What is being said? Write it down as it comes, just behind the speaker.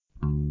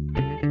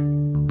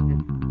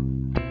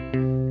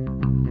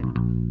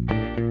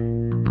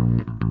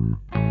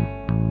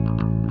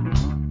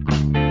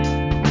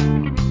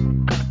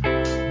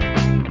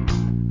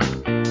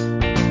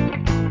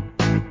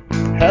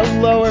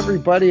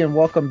everybody, and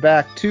welcome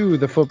back to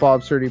the Football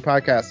Absurdity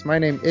Podcast. My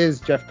name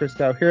is Jeff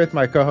Christow, here with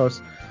my co-hosts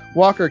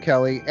Walker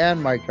Kelly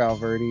and Mike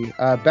Valverde.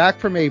 Back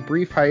from a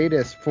brief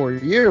hiatus for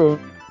you,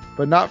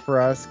 but not for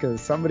us,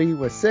 because somebody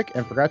was sick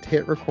and forgot to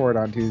hit record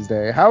on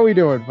Tuesday. How are we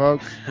doing,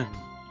 folks?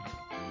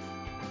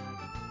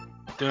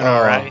 Doing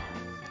all right.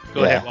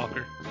 Go ahead,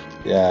 Walker.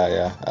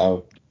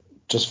 Yeah.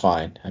 Just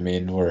fine. I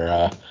mean,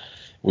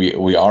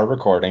 we are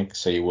recording,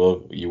 so you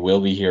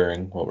will be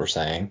hearing what we're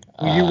saying.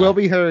 You will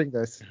be hearing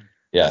this.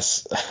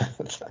 Yes.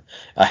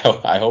 I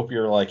hope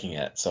you're liking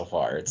it so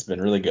far. It's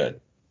been really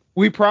good.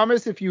 We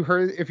promise if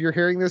you're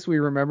hearing this, we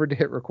remembered to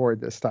hit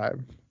record this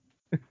time.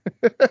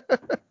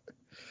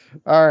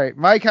 All right,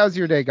 Mike, how's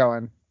your day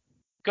going?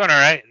 Going all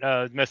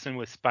right. Messing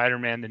with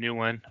Spider-Man, the new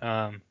one,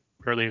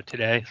 earlier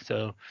today,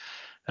 so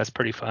that's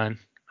pretty fun.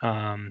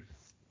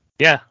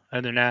 Yeah.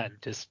 Other than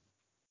that, just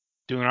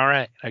doing all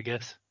right, I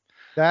guess.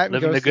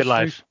 Living the good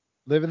life.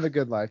 Living the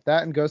good life.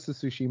 That and Ghost of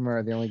Tsushima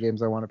are the only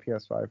games I want a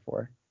PS5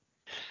 for.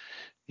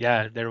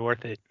 Yeah, they're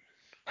worth it.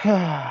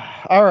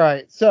 All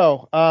right,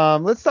 so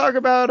let's talk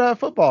about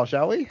football,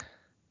 shall we?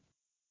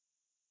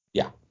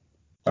 Yeah,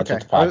 that's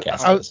what the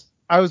podcast is.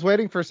 I was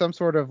waiting for some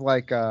sort of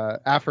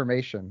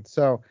affirmation.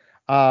 So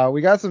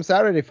we got some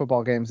Saturday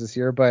football games this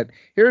year, but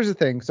here's the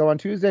thing. So on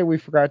Tuesday we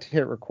forgot to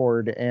hit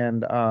record,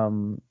 and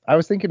I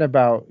was thinking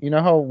about, you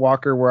know how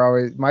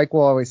Mike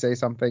will always say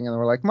something, and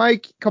we're like,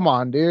 Mike, come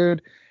on,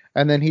 dude,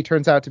 and then he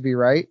turns out to be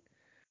right.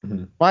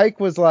 Mm-hmm. Mike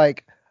was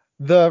like,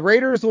 the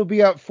Raiders will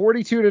be up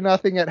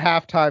 42-0 at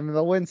halftime, and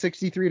they'll win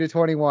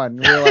 63-21. And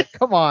we're like,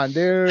 come on,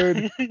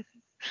 dude.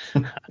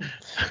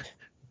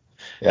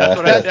 That's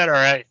what I said. All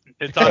right,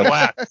 it's on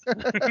wax.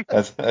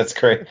 That's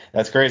great.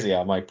 That's crazy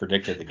how Mike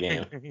predicted the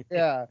game.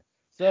 Yeah.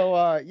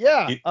 So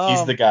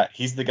he's the guy.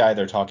 He's the guy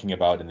they're talking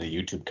about in the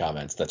YouTube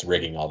comments that's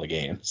rigging all the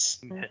games.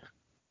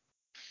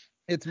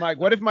 It's Mike.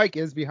 What if Mike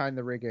is behind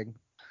the rigging?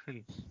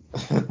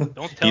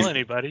 Don't tell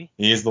anybody.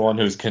 He's the one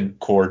who's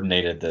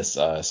coordinated this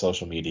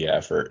social media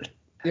effort.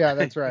 Yeah,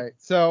 that's right.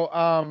 So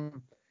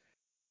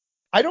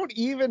I don't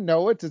even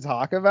know what to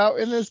talk about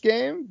in this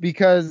game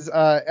because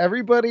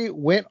everybody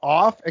went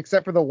off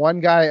except for the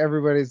one guy.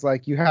 Everybody's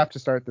like, you have to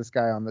start this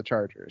guy on the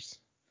Chargers.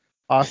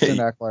 Austin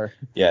Eckler.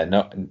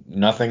 Yeah,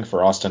 nothing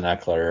for Austin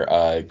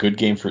Eckler. Good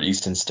game for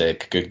Easton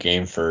Stick. Good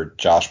game for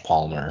Josh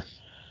Palmer.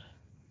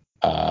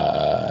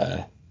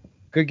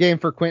 Good game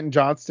for Quentin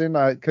Johnston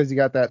because he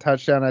got that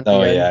touchdown at the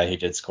end. Oh, yeah, he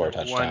did score a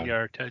touchdown.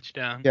 1-yard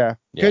touchdown. Yeah.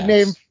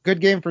 Yes. Good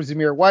game for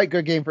Zamir White.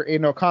 Good game for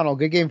Aiden O'Connell.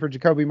 Good game for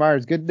Jacoby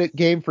Myers. Good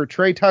game for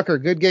Trey Tucker.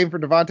 Good game for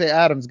Devontae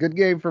Adams. Good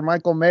game for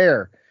Michael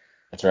Mayer.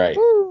 That's right.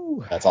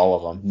 Woo. That's all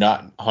of them.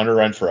 Not Hunter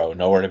Renfrow.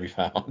 Nowhere to be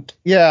found.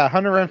 Yeah,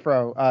 Hunter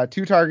Renfrow.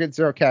 2 targets,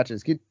 0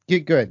 catches. Get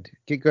good.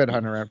 Get good,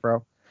 Hunter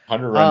Renfrow.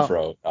 Hunter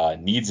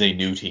Renfrow needs a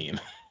new team.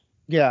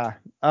 Yeah.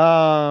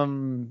 Let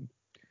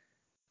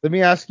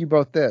me ask you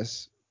both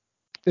this.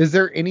 Is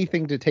there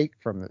anything to take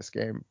from this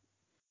game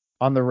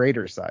on the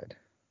Raiders side?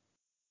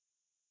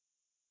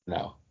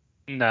 No.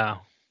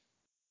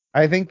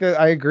 I think that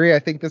I agree. I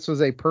think this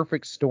was a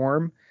perfect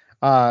storm.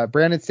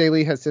 Brandon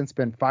Staley has since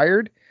been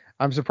fired.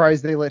 I'm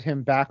surprised they let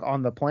him back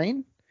on the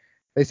plane.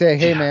 They say,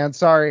 hey, man,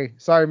 sorry,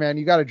 man,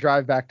 you got to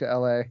drive back to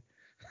LA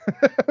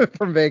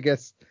from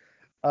Vegas.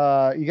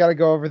 You got to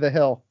go over the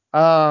hill.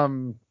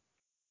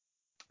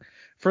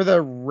 For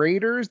the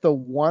Raiders, the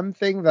one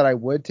thing that I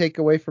would take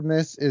away from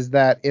this is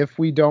that if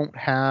we don't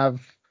have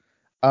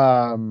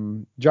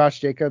Josh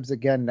Jacobs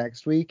again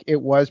next week,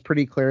 it was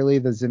pretty clearly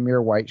the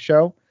Zamir White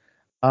show.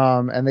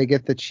 And they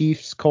get the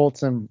Chiefs,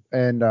 Colts, and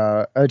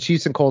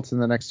Chiefs and Colts in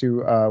the next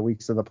 2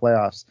 weeks of the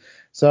playoffs.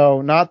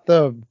 So not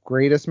the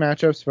greatest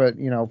matchups, but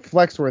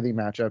flex-worthy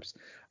matchups.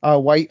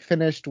 White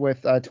finished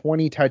with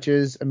 20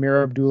 touches.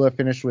 Amir Abdullah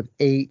finished with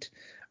 8.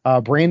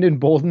 Brandon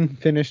Bolden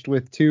finished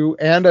with 2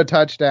 and a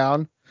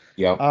touchdown.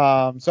 Yep.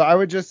 So I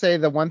would just say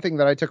the one thing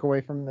that I took away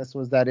from this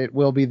was that it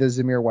will be the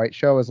Zamir White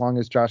show as long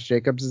as Josh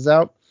Jacobs is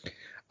out.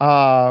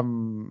 I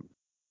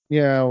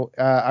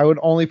would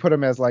only put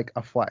him as like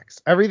a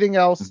flex. Everything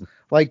else,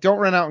 don't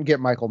run out and get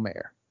Michael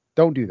Mayer.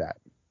 Don't do that.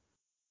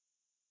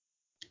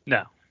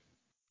 No.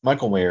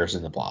 Michael Mayer's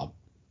in the blob.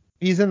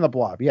 He's in the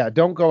blob. Yeah,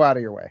 don't go out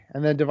of your way.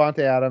 And then Devontae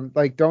Adams,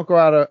 don't go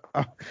out of.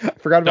 I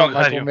forgot about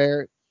Michael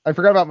Mayer. I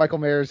forgot about Michael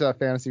Mayer's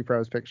Fantasy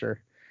Pros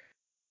picture.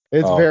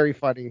 It's very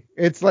funny.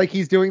 It's like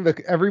he's doing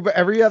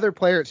every other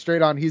player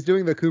straight on. He's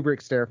doing the Kubrick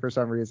stare for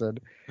some reason.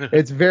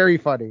 It's very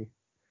funny.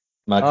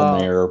 Michael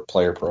Mayer,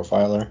 player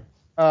profiler.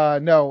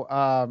 No.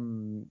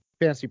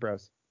 Fantasy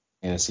Pros.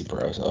 Fantasy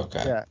Pros.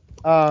 Okay.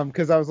 Yeah.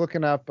 Because I was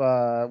looking up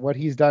what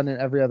he's done in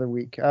every other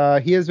week.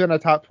 He has been a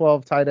top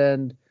 12 tight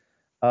end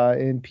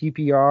in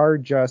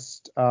PPR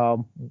just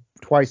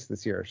twice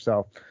this year.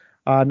 So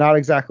not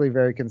exactly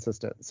very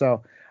consistent.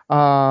 So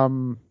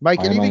Mike,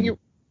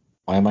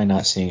 why am I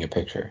not seeing a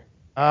picture?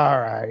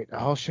 All right,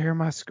 I'll share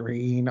my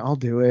screen. I'll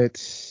do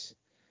it.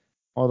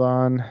 Hold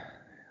on.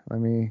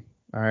 All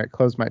right,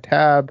 close my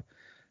tab.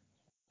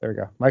 There we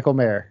go. Michael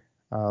Mayer.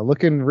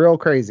 Looking real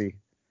crazy.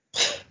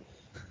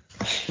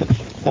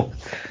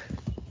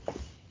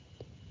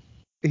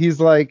 He's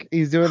doing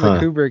the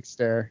Kubrick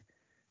stare.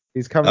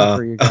 He's coming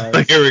for you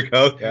guys. Here we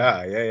go.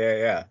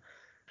 Yeah.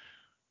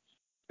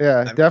 Yeah,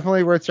 I mean,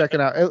 definitely worth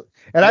checking out. It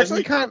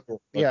actually kind of,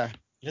 yeah.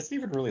 He doesn't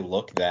even really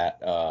look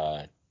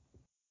that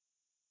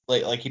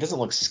like he doesn't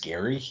look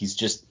scary. He's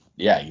just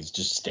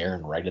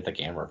staring right at the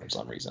camera for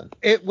some reason.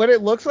 What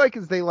it looks like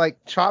is they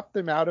like chopped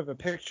him out of a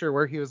picture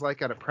where he was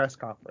like at a press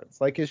conference.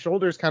 Like his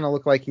shoulders kind of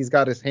look like he's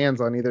got his hands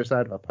on either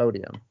side of a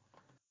podium.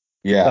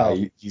 Yeah,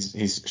 So,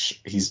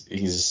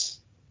 he's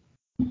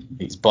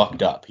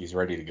bucked up. He's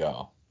ready to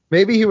go.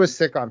 maybe he was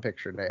sick on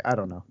picture day. I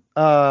don't know.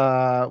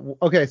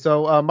 Okay,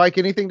 so Mike,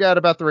 anything to add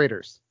about the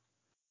Raiders?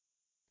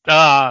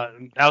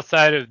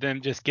 Outside of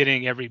them just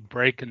getting every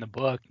break in the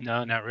book,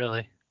 no, not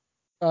really.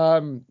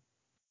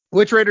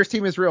 Which Raiders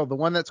team is real? The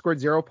one that scored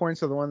 0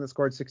 points or the one that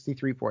scored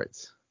 63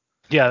 points?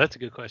 Yeah, that's a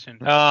good question.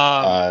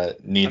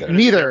 Neither.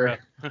 Neither.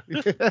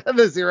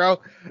 The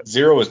 0.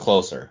 0 is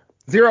closer.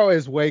 0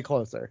 is way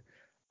closer.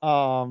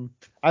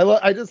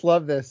 I just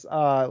love this.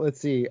 Let's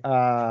see.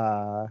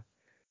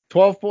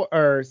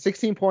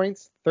 16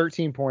 points,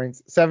 13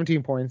 points,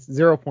 17 points,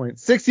 0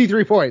 points,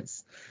 63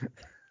 points.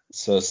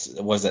 So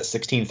was that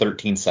 16,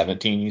 13,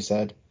 17 you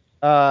said?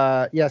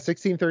 Yeah,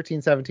 16,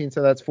 13, 17.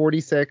 So that's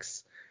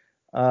 46.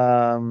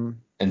 And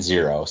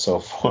 0. So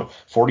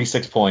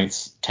 46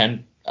 points,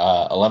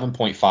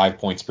 11.5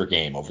 points per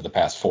game over the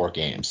past 4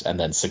 games, and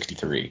then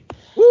 63.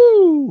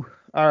 Woo!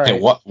 All right.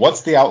 Okay,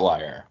 what's the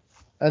outlier?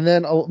 And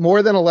then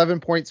more than 11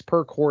 points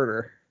per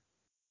quarter.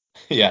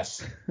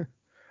 Yes.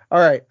 All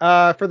right.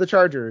 For the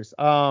Chargers,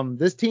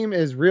 this team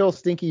is real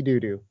stinky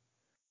doo-doo.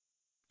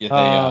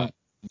 Yeah,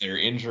 they're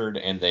injured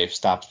and they've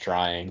stopped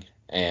trying.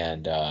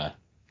 And I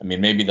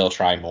mean, maybe they'll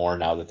try more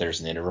now that there's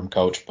an interim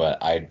coach,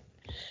 but I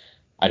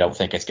don't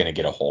think it's going to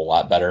get a whole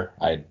lot better.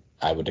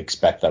 I would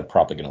expect they're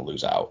probably going to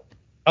lose out.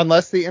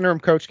 Unless the interim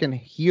coach can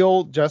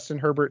heal Justin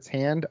Herbert's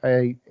hand,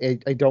 I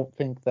don't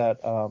think that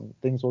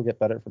things will get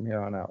better from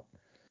here on out.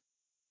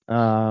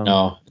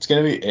 No, it's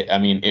going to be. I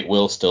mean, it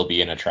will still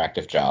be an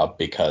attractive job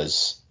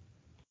because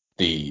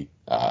they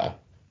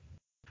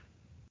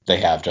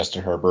have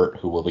Justin Herbert,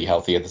 who will be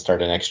healthy at the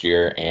start of next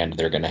year, and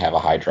they're going to have a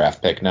high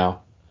draft pick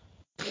now.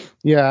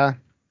 Yeah,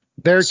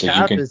 their So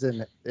cap is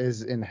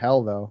in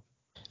hell though.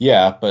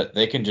 Yeah, but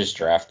they can just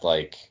draft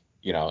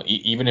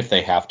even if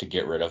they have to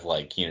get rid of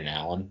like Keenan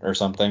Allen or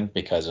something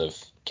because of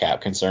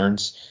cap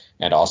concerns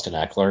and Austin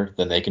Eckler,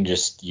 then they can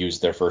just use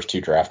their first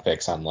 2 draft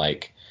picks on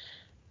like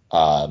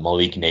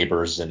Malik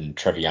Neighbors and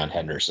Trevion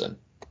Henderson.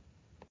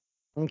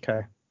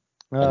 Okay.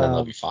 And then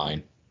they'll be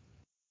fine.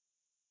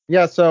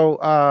 Yeah,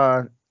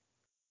 so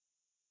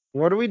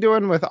what are we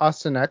doing with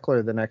Austin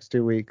Eckler the next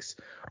 2 weeks?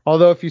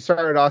 Although if you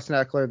started Austin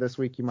Eckler this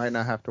week, you might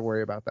not have to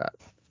worry about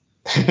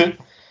that.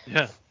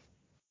 Yeah.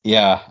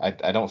 Yeah,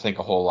 I don't think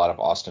a whole lot of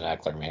Austin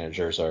Eckler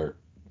managers are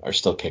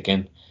still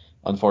kicking,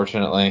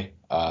 unfortunately.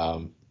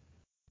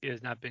 He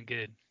has not been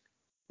good.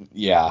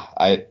 Yeah,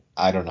 I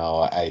don't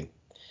know.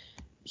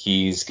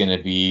 He's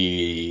gonna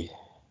be.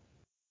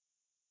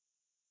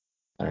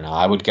 I don't know.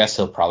 I would guess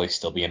he'll probably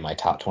still be in my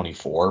top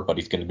 24, but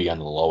he's going to be on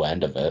the low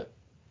end of it.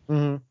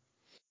 Mm-hmm.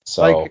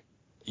 So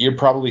you're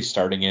probably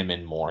starting him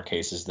in more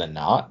cases than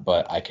not,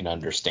 but I can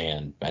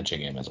understand benching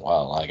him as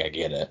well. Like, I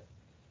get it.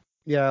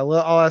 Yeah,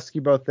 well, I'll ask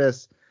you both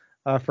this.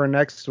 For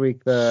next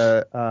week,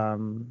 the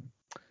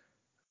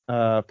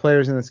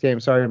players in this game.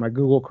 Sorry, my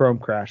Google Chrome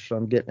crashed, so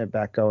I'm getting it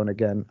back going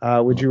again.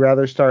 Would you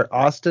rather start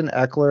Austin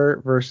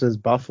Eckler versus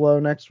Buffalo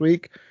next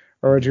week,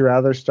 or would you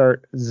rather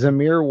start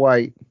Zamir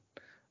White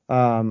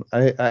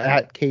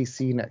at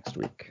KC next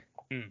week?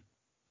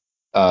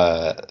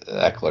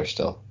 Eckler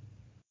still.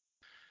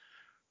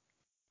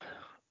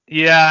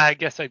 Yeah, I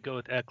guess I'd go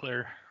with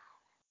Eckler.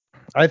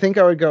 I think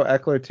I would go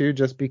Eckler too,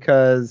 just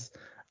because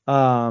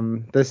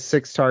the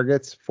 6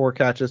 targets, 4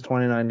 catches,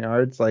 29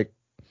 yards, like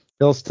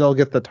he'll still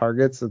get the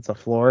targets. It's a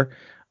floor.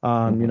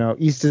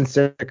 Easton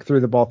Stick threw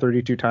the ball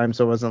 32 times,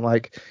 so it wasn't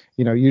like,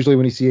 usually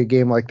when you see a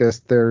game like this,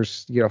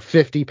 there's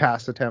 50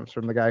 pass attempts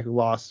from the guy who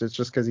lost. It's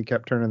just because he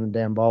kept turning the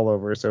damn ball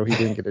over, so he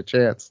didn't get a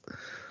chance.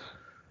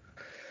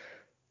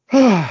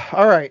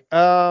 All right.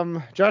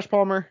 Josh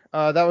Palmer,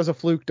 that was a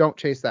fluke. Don't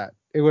chase that.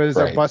 It was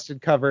a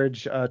busted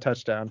coverage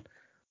touchdown.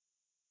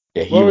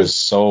 Yeah, he was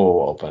so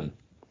open.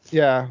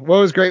 Yeah, what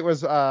was great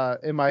was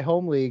in my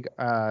home league,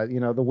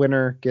 the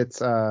winner gets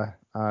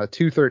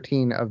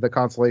 213 of the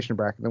consolation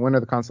bracket. The winner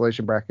of the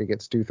consolation bracket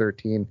gets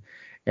 213.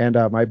 And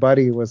my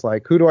buddy was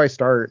like, "Who do I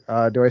start?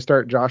 Do I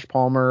start Josh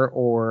Palmer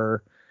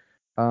or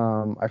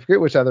I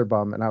forget which other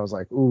bum?" And I was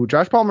like, "Ooh,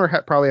 Josh Palmer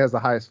probably has the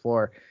highest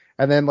floor."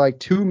 And then like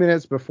 2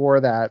 minutes before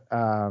that,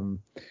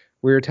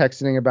 we were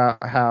texting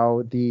about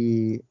how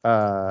the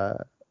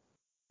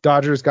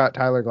Dodgers got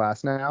Tyler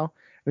Glass now.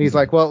 And he's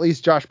like, well, at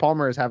least Josh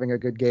Palmer is having a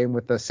good game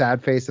with the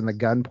sad face and the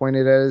gun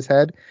pointed at his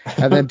head.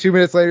 And then 2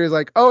 minutes later, he's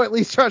like, oh, at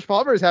least Josh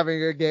Palmer is having a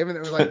good game. And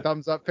it was like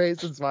thumbs up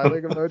face and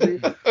smiling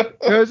emoji.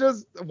 It was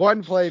just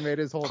one play made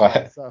his whole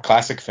day. So.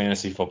 Classic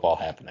fantasy football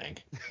happening.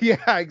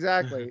 Yeah,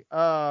 exactly.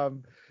 I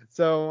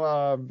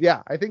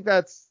think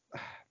that's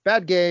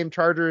bad game.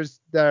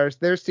 Chargers,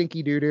 they're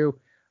stinky doo-doo.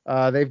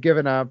 They've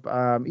given up.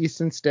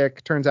 Easton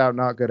Stick turns out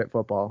not good at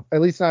football.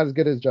 At least not as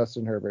good as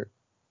Justin Herbert.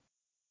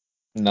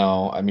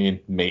 No, I mean,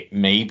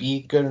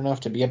 maybe good enough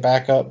to be a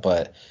backup,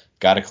 but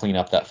got to clean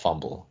up that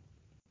fumble.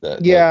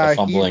 The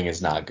fumbling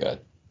is not good.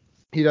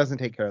 He doesn't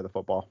take care of the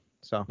football.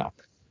 So, no.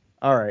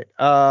 All right.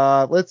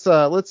 Let's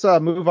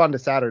move on to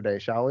Saturday,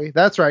 shall we?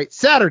 That's right,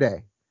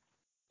 Saturday.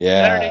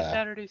 Yeah.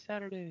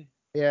 Saturday.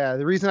 Yeah.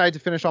 The reason I had to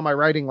finish all my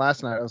writing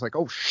last night, I was like,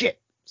 oh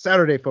shit,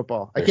 Saturday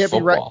football. There's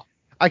football.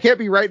 I can't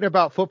be writing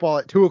about football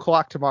at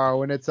 2:00 tomorrow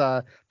when it's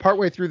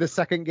partway through the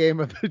second game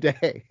of the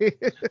day.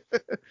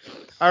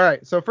 All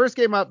right. So first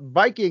game up,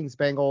 Vikings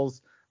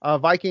Bengals.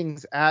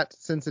 Vikings at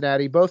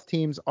Cincinnati. Both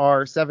teams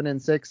are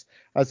 7-6.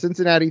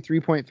 Cincinnati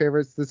 3-point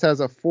favorites. This has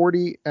a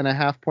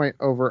 40.5 point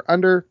over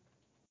under.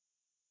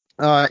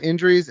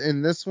 Injuries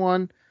in this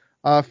one.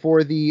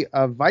 For the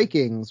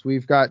Vikings,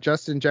 we've got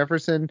Justin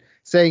Jefferson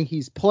saying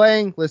he's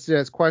playing, listed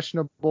as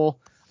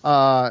questionable.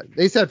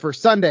 They said for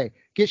Sunday.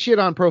 Get shit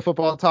on Pro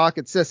Football Talk.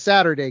 It says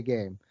Saturday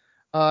game.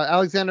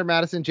 Alexander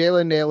Mattison,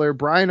 Jalen Naylor,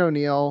 Brian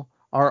O'Neill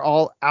are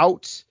all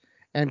out,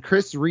 and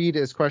Chris Reed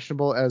is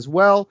questionable as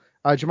well.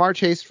 Jamar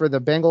Chase for the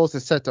Bengals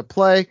is set to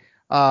play,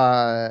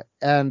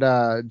 and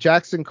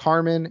Jackson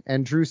Carman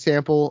and Drew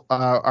Sample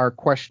are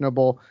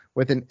questionable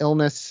with an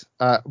illness,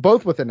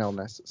 both with an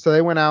illness. So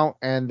they went out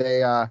and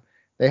they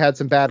had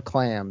some bad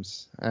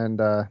clams, and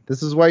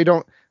this is why you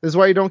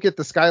don't get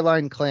the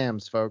Skyline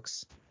clams,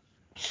 folks.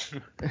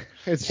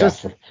 It's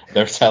just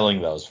they're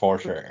selling those for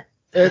sure.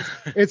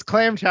 It's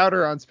clam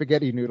chowder on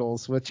spaghetti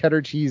noodles with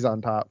cheddar cheese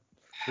on top.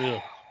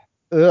 Ugh.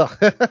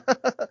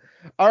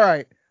 All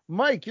right,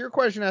 Mike, your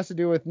question has to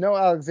do with no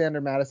Alexander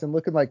Mattison,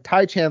 looking like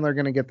Ty Chandler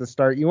going to get the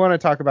start. You want to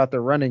talk about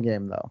the running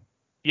game though?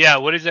 Yeah,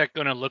 what is that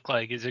going to look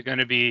like? Is it going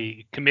to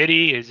be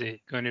committee? Is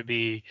it going to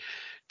be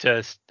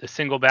just a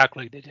single back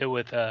like they did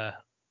with the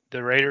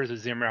Raiders with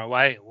Zimmer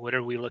White? What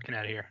are we looking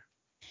at here?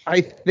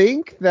 I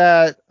think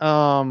that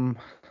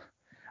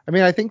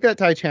I think that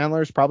Ty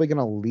Chandler is probably going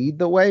to lead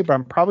the way, but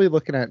I'm probably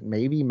looking at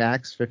maybe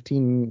max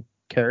 15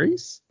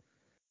 carries,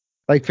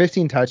 like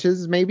 15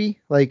 touches, maybe.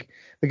 Like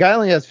the guy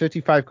only has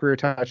 55 career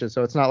touches,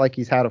 so it's not like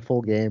he's had a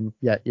full game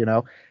yet, you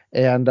know.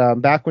 And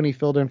back when he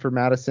filled in for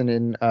Madison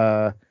in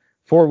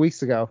 4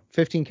 weeks ago,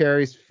 15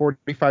 carries,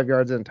 45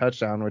 yards and a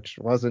touchdown, which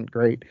wasn't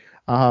great.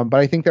 But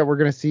I think that we're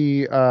going to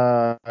see,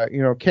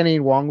 Kenny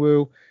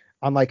Nwangwu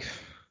on like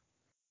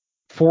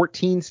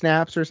 14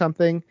 snaps or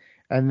something,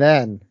 and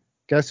then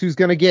guess who's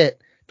going to get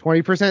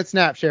 20%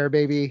 snap share,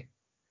 baby?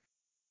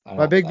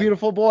 My big,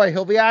 beautiful boy.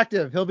 He'll be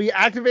active. He'll be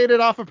activated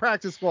off a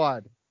practice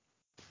squad.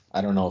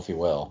 I don't know if he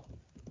will.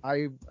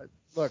 Let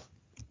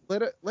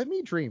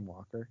me dream,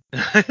 Walker.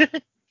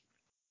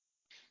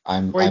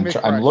 I'm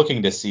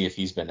looking to see if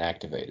he's been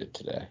activated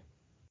today.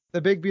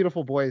 The big,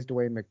 beautiful boy is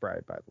Dwayne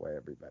McBride, by the way,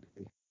 everybody.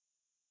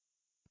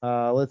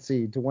 Let's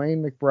see,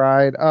 Dwayne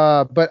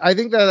McBride. But I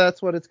think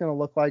that's what it's going to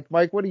look like.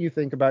 Mike, what do you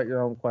think about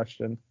your own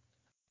question?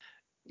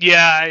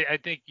 Yeah, I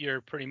think you're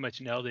pretty much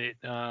nailed it.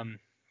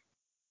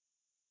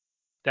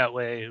 That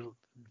way,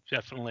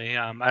 definitely.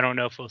 I don't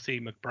know if we'll see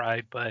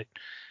McBride, but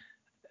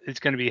it's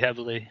going to be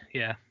heavily,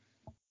 yeah.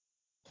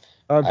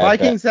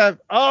 Vikings have.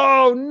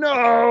 Oh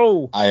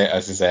no! I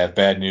was gonna say I have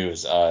bad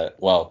news.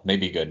 Well,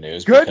 maybe good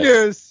news. Good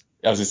news.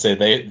 I was gonna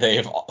say they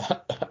have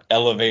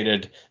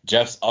elevated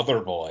Jeff's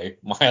other boy,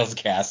 Myles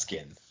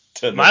Gaskin.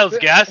 Myles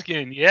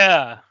Gaskin,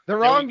 yeah. The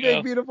wrong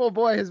big beautiful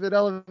boy has been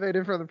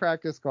elevated from the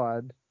practice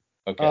squad.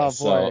 Okay,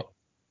 so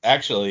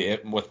actually,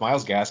 with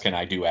Myles Gaskin,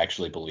 I do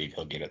actually believe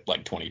he'll get it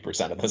like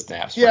 20% of the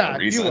snaps for no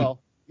reason. Yeah, he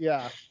will.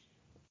 Yeah.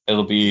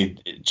 It'll be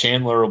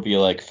Chandler will be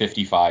like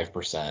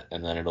 55%,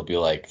 and then it'll be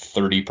like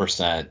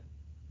 30%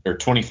 or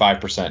 25%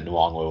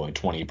 Nwangwu and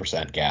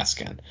 20%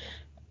 Gaskin.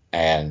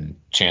 And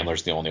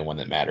Chandler's the only one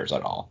that matters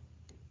at all.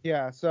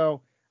 Yeah,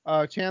 so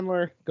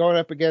Chandler going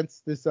up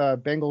against this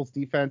Bengals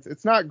defense.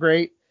 It's not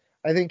great.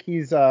 I think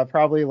he's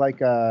probably like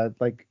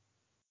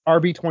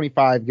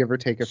RB25, give or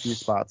take a few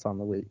spots on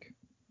the week.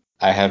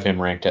 I have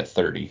him ranked at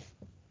 30.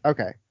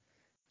 Okay.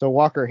 So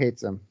Walker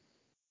hates him.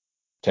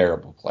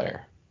 Terrible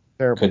player.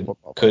 Terrible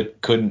football. It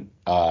couldn't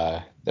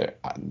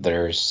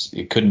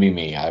be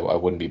me. I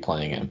wouldn't be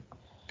playing him.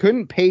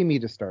 Couldn't pay me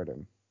to start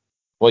him.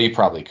 Well, you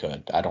probably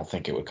could. I don't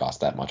think it would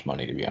cost that much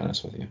money, to be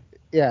honest with you.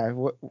 Yeah,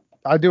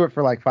 I'll do it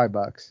for like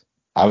 $5.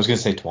 I was gonna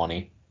say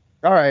 20.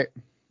 All right,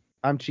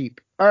 I'm cheap.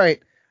 All right.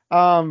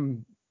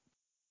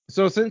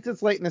 So since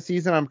it's late in the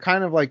season, I'm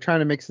kind of like trying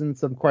to mix in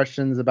some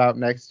questions about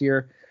next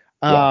year.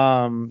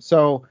 Yeah.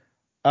 So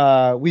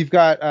we've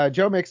got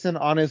Joe Mixon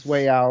on his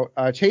way out.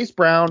 Chase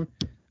Brown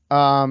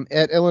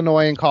at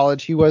Illinois in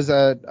college. He was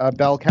a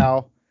bell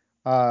cow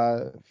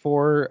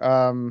for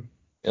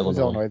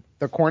Illinois.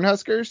 The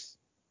Cornhuskers?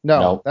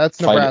 No,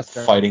 that's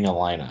Nebraska. Fighting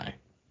Illini.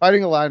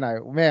 Fighting Illini.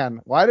 Man,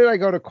 why did I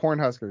go to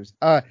Cornhuskers?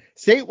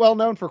 State well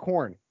known for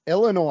corn.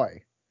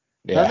 Illinois.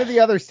 Yeah. None of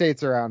the other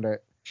states around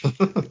it.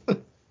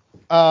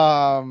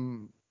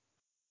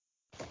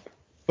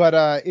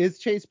 But is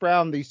Chase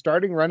Brown the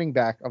starting running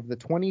back of the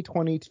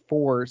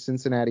 2024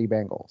 Cincinnati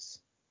Bengals?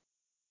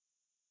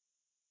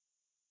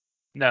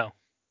 No.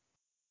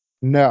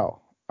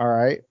 No. All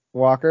right.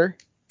 Walker?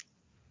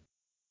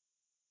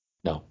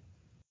 No.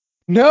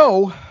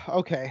 No.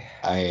 Okay.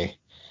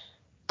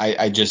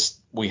 I just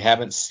we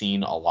haven't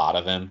seen a lot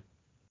of him,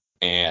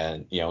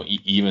 and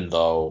even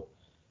though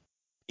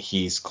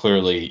he's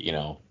clearly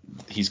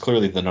he's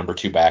clearly the number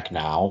 2 back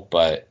now,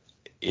 but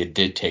it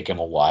did take him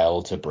a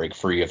while to break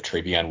free of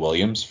Travion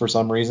Williams for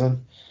some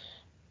reason,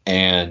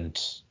 and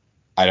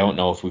I don't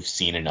know if we've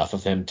seen enough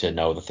of him to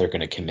know that they're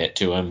going to commit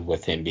to him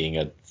with him being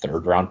a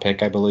 3rd round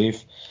pick, I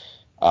believe.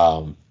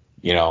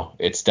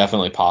 It's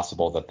definitely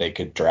possible that they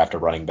could draft a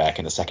running back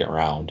in the 2nd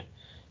round,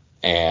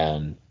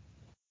 and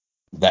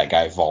that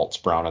guy vaults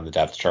Brown on the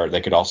depth chart.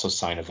 They could also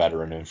sign a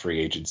veteran in free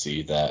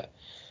agency that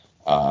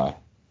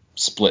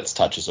splits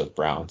touches with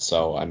Brown.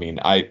 So, I mean,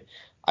 I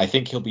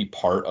think he'll be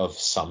part of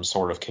some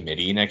sort of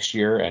committee next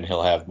year, and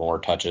he'll have more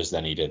touches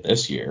than he did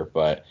this year,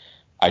 but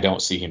I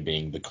don't see him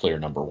being the clear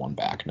number 1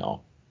 back,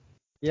 no.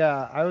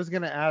 Yeah, I was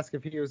going to ask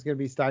if he was going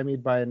to be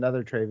stymied by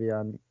another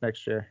Travion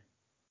next year.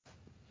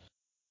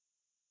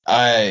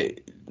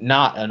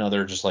 Not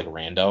another just like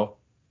rando.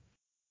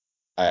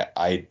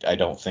 I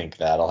don't think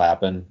that'll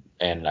happen,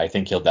 and I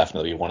think he'll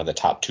definitely be one of the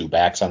top 2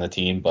 backs on the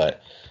team.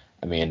 But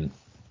I mean,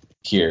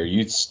 here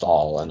you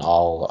stall, and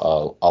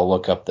I'll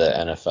look up the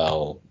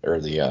NFL or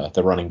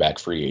the running back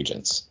free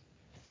agents.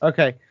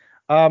 Okay,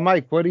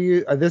 Mike, what do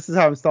you? This is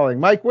how I'm stalling.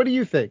 Mike, what do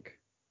you think?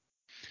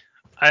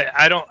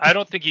 I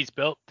don't think he's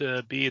built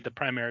to be the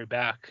primary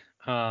back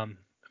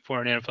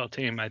for an NFL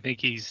team. I think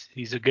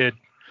he's a good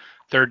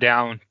 3rd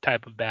down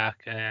type of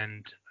back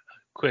and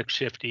quick,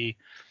 shifty.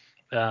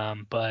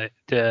 But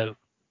to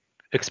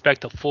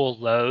expect a full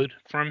load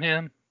from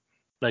him,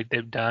 like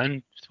they've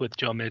done with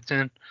Joe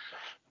Mixon,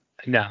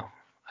 no.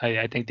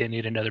 I think they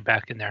need another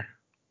back in there.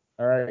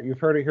 All right, you've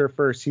heard it here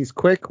first. He's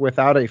quick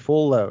without a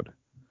full load.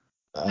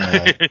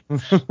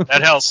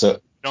 That helps. So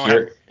you don't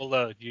have a full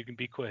load. You can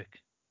be quick.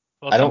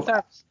 Well,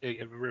 sometimes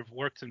it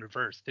works in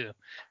reverse too.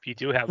 If you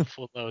do have a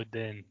full load,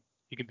 then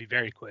you can be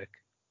very quick.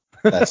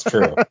 That's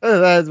true.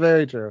 That's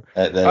very true.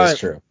 That is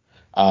true.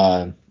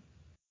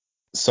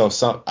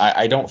 So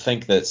I don't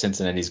think that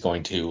Cincinnati's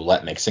going to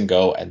let Mixon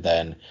go and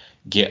then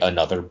get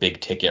another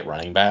big ticket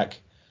running back.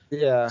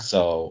 Yeah.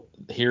 So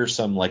here's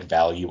some like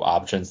value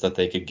options that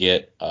they could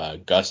get: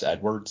 Gus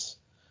Edwards,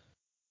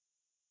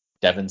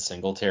 Devin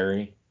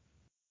Singletary.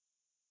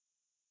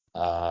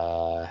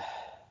 Let's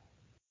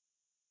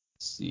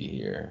see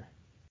here: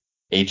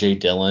 AJ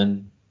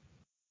Dillon,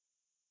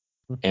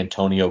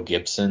 Antonio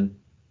Gibson,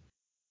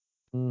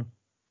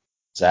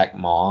 Zach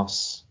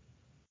Moss.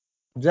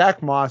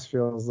 Zach Moss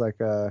feels like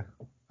a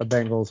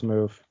Bengals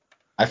move.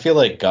 I feel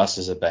like Gus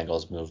is a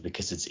Bengals move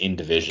because it's in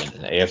division,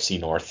 and the AFC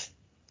North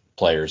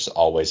players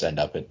always end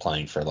up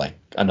playing for like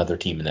another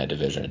team in that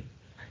division.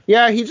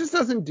 Yeah, he just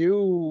doesn't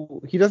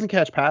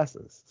catch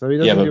passes. So he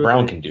doesn't but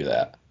Brown can do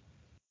that.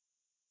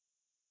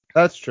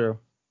 That's true.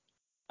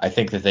 I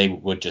think that they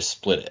would just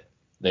split it.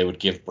 They would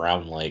give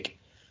Brown like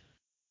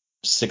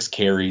 6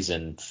 carries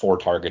and 4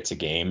 targets a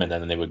game, and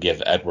then they would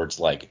give Edwards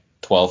like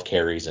 12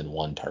 carries and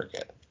 1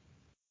 target.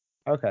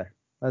 Okay,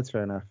 that's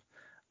fair enough.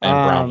 And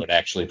Brown would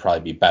actually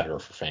probably be better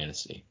for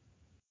fantasy.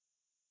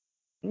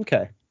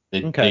 Okay.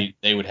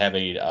 They would have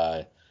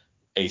a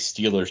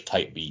Steelers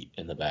type beat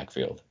in the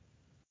backfield.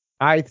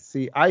 I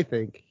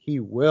think he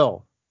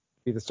will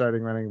be the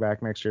starting running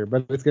back next year,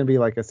 but it's going to be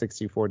like a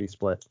 60-40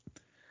 split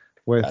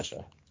with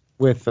Gotcha.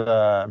 with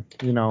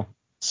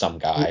some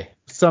guy,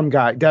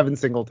 Devin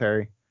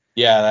Singletary.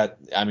 Yeah,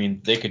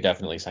 they could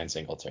definitely sign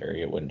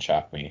Singletary. It wouldn't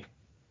shock me.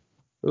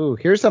 Ooh,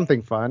 here's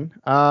something fun.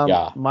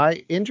 Yeah.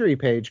 My injury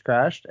page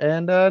crashed,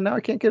 and now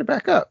I can't get it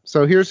back up.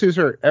 So here's who's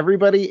hurt: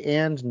 everybody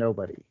and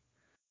nobody.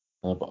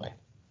 Oh boy.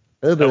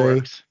 Oh boy. That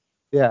works.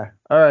 Yeah.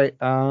 All right.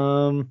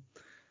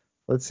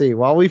 Let's see.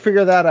 While we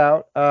figure that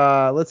out,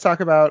 let's talk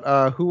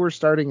about who we're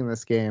starting in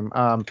this game.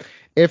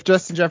 If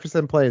Justin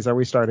Jefferson plays, are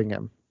we starting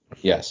him?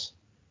 Yes.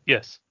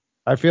 Yes.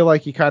 I feel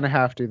like you kind of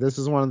have to. This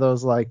is one of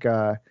those like,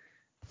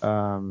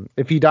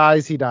 if he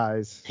dies, he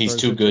dies. He's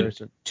too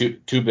good,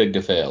 too big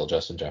to fail,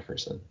 Justin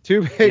Jefferson.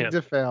 Too big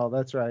to fail.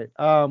 That's right.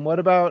 What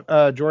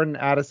about Jordan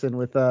Addison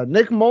with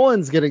Nick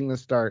Mullins getting the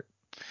start?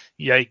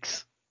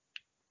 Yikes.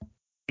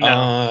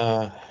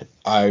 No.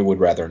 I would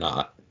rather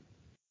not.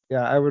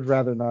 Yeah, I would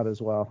rather not as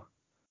well.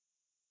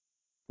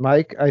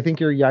 Mike, I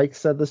think your yikes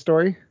said the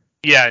story.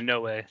 Yeah,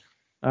 no way.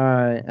 All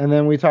right, and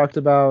then we talked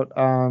about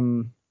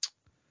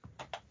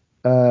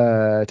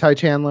Ty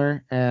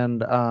Chandler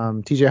and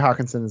TJ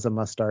Hawkinson is a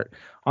must start.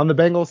 On the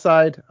Bengals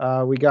side,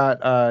 we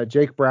got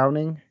Jake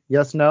Browning.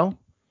 Yes, no?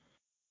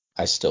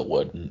 I still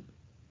wouldn't.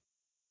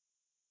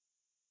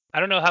 I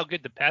don't know how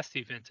good the pass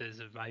defense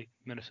is of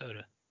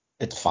Minnesota.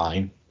 It's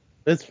fine.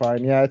 It's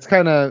fine. Yeah, it's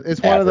one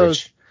of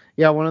those.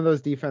 Yeah, one of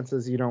those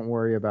defenses you don't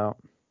worry about.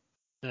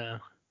 Yeah.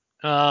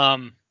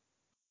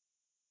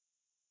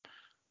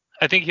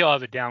 I think he'll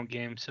have a down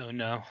game, so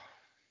no.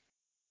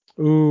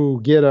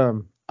 Ooh, get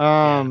him.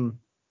 And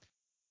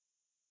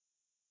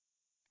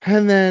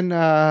then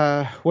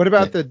what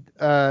about the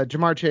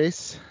Jamar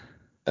Chase?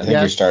 I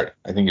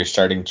think you're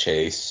starting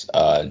Chase.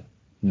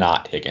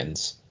 not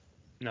Higgins.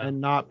 No.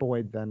 And not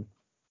Boyd then.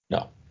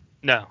 No.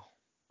 No.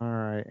 All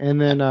right. And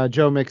then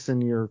Joe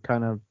Mixon, you're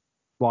kind of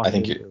locked I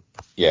think into.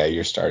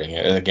 you're starting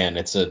it. Again,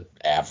 it's an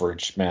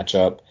average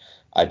matchup.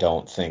 I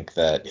don't think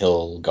that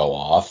he'll go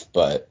off,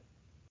 but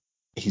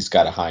he's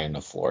got a high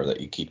enough floor that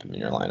you keep him in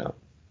your lineup.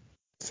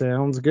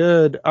 Sounds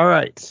good. All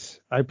right.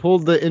 I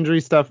pulled the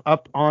injury stuff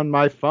up on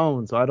my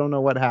phone, so I don't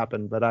know what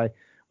happened, but I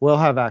will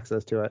have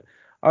access to it.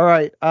 All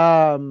right. We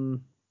all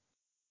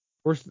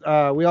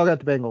got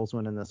the Bengals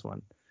winning this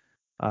one.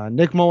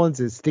 Nick Mullins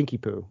is stinky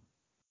poo.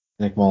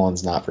 Nick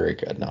Mullins not very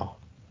good, no.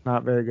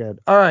 Not very good.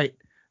 All right.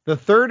 The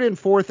third and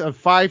fourth of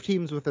 5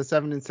 teams with a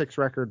 7-6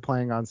 record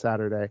playing on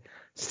Saturday.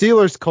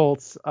 Steelers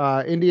Colts,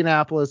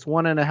 Indianapolis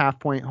 1.5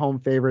 point home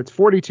favorites,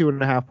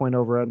 42.5 point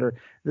over under.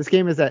 This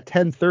game is at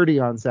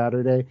 10:30 on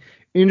Saturday.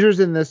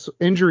 Injuries in this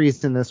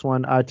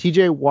one.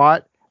 TJ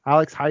Watt,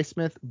 Alex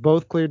Highsmith,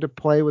 both cleared to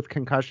play with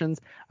concussions.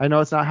 I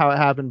know it's not how it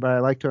happened, but I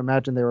like to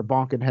imagine they were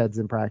bonking heads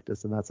in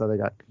practice, and that's how they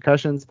got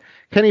concussions.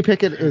 Kenny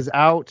Pickett is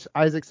out.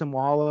 Isaac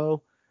Seumalo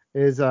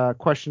is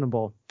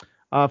questionable.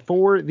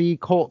 For the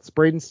Colts,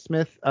 Braden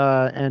Smith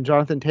and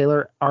Jonathan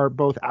Taylor are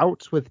both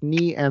out with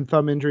knee and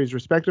thumb injuries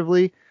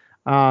respectively.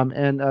 And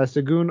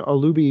Segun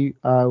Olubi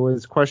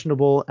was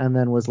questionable and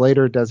then was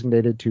later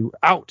designated to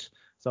out.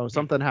 So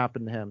something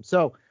happened to him.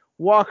 So,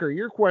 Walker,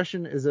 your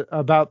question is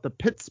about the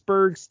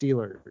Pittsburgh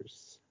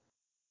Steelers.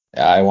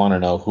 I want to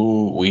know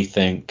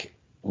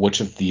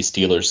which of these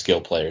Steelers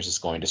skill players is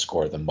going to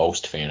score the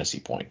most fantasy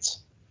points.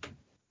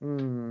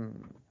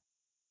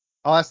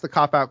 I'll ask the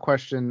cop-out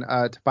question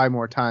to buy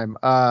more time.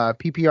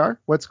 PPR,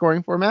 what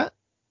scoring format?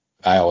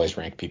 I always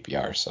rank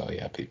PPR, so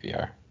yeah,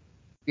 PPR.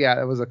 Yeah,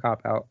 that was a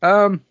cop-out.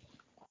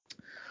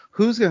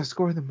 Who's going to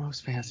score the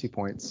most fantasy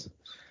points?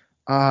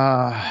 You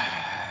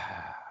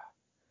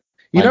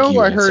know who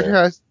I heard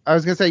has... I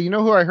was going to say, you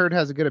know who I heard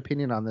has a good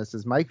opinion on this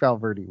is Mike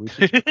Valverde. We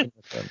should check in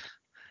with him.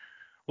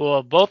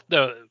 Well, both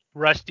the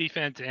rush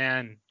defense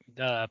and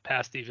the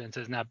pass defense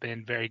has not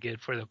been very good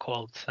for the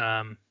Colts.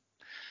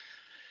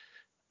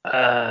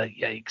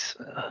 Yikes.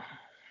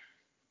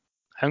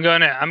 I'm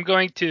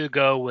going to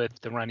go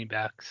with the running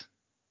backs.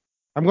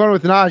 I'm going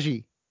with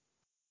Najee.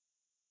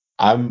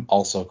 I'm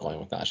also going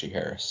with Najee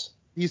Harris.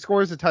 He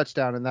scores a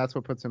touchdown, and that's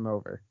what puts him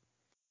over.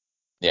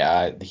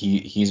 Yeah,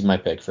 he's my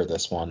pick for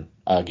this one.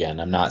 Again,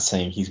 I'm not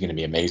saying he's going to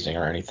be amazing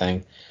or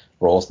anything.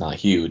 Role's not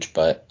huge,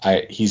 but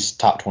he's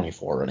top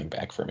 24 running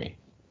back for me.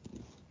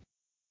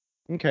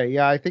 Okay,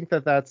 yeah, I think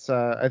that's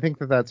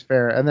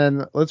fair. And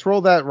then let's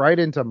roll that right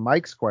into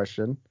Mike's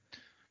question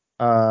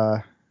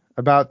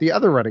about the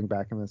other running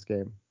back in this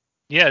game.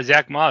 Yeah,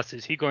 Zach Moss,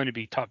 is he going to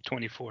be top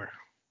 24?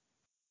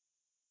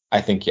 I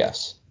think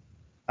yes.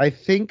 I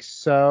think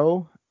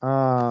so.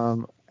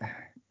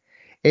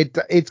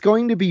 It's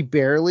going to be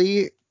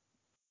barely,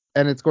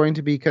 and it's going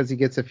to be because he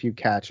gets a few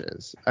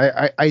catches.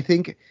 I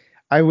think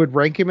I would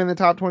rank him in the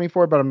top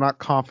 24, but I'm not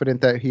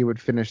confident that he would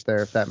finish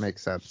there, if that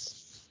makes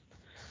sense.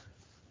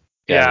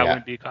 Yeah, I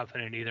wouldn't be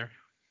confident either.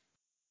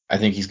 I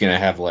think he's going to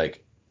have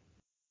like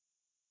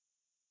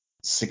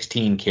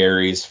 16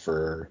 carries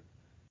for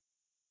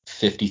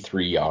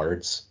 53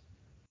 yards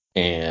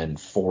and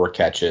 4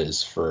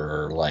 catches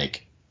for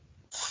like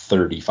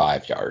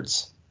 35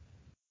 yards.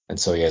 And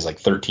so he has like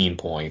 13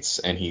 points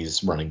and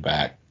he's running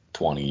back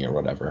 20 or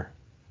whatever.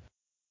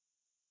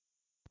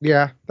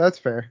 Yeah, that's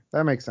fair.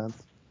 That makes sense.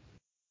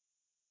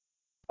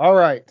 All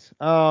right.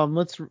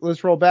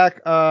 Let's roll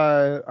back.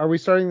 Are we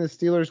starting the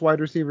Steelers wide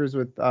receivers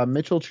with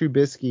Mitchell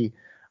Trubisky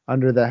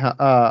under center,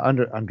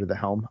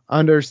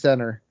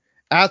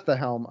 at the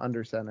helm,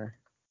 under center?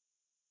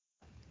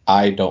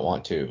 I don't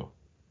want to.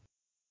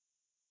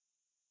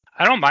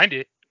 I don't mind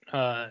it.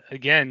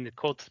 Again, the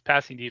Colts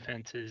passing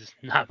defense is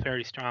not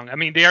very strong. I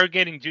mean, they are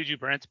getting Juju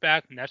Brents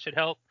back, and that should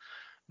help.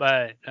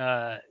 But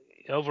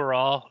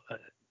overall,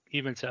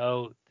 even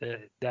so,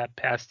 that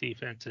pass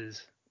defense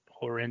is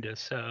horrendous.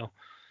 So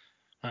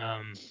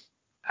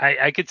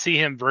I could see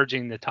him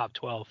verging the top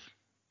 12.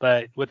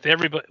 But with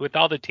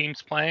all the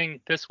teams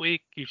playing this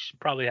week, you should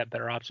probably have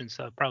better options.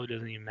 So it probably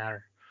doesn't even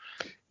matter.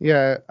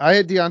 Yeah, I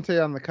had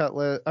Deontay on the cut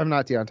list. I'm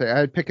not Deontay. I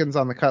had Pickens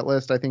on the cut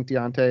list. I think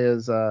Deontay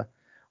is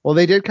well,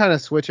 they did kind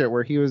of switch it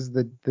where he was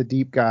the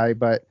deep guy,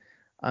 but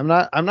I'm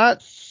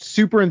not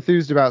super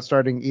enthused about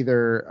starting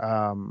either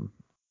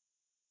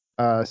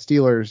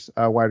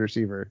Steelers wide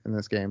receiver in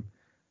this game.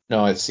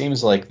 No, it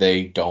seems like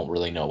they don't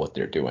really know what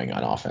they're doing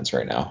on offense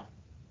right now.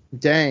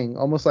 Dang,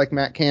 almost like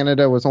Matt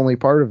Canada was only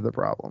part of the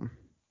problem.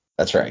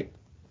 That's right.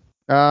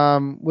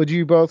 Would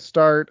you both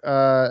start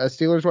a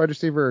Steelers wide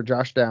receiver or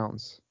Josh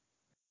Downs?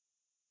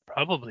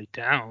 Probably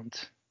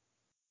Downs.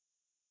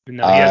 Even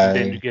though he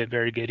hasn't been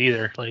very good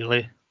either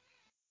lately.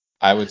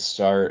 I would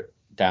start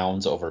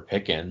Downs over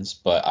Pickens,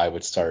 but I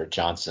would start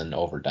Johnson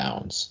over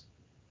Downs.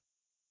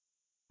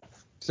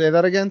 Say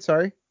that again,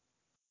 sorry.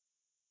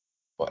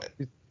 What?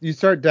 You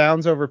start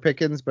Downs over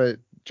Pickens, but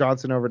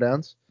Johnson over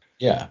Downs?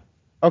 Yeah.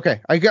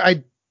 Okay.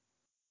 You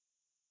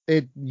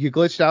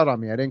glitched out on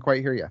me. I didn't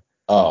quite hear you.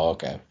 Oh,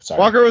 okay. Sorry.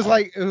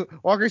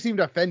 Walker seemed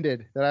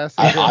offended that I asked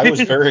him. I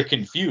was very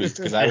confused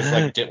because I was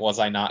like, was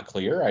I not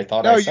clear? I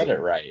thought No, I said it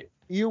right.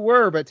 You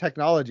were, but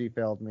technology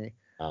failed me.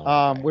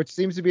 Oh, okay. Which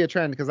seems to be a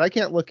trend because I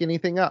can't look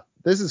anything up.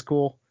 This is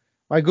cool.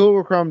 My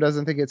Google Chrome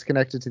doesn't think it's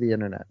connected to the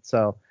internet,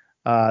 so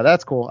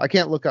that's cool. I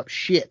can't look up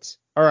shit.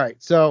 All right,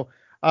 so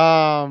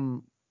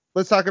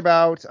let's talk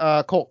about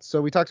Colts.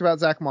 So we talked about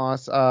Zach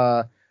Moss.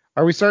 Are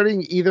we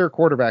starting either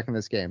quarterback in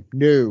this game?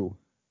 No.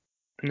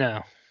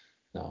 No.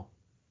 No.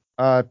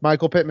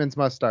 Michael Pittman's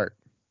must start.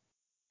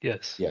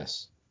 Yes.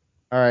 Yes.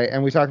 All right,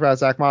 and we talked about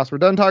Zach Moss. We're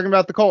done talking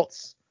about the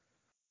Colts.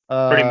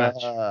 Pretty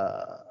much.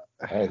 All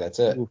right, that's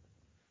it. Ooh.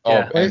 Oh,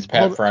 Yeah. and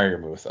Pat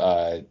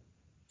Fryermuth.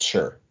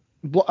 Sure.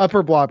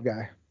 Upper blob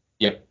guy.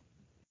 Yep.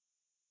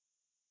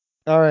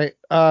 All right,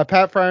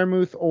 Pat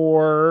Fryermuth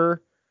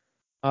or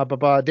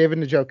David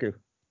Njoku.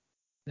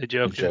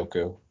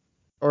 Njoku.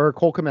 Or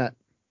Cole Kmet.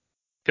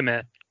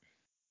 Commit.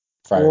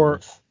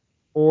 Fryermuth.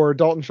 Or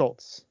Dalton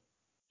Schultz.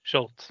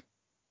 Schultz.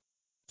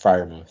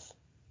 Fryermuth.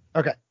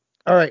 Okay.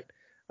 All right.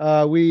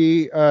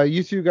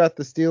 You two got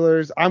the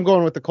Steelers. I'm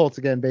going with the Colts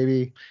again,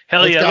 baby.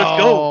 Hell Let's yeah, go.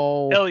 let's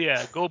go. Hell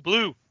yeah, go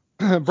blue.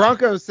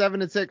 Broncos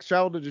 7-6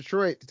 travel to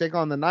Detroit to take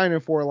on the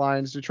 9-4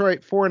 Lions.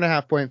 Detroit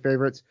 4.5-point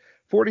favorites,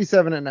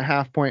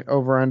 47.5-point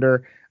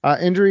over/under.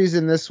 Injuries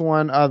in this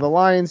one: the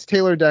Lions,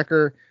 Taylor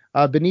Decker,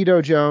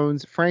 Benito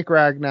Jones, Frank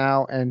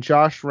Ragnow, and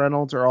Josh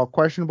Reynolds are all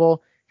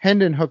questionable.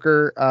 Hendon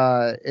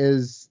Hooker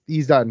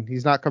he's done.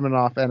 He's not coming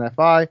off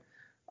NFI.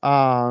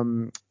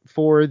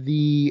 For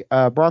the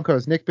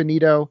Broncos, Nick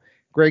Benito,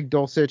 Greg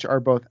Dulcich are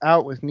both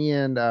out with knee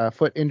and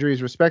foot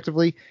injuries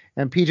respectively,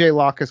 and PJ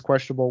Locke is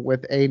questionable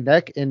with a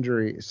neck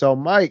injury. So,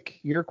 Mike,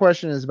 your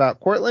question is about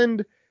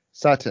Cortland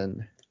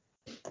Sutton.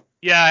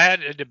 Yeah, I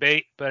had a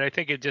debate, but I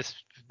think this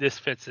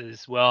fits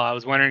as well. I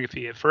was wondering if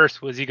at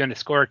first was he going to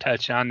score a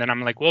touchdown? Then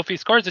I'm like, well, if he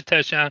scores a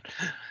touchdown,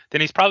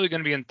 then he's probably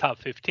going to be in the top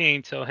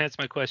 15. So hence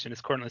my question, is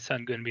Cortland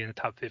Sutton going to be in the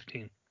top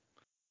 15?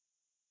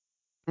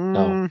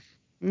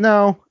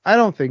 No, I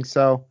don't think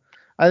so.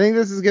 I think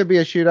this is going to be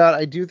a shootout.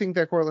 I do think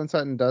that Cortland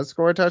Sutton does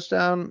score a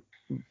touchdown.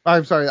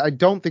 I'm sorry, I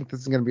don't think this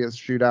is going to be a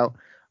shootout,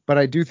 but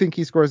I do think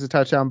he scores a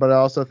touchdown. But I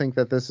also think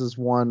that this is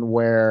one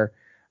where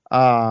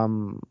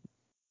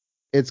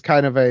it's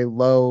kind of a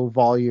low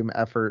volume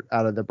effort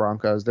out of the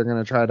Broncos. They're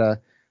going to try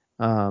to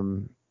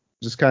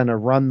just kind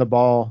of run the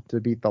ball to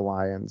beat the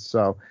Lions.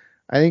 So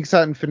I think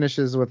Sutton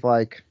finishes with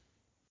like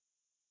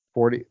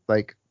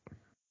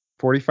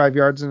 45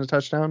 yards and a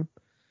touchdown.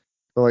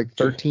 So like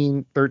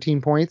 13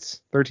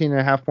 points, 13 and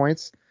a half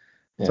points.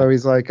 Yeah. So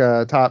he's like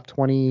a top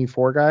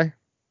 24 guy.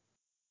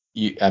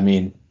 I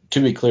mean,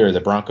 to be clear,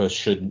 the Broncos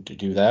shouldn't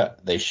do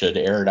that. They should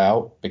air it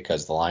out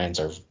because the Lions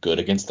are good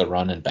against the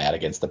run and bad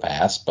against the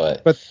pass,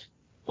 but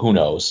who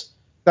knows?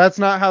 That's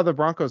not how the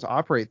Broncos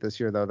operate this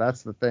year, though.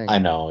 That's the thing. I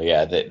know,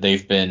 yeah.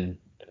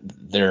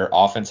 Their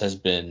offense has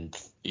been,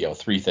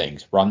 three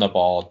things: run the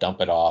ball,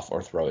 dump it off,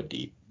 or throw it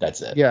deep.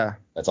 That's it. Yeah.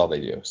 That's all they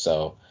do.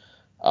 So,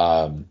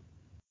 and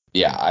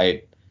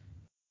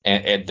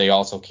they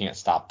also can't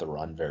stop the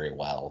run very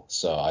well.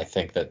 So I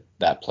think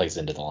that plays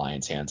into the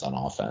Lions' hands on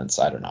offense.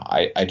 I don't know.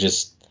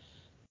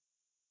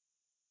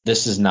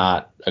 This is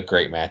not a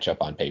great matchup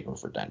on paper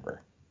for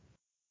Denver.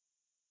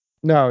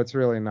 No, it's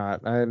really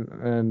not.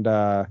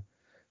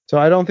 So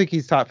I don't think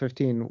he's top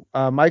 15.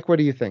 Mike, what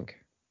do you think?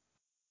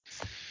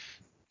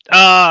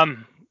 Yeah,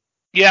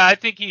 I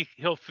think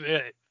he'll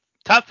fit.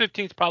 Top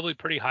 15 is probably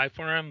pretty high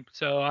for him.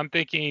 So I'm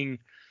thinking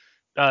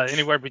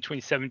anywhere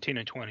between 17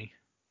 and 20.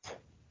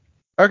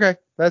 Okay,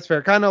 that's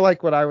fair. Kind of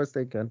like what I was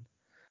thinking.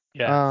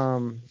 Yeah.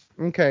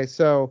 Okay,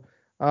 so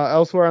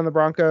elsewhere on the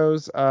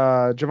Broncos,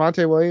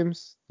 Javonte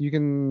Williams, you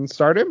can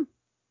start him?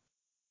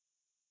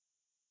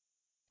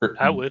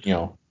 I would.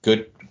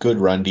 Good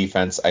run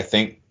defense. I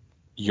think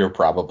you're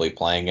probably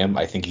playing him.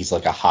 I think he's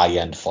like a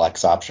high-end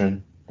flex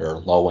option or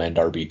low-end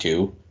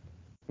RB2.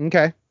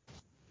 Okay.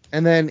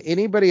 And then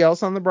anybody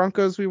else on the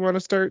Broncos we want to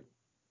start?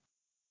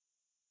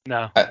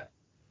 No.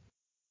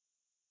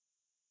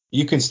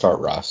 You can start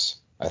Russ,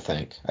 I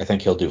think. I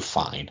think he'll do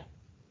fine.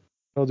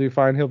 He'll do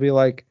fine. He'll be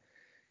like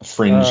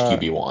fringe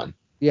QB1.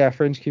 Yeah,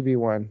 fringe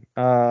QB1.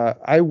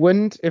 I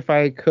wouldn't if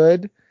I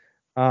could,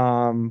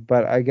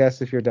 but I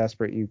guess if you're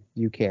desperate,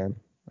 you can.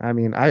 I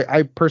mean,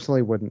 I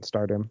personally wouldn't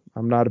start him.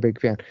 I'm not a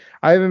big fan.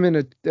 I have him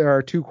in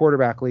a 2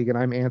 quarterback league, and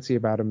I'm antsy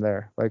about him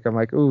there. Like I'm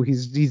like, ooh,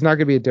 he's not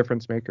gonna be a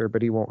difference maker,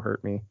 but he won't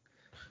hurt me.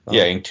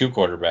 Yeah, in 2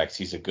 quarterbacks,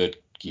 he's a good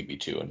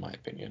QB2 in my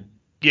opinion.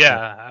 Yeah,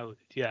 I would.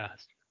 Yeah,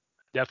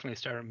 definitely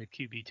start him in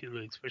QB2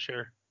 leagues for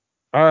sure.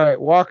 All right,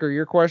 Walker,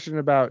 your question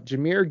about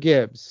Jahmyr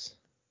Gibbs.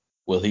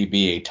 Will he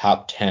be a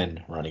top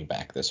 10 running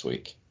back this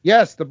week?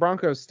 Yes, the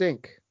Broncos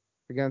stink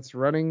against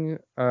running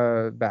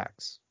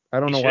backs. I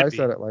don't know why I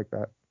said it like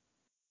that.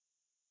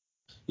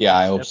 Yeah,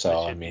 I hope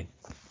so. I mean,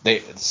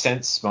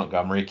 since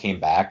Montgomery came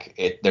back,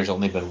 there's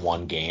only been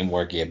one game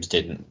where Gibbs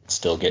didn't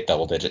still get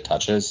double-digit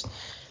touches,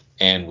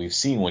 and we've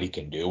seen what he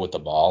can do with the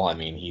ball. I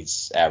mean,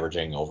 he's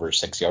averaging over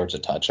 6 yards a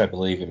touch, I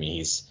believe. I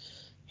mean,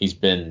 he's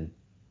been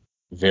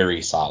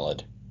very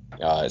solid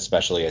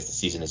especially as the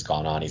season has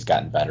gone on. He's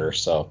gotten better.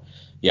 So,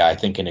 yeah, I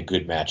think in a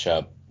good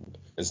matchup,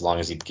 as long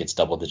as he gets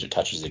double-digit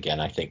touches again,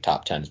 I think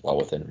top 10 is well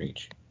within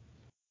reach.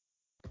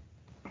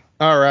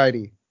 All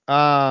righty.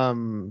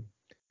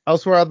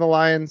 Elsewhere on the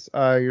Lions,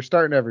 you're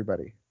starting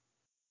everybody.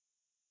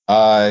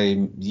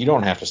 You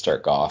don't have to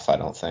start Goff, I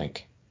don't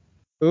think.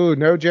 Ooh,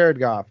 no Jared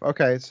Goff.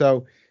 Okay,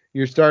 so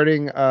you're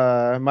starting.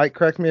 Mike,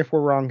 correct me if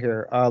we're wrong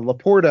here.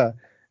 Laporta,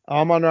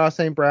 Amon-Ra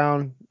St.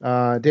 Brown,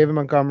 David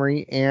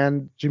Montgomery,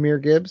 and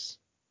Jahmyr Gibbs.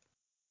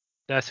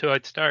 That's who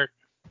I'd start.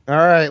 All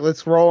right,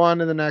 let's roll on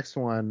to the next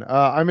one.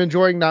 I'm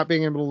enjoying not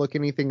being able to look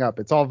anything up.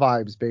 It's all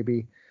vibes,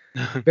 baby.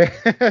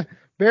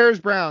 Bears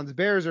Browns.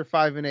 Bears are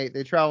 5-8.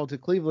 They travel to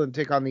Cleveland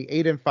to take on the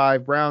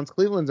 8-5 Browns.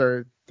 Cleveland's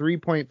our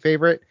 3-point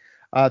favorite.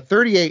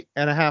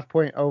 38.5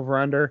 point over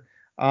under.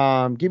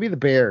 Give me the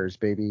Bears,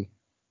 baby.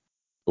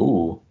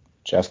 Ooh,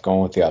 Jeff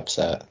going with the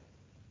upset.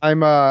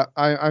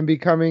 I'm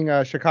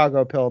becoming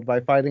Chicago pilled by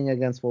fighting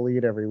against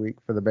Waleed every week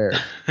for the Bears.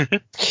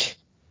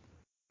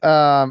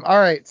 All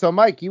right, so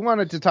Mike, you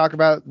wanted to talk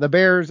about the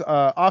Bears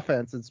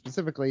offense and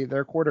specifically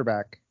their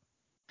quarterback.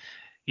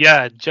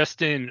 Yeah,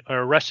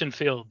 Russian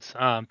Fields,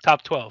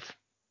 top 12.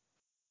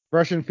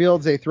 Russian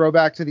Fields, a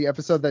throwback to the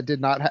episode that did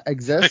not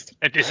exist.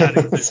 It did not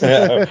exist.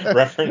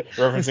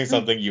 Referencing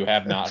something you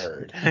have not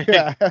heard.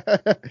 Yeah.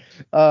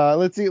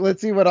 Let's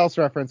see what else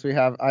reference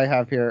I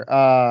have here.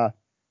 Oh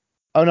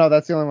no,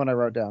 that's the only one I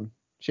wrote down.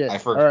 Shit.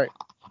 All right.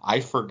 I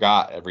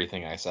forgot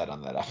everything I said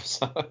on that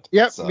episode.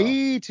 Yep, so.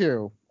 Me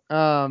too.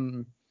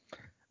 All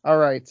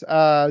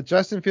right.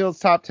 Justin Fields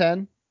top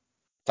 10.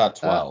 Top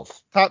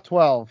 12. Top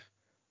 12.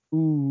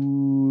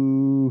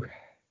 Ooh.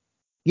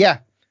 Yeah.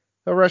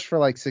 He'll rush for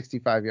like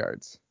 65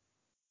 yards.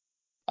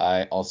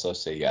 I also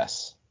say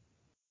yes.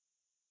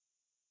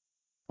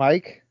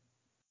 Mike?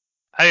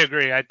 I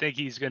agree. I think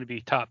he's going to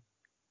be top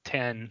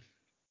 10.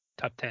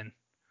 Top 10.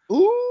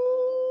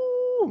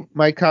 Ooh.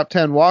 Mike top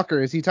 10.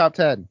 Walker, is he top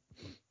 10?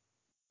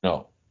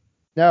 No.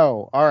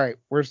 No. All right.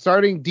 We're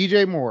starting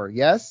DJ Moore.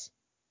 Yes?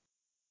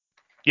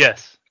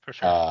 Yes, for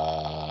sure.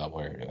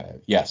 Where do I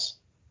have? Yes.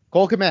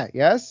 Cole Kmet.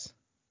 Yes?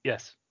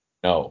 Yes.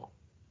 No.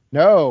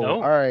 No.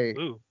 All right.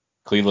 Ooh.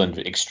 Cleveland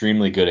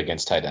extremely good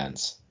against tight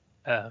ends.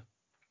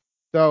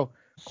 So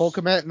Cole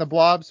Kmet in the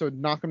blob, so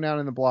knock him down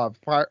in the blob.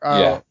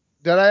 Yeah.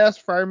 Did I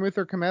ask Freiermuth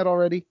or Kmet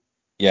already?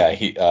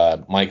 Yeah,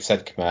 Mike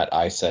said Kmet,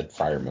 I said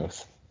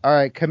Freiermuth. All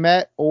right,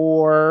 Kmet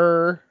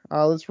or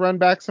let's run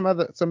back some of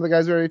the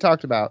guys we already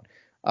talked about.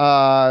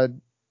 But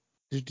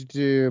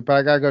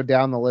I gotta go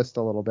down the list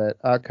a little bit.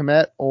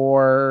 Kmet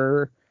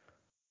or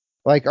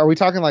are we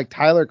talking like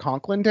Tyler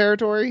Conklin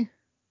territory?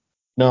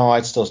 No,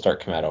 I'd still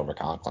start Kmet over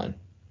Conklin.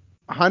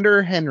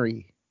 Hunter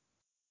Henry.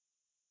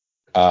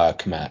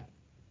 Kmet.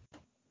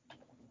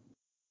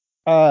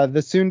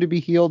 The soon to be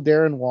healed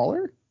Darren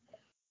Waller.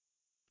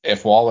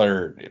 If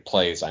Waller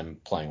plays, I'm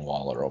playing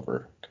Waller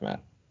over Kmet.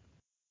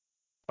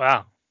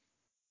 Wow.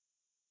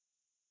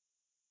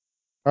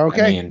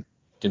 Okay. I mean,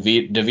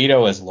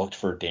 DeVito has looked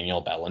for Daniel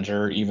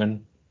Bellinger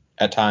even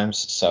at times,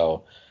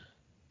 so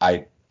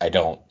I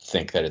don't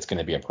think that it's going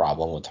to be a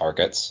problem with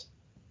targets.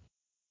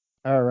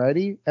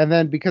 Alrighty. And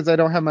then because I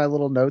don't have my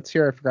little notes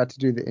here, I forgot to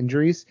do the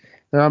injuries.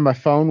 They're on my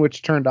phone,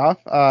 which turned off.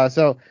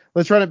 So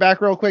let's run it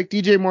back real quick.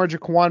 DJ Moore,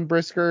 Jaquan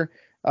Brisker,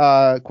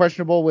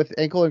 questionable with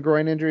ankle and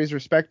groin injuries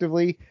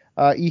respectively.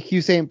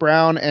 EQ St.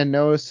 Brown and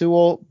Noah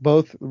Sewell,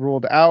 both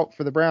ruled out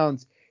for the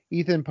Browns.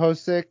 Ethan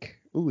Posick,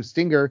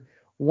 stinger.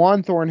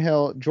 Juan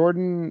Thornhill,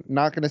 Jordan,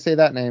 not going to say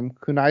that name,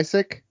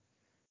 Kunacek.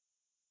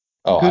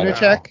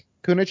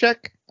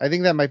 Kunacek? I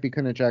think that might be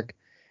Kunacek.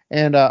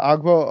 And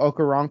Agbo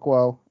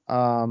Okoronkwo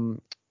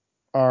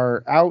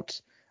are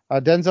out.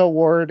 Denzel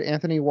Ward,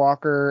 Anthony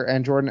Walker,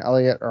 and Jordan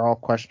Elliott are all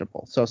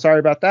questionable. So sorry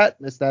about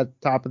that. Missed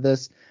that top of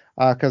this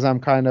because I'm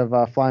kind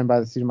of flying by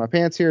the seat of my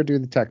pants here due to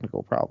the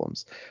technical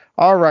problems.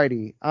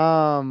 Alrighty.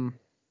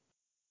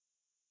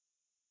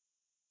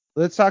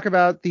 Let's talk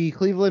about the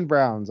Cleveland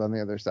Browns on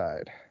the other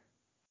side.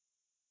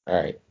 All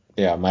right.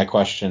 Yeah, my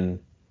question,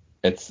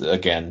 it's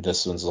again,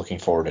 this one's looking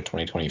forward to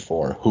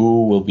 2024.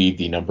 Who will be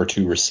the number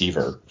 2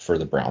 receiver for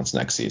the Browns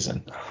next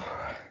season?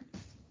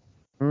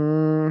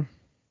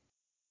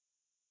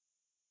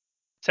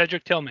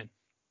 Cedric Tillman.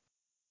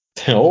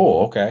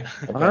 Oh, okay.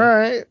 All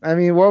right. I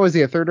mean, what was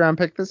he, a 3rd round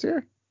pick this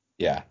year?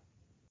 Yeah.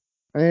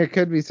 I mean, it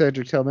could be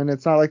Cedric Tillman.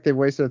 It's not like they've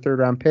wasted a 3rd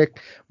round pick.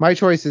 My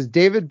choice is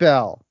David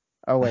Bell.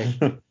 Oh,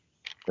 wait.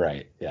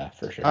 Right. Yeah,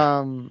 for sure.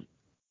 I'm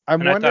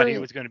wondering. I thought he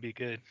was going to be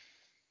good.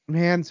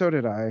 Man, so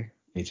did I.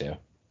 Me too.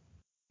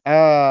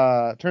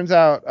 Turns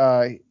out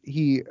I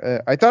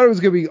thought it was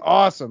gonna be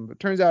awesome, but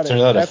turns out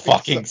it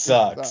fucking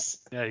sucks.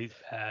 Yeah, he's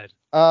bad.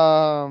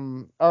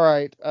 All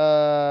right.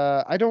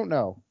 I don't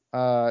know.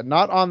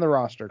 Not on the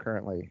roster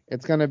currently.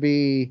 It's gonna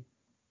be.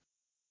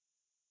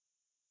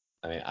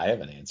 I mean, I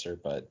have an answer,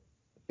 but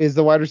is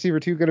the wide receiver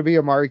 2 gonna be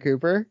Amari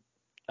Cooper?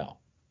 No.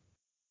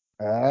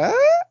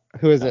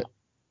 Who is it?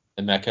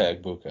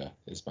 Emeka Egbuka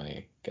is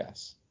my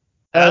guess.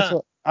 That's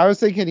what I was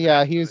thinking.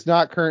 Yeah, he's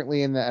not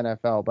currently in the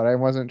NFL, but I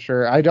wasn't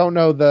sure. I don't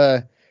know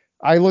the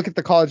I look at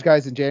the college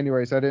guys in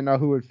January, so I didn't know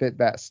who would fit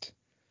best.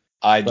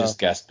 I just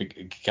guessed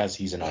because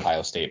he's an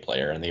Ohio State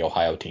player, and the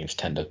Ohio teams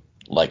tend to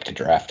like to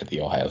draft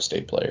the Ohio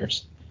State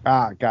players.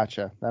 Ah,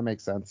 gotcha. That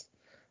makes sense.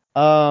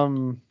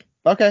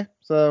 Okay.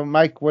 So,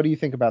 Mike, what do you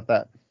think about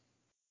that?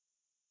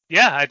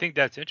 Yeah, I think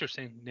that's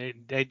interesting.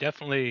 They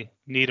definitely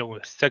need a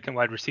second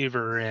wide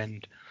receiver,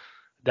 and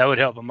that would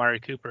help Amari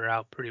Cooper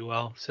out pretty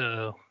well.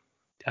 So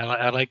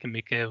I like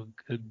Emeka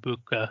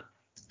Egbuka.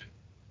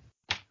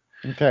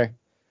 Okay.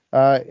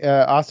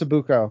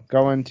 Asabuco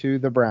going to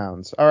the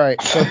Browns. All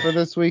right. So for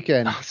this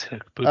weekend,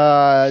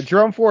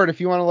 Jerome Ford,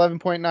 if you want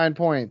 11.9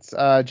 points.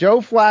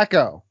 Joe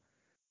Flacco.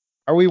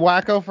 Are we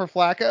wacko for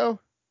Flacco?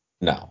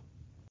 No.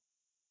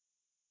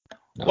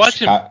 Watch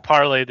him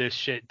parlay this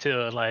shit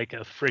to like a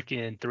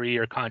freaking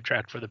 3-year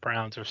contract for the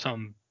Browns or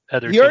some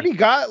other team. He already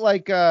got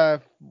like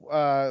a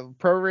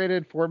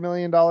prorated $4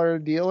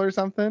 million deal or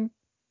something.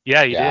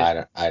 Yeah, he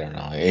did. I don't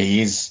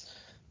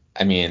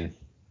know.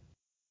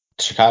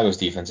 Chicago's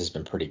defense has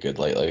been pretty good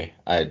lately.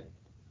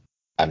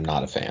 I'm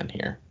not a fan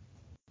here.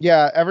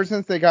 Yeah, ever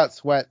since they got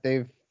Sweat,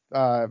 they've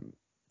kind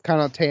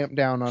of tamped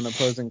down on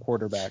opposing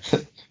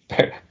quarterbacks.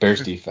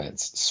 Bears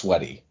defense,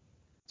 sweaty.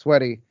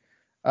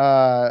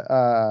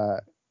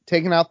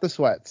 Taking out the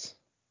sweats.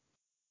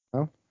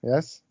 Oh,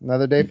 yes.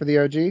 Another day for the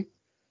OG.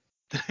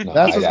 No,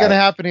 That's what's gonna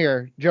happen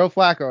here. Joe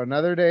Flacco,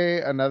 another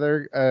day,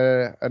 another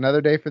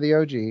day for the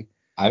OG.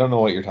 I don't know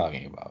what you're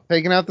talking about.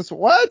 Taking out the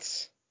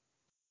what?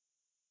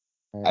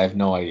 I have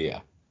no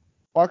idea.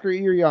 Walker,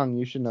 you're young.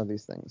 You should know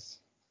these things.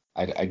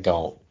 I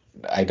don't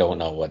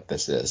know what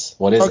this is.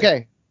 What is it?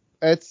 Okay,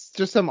 it's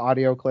just some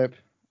audio clip.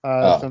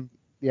 It's some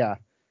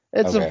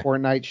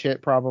Fortnite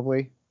shit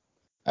probably.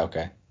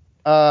 Okay.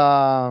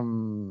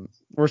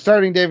 We're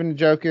starting David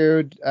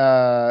Njoku.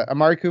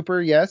 Amari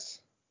Cooper, yes.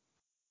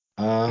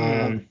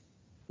 Wide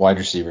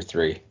receiver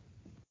 3.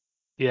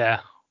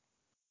 Yeah.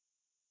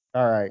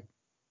 All right.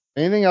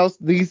 Anything else?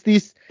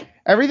 These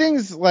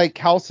everything's like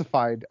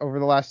calcified over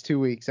the last 2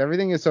 weeks.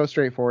 Everything is so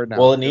straightforward now.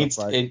 Well, it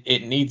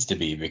needs to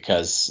be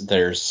because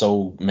there's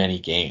so many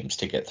games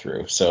to get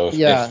through. So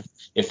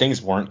if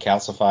things weren't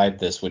calcified,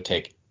 this would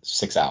take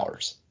 6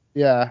 hours.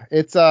 Yeah,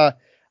 it's all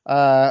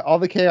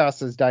the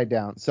chaos has died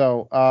down.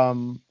 So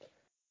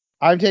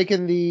I'm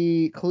taking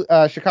the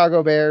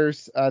Chicago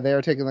Bears. They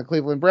are taking the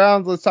Cleveland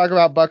Browns. Let's talk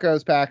about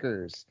Buccos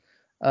Packers.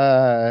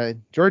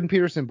 Jordan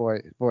Peterson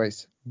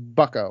voice.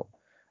 Bucco.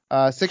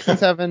 6 and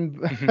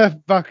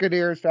 7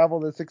 Buccaneers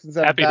travel to 6 and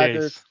 7 Happy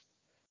Packers.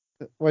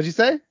 Days. What'd you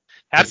say?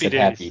 Happy Days.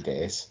 Happy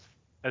Days.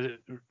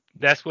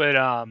 That's what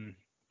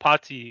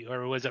Potsy,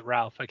 or was it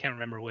Ralph? I can't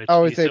remember which.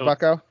 Oh, we say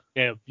Bucco?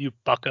 Yeah, you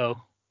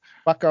Bucco.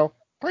 Bucco.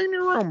 Clean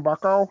your room,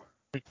 Bucco.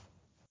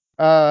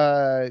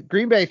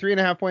 Green Bay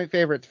 3.5 point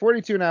favorites,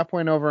 42.5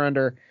 point over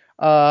under.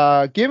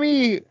 Give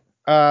me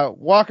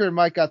Walker and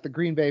Mike got the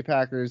Green Bay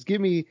Packers.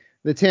 Give me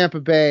the Tampa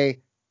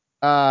Bay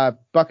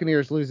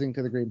Buccaneers losing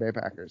to the Green Bay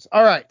Packers.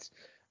 All right.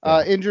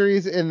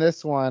 Injuries in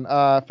this one.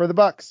 For the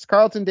Bucks,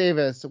 Carlton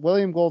Davis,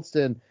 William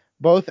Goldston,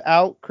 both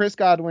out. Chris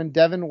Godwin,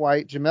 Devin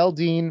White, Jamel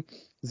Dean,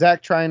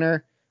 Zach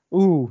Triner.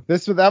 Ooh,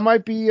 that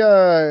might be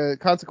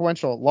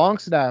consequential. Long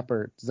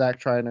snapper, Zach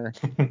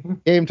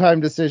Triner. Game time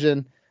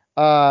decision.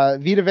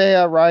 Vita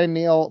Vea, Ryan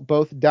Neal,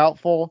 both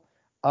doubtful.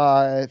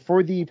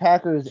 For the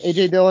Packers,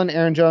 A.J. Dillon,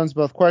 Aaron Jones,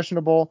 both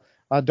questionable.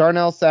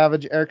 Darnell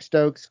Savage, Eric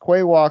Stokes,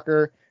 Quay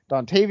Walker,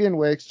 Dontavian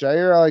Wicks,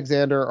 Jair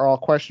Alexander are all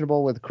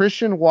questionable, with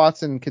Christian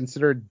Watson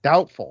considered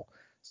doubtful.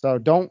 So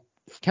don't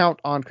count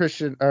on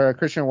Christian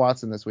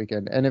Watson this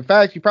weekend. And in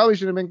fact, you probably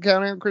should have been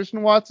counting on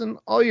Christian Watson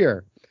all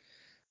year.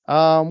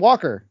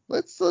 Walker,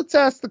 let's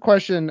ask the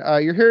question.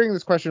 You're hearing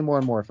this question more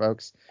and more,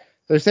 folks.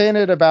 They're saying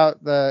it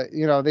about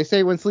they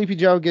say when Sleepy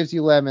Joe gives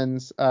you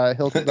lemons,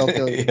 they'll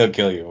kill you. He'll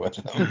kill you with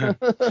them.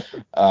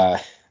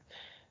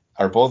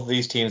 Are both of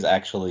these teams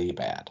actually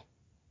bad?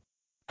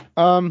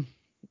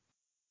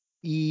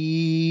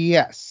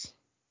 Yes.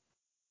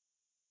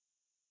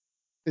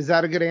 Is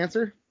that a good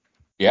answer?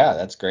 Yeah,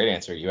 that's a great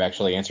answer. You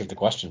actually answered the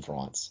question for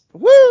once.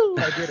 Woo!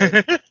 I did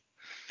it.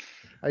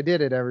 I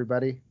did it,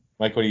 everybody.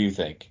 Mike, what do you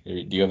think? Do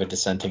you have a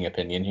dissenting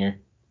opinion here?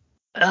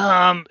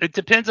 It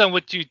depends on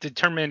what you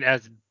determine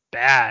as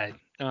bad.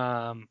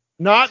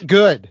 Not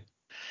good.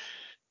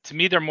 To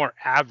me, they're more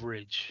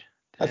average.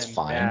 That's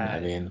fine. Bad. I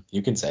mean,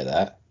 you can say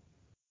that.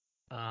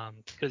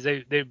 Because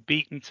they've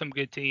beaten some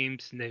good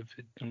teams and they've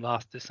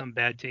lost to some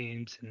bad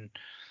teams, and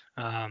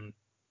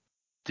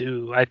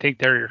I think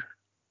they're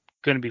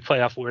going to be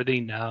playoff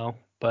worthy? No,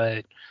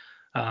 but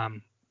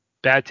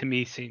bad to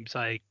me seems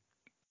like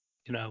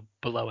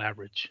below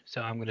average.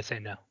 So I'm going to say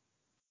no.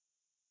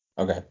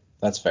 Okay,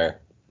 that's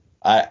fair.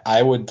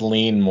 I would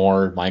lean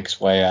more Mike's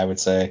way. I would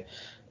say.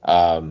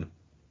 I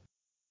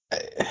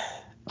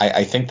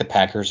think the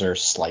Packers are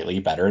slightly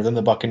better than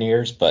the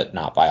Buccaneers, but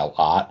not by a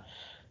lot.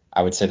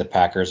 I would say the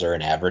Packers are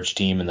an average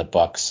team and the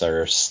Bucs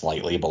are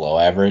slightly below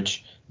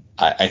average.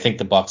 I think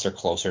the Bucs are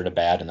closer to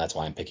bad, and that's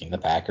why I'm picking the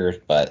Packers.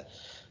 But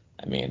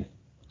I mean,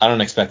 I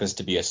don't expect this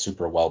to be a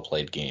super well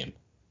played game.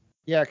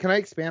 Yeah, can I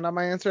expand on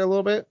my answer a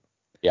little bit?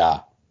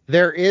 Yeah.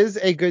 There is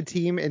a good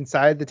team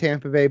inside the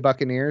Tampa Bay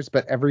Buccaneers,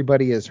 but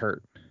everybody is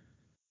hurt.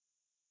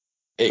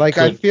 I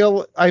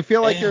feel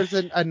like there's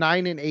a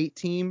 9-8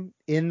 team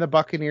in the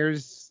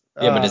Buccaneers.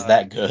 Yeah, but is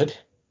that good?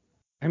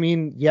 I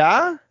mean,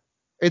 yeah,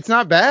 it's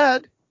not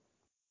bad.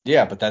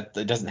 Yeah, but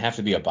it doesn't have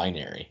to be a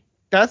binary.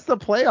 That's the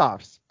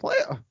playoffs.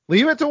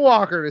 Leave it to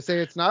Walker to say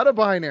it's not a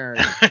binary.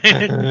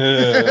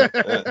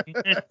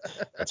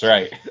 That's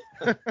right.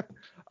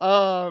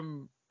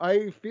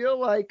 I feel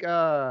like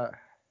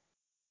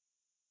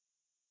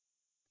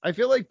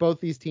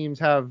both these teams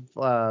have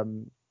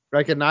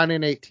like a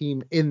 9-8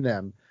 team in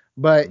them,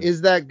 but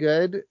is that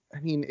good? I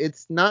mean,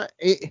 it's not.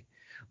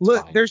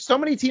 Look, there's so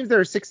many teams that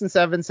are 6-7,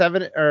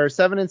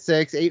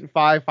 7-6,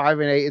 8-5,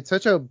 5-8. It's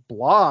such a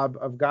blob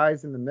of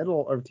guys in the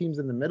middle, or teams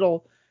in the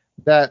middle,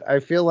 that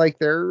I feel like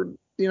they're, a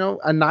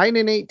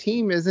 9-8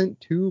 team isn't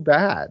too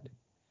bad.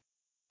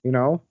 I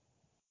don't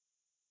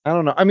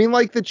know. I mean,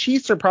 like the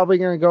Chiefs are probably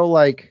going to go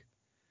like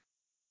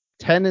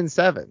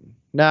 10-7.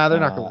 Nah, they're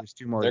not going to lose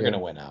two more. They're going to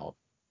win out.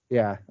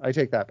 Yeah, I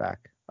take that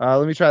back.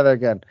 Let me try that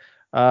again.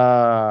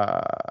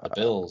 The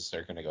Bills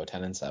are going to go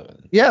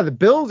 10-7. Yeah, the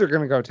Bills are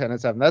going to go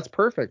 10-7. That's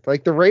perfect.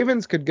 Like the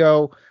Ravens could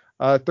go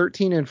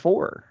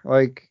 13-4.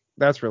 Like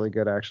that's really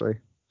good actually.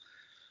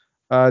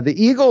 The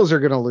Eagles are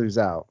going to lose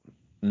out.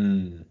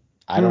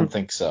 I don't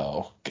think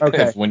so.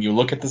 Okay. When you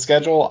look at the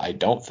schedule, I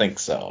don't think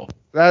so.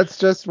 That's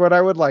just what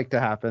I would like to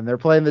happen. They're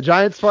playing the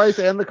Giants twice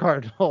and the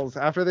Cardinals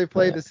after they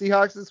played the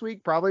Seahawks this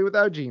week, probably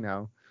without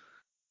Geno.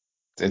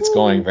 It's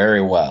going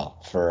very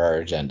well for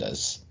our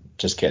agendas.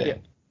 Just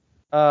kidding.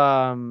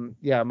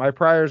 Yeah, my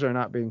priors are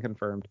not being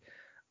confirmed.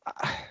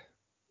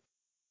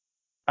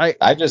 I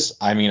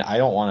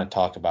don't want to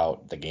talk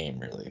about the game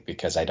really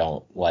because I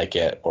don't like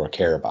it or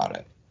care about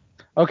it.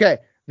 Okay,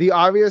 the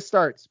obvious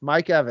starts.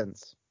 Mike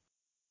Evans.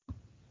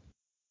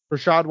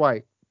 Rashad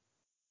White.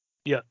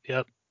 Yep.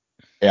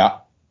 Yeah.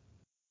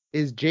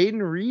 Is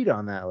Jaden Reed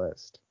on that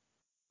list?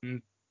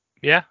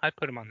 Yeah, I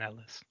put him on that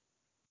list.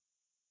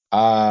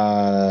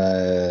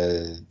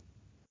 I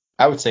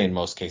would say in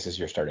most cases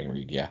you're starting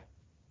Reed, yeah.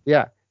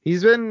 Yeah.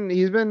 He's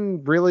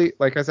been really,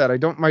 like I said,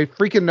 my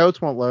freaking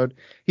notes won't load.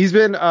 He's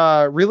been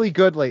really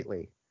good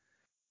lately.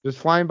 Just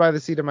flying by the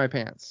seat of my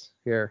pants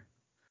here.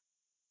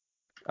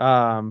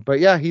 But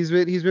yeah, he's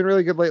been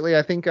really good lately.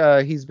 I think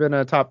he's been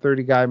a top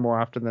 30 guy more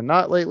often than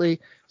not lately.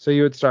 So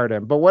you would start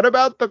him. But what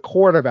about the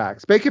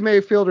quarterbacks? Baker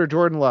Mayfield or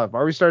Jordan Love?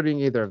 Are we starting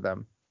either of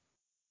them?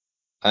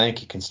 I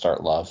think you can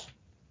start Love.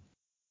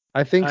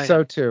 I think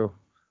so too.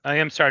 I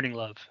am starting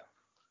Love.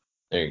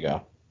 There you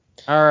go.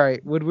 All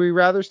right. Would we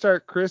rather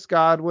start Chris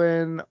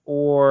Godwin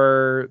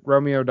or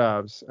Romeo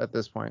Doubs at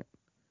this point?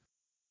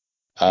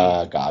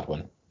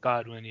 Godwin.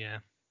 Godwin,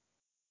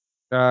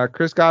 yeah.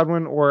 Chris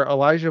Godwin or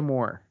Elijah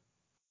Moore?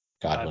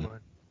 Godwin.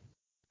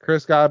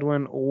 Chris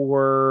Godwin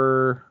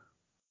or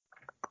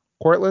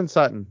Cortland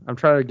Sutton? I'm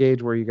trying to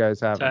gauge where you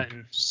guys have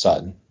him.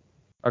 Sutton.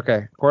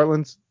 Okay.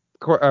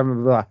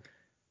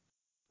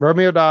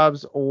 Romeo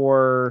Doubs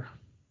or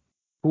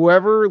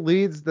whoever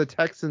leads the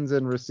Texans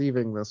in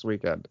receiving this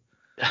weekend.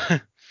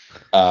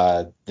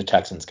 The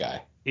Texans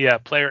guy. Yeah,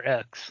 player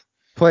X.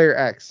 Player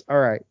X. All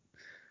right.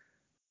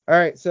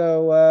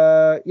 So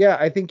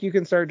I think you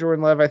can start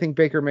Jordan Love. I think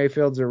Baker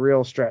Mayfield's a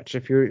real stretch.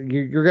 If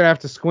you're gonna have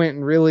to squint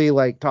and really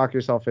like talk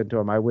yourself into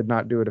him. I would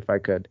not do it if I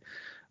could.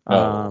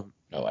 No,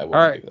 I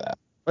wouldn't do that.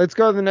 Let's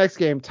go to the next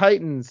game.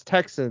 Titans,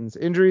 Texans.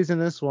 Injuries in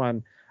this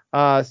one.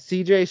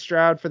 CJ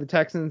Stroud for the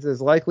Texans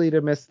is likely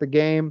to miss the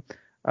game.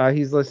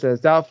 He's listed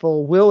as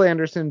doubtful. Will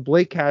Anderson,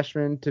 Blake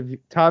Cashman,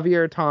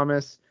 Tavier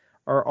Thomas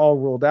are all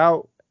ruled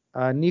out.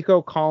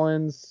 Nico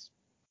Collins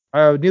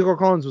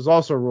was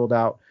also ruled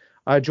out.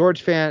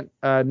 George Fant,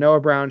 Noah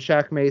Brown,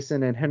 Shaq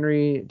Mason, and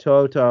Henry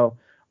To'oTo'o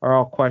are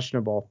all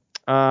questionable.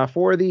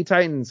 For the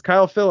Titans,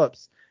 Kyle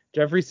Phillips,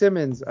 Jeffrey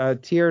Simmons,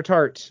 Tier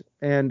Tart,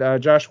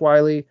 and Josh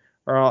Wiley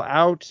are all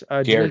out.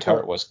 Tier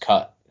Tart was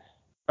cut.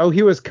 Oh,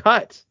 he was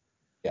cut?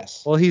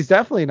 Yes. Well, he's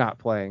definitely not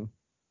playing.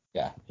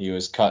 Yeah, he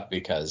was cut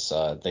because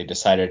they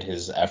decided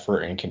his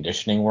effort and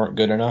conditioning weren't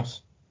good enough.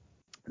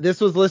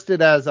 This was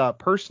listed as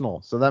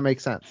personal, so that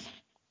makes sense.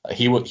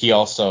 He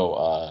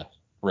also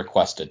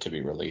requested to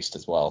be released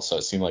as well, so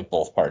it seemed like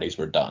both parties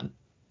were done.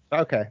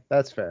 Okay,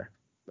 that's fair.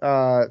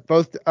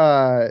 Both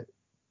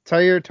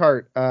Tyre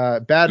Tart,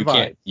 bad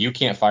vibes. You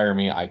can't fire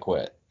me, I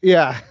quit.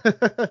 Yeah.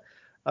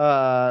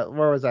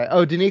 Where was I?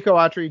 Oh, Danico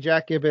Autry,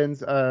 Jack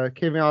Gibbons,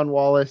 Kevon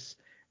Wallace,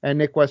 and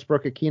Nick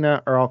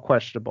Westbrook-Akina are all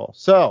questionable.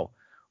 So,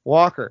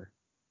 Walker,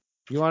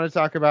 you want to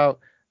talk about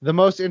the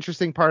most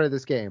interesting part of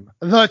this game,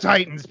 the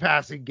Titans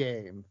passing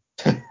game?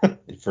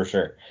 For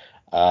sure.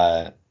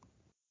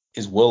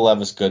 Is Will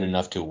Levis good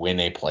enough to win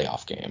a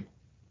playoff game?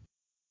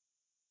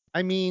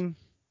 I mean,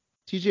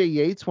 TJ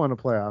Yates won a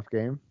playoff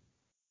game.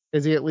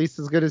 Is he at least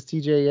as good as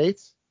TJ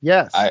Yates?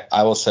 Yes.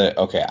 I will say,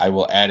 okay, I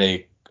will add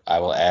a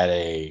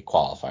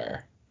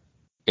qualifier.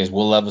 Is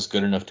Will Levis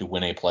good enough to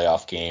win a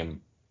playoff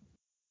game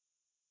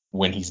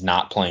when he's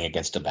not playing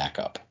against a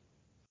backup?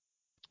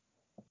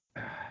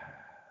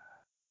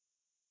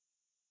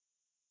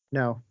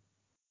 No.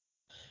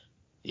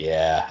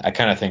 Yeah, I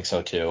kind of think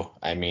so too.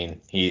 I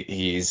mean,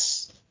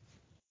 he's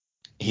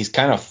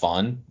kind of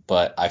fun,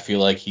 but I feel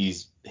like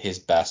his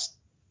best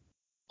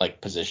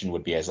like position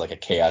would be as like a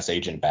chaos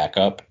agent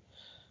backup.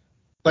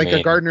 I Like a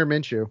mean, Gardner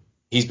Minshew.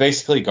 he's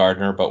basically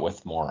Gardner but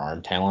with more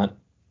arm talent.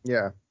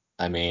 Yeah.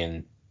 I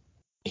mean,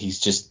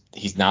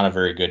 he's not a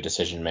very good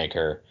decision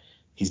maker.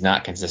 He's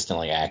not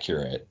consistently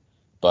accurate,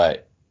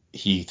 but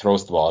he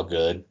throws the ball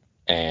good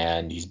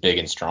and he's big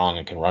and strong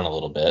and can run a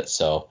little bit.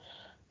 So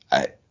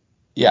I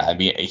yeah, I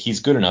mean he's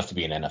good enough to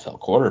be an NFL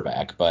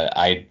quarterback, but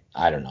I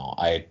don't know.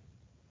 I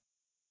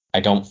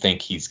don't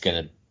think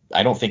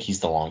I don't think he's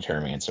the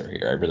long-term answer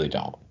here. I really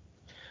don't.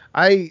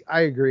 I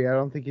agree. I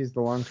don't think he's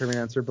the long term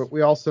answer, but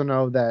we also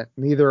know that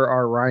neither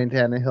are Ryan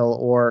Tannehill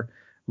or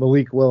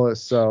Malik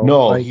Willis. So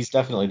No, like, he's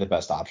definitely the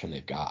best option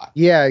they've got.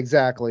 yeah,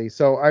 exactly.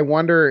 So I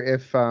wonder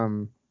if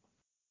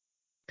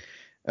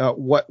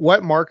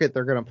what market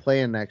they're going to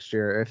play in next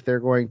year. If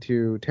they're going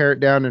to tear it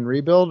down and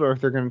rebuild, or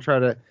if they're going to try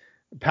to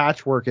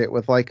patchwork it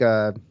with like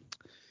a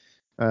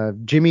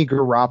Jimmy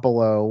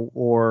Garoppolo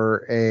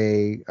or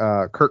a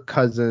Kirk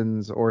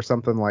Cousins or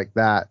something like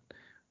that,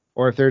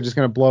 or if they're just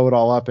going to blow it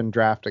all up and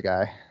draft a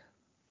guy.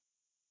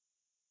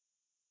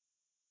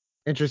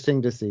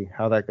 Interesting to see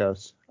how that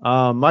goes.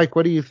 Mike,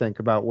 what do you think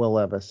about Will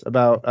Levis,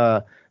 about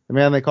the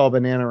man they call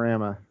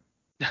Bananarama?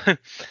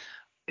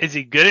 Is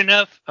he good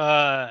enough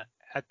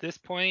at this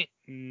point?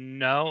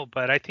 No,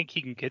 but I think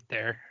he can get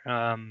there.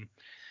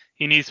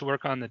 He needs to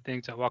work on the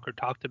things that Walker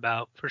talked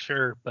about for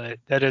sure, but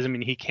that doesn't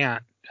mean he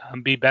can't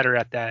be better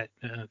at that.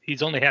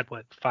 He's only had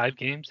 5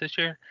 games this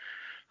year,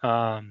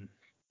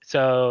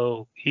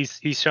 so he's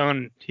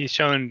shown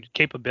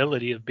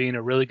capability of being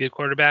a really good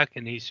quarterback,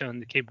 and he's shown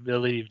the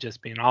capability of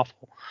just being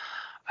awful.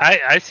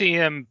 I see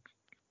him.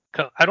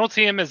 I don't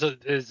see him as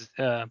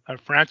a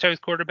franchise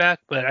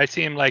quarterback, but I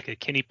see him like a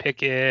Kenny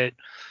Pickett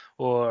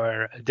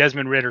or a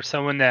Desmond Ridder,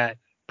 someone that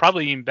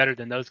probably even better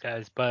than those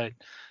guys, but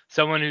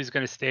someone who's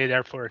going to stay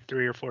there for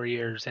 3 or 4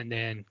 years and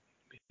then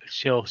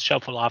she'll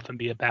shuffle off and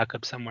be a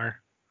backup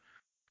somewhere.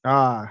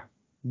 The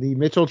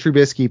Mitchell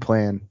Trubisky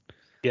plan.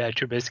 Yeah,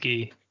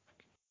 Trubisky.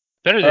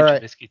 Better All than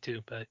right. Trubisky too,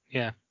 but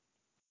yeah.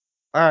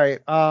 All right.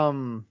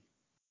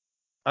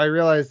 I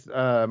realized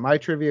my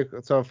trivia.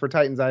 So for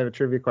Titans, I have a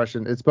trivia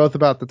question. It's both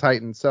about the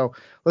Titans. So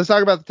let's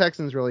talk about the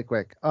Texans really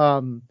quick.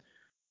 Probably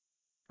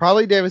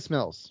Davis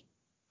Mills.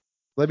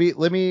 Let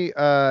me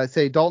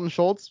say Dalton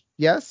Schultz.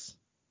 Yes.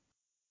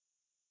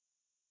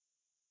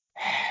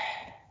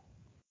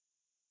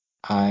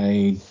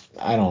 I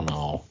don't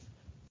know.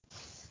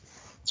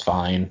 It's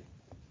fine.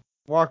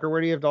 Walker, where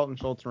do you have Dalton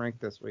Schultz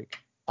ranked this week?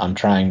 I'm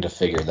trying to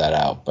figure that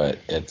out, but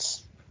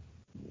it's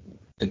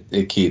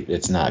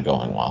not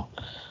going well.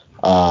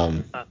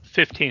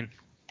 15.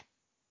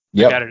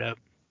 Yep. I got it up.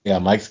 Yeah,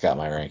 Mike's got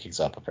my rankings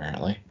up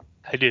apparently.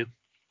 I do.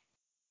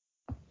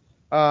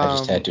 I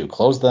just had to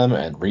close them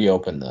and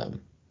reopen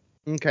them.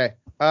 Okay.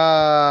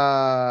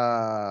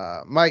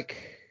 Mike,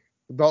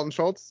 Dalton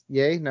Schultz,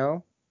 yay,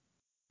 no?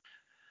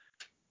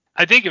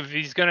 I think if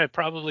he's going to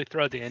probably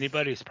throw to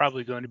anybody, it's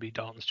probably going to be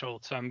Dalton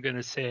Schultz. So I'm going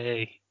to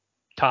say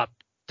top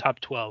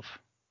 12.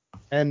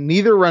 And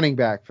neither running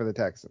back for the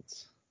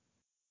Texans.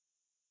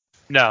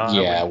 No,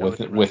 Yeah, I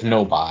wouldn't go with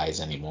no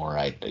buys anymore.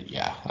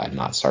 I'm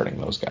not starting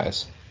those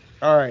guys.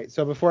 All right.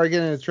 So before I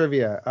get into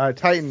trivia,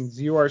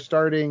 Titans, you are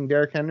starting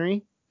Derrick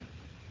Henry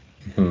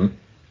Mm-hmm.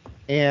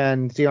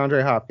 and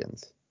DeAndre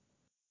Hopkins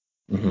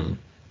Mm-hmm.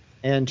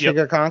 and Yep.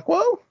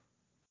 Chigakonkwo.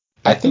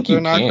 I think they're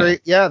you not can.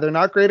 great. Yeah, they're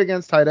not great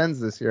against tight ends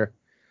this year.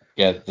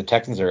 Yeah, the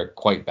Texans are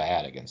quite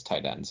bad against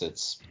tight ends.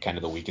 It's kind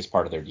of the weakest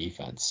part of their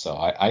defense. So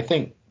I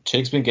think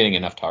Chig's been getting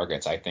enough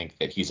targets. I think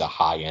that he's a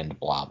high-end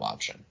blob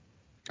option.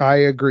 I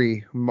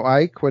agree.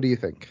 Mike, what do you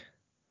think?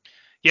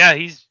 Yeah,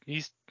 he's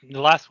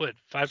the last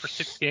 5 or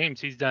 6 games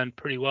he's done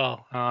pretty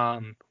well.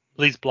 At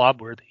least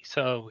blob worthy.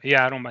 So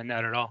yeah, I don't mind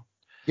that at all.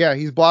 Yeah,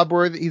 he's blob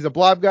worthy. He's a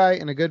blob guy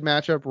in a good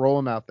matchup. Roll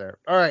him out there.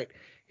 All right.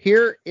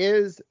 Here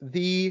is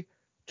the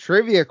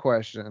trivia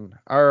question.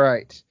 All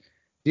right.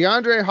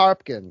 DeAndre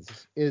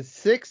Hopkins is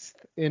 6th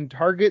in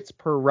targets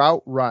per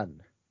route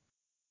run.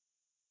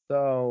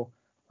 So,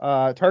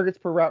 targets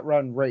per route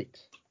run rate.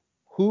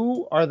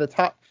 Who are the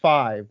top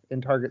 5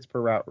 in targets per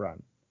route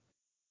run?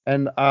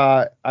 And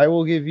I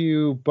will give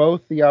you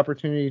both the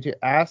opportunity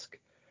to ask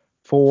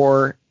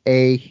for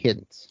a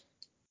hint.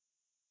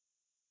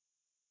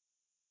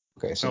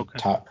 Okay, so Okay.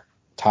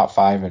 top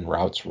 5 in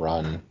routes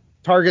run.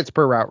 Targets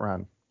per route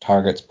run.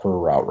 Targets per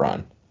route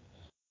run.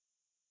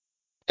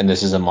 And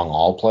this is among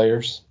all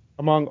players?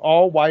 Among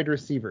all wide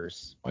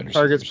receivers. Targets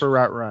Receivers. per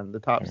route run, the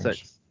top Targets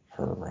 6.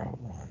 per route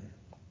run.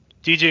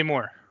 DJ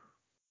Moore.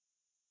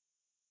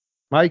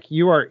 Mike,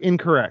 you are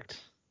incorrect.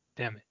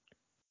 Damn it.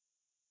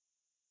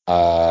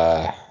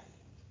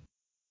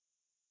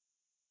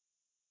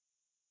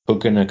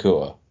 Puka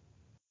Nacua.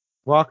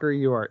 Walker,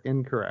 you are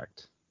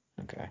incorrect.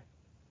 Okay.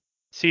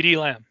 CeeDee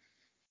Lamb.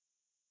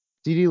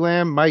 CeeDee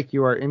Lamb, Mike,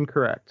 you are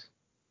incorrect.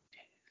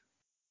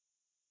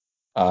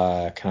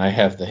 Can I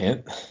have the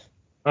hint?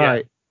 All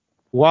right.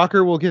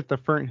 Walker will get the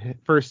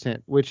first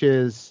hint, which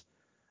is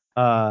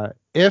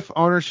If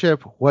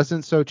ownership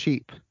wasn't so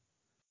cheap,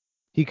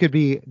 he could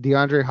be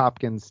DeAndre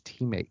Hopkins'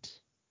 teammate.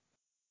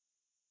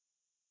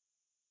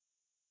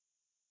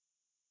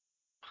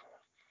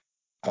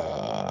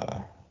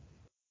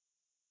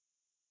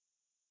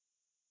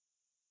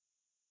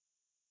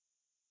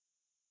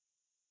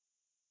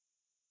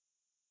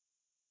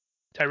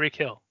 Tyreek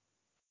Hill.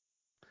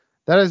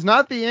 That is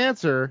not the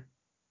answer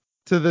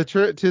to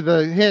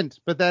the hint,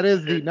 but that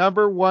is the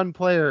number one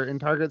player in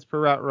targets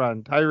per route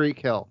run, Tyreek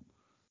Hill.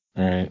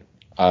 All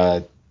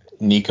right.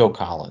 Nico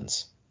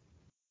Collins.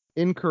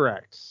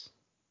 Incorrect.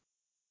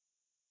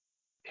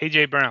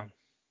 AJ Brown.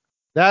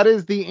 That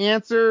is the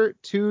answer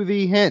to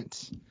the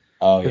hint.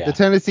 Oh, If yeah. the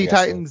Tennessee I guess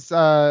so. Titans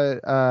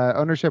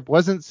ownership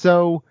wasn't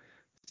so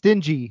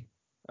stingy,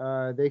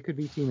 they could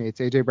be teammates,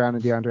 AJ Brown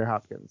and DeAndre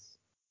Hopkins.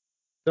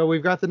 So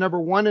we've got the number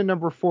 1 and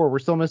number 4. We're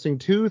still missing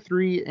 2,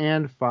 3,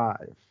 and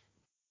 5.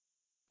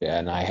 Yeah,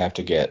 and I have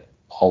to get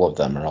all of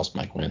them or else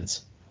Mike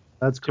wins.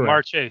 That's Jamar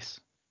correct. Chase.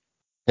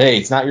 Hey,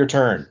 it's not your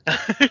turn.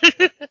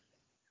 I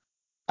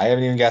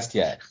haven't even guessed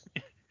yet.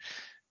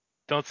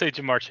 Don't say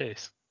Jamar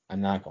Chase.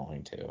 I'm not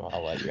going to.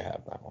 I'll let you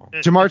have that one.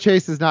 Jamar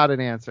Chase is not an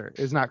answer.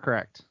 Is not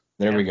correct.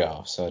 There we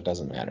go. So it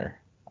doesn't matter.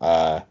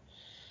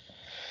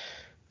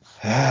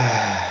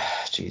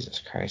 Jesus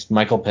Christ.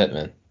 Michael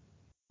Pittman.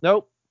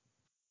 Nope.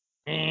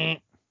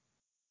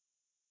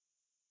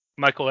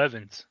 Michael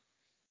Evans.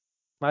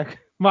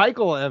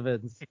 Michael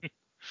Evans.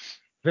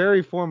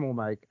 Very formal,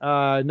 Mike.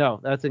 No,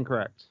 that's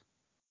incorrect.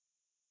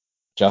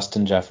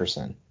 Justin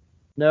Jefferson.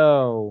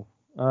 No.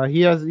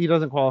 He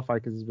doesn't qualify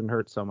because he's been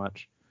hurt so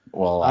much.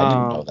 Well, I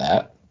didn't know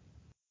that.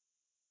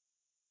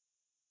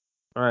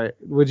 All right.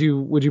 Would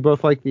you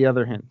both like the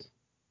other hint?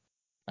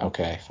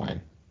 Okay,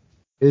 fine.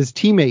 His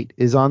teammate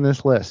is on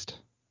this list.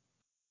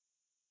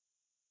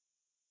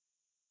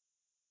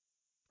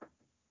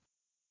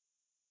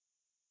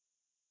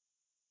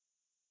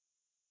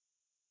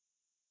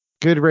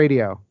 Good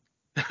radio.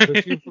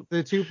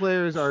 The two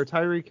players are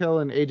Tyreek Hill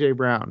and AJ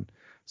Brown.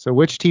 So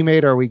which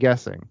teammate are we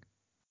guessing?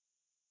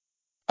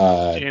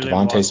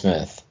 Devontae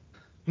Smith.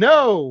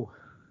 No.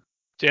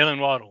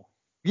 Jalen Waddle.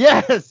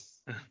 Yes.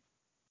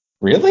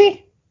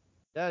 Really?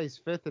 Yeah, he's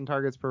 5th in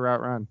targets per route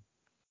run.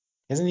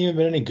 He hasn't even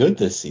been any good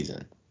this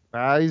season.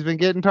 He's been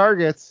getting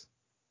targets.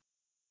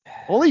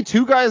 Only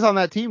 2 guys on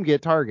that team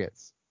get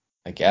targets.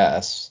 I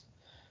guess.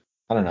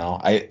 I don't know.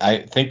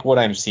 I think what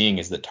I'm seeing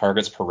is that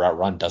targets per route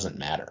run doesn't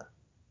matter.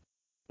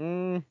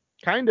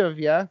 Kind of,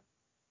 yeah.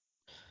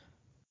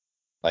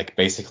 Like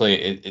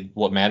basically,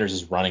 what matters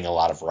is running a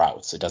lot of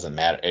routes. It doesn't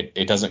matter.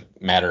 It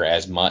doesn't matter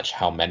as much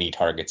how many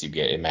targets you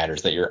get. It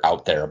matters that you're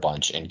out there a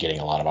bunch and getting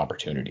a lot of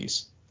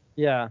opportunities.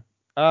 Yeah.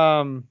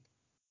 2,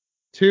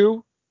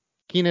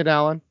 Keenan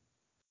Allen.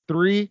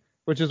 3,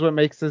 which is what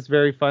makes this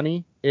very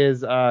funny,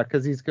 is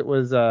because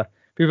people are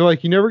like,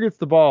 he never gets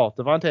the ball.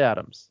 Devontae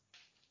Adams.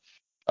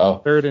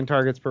 Oh. 3rd in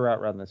targets per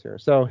route run this year.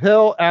 So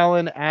Hill,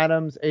 Allen,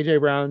 Adams, AJ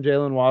Brown,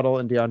 Jalen Waddle,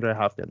 and DeAndre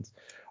Hopkins.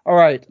 All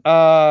right.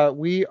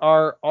 We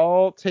are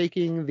all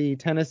taking the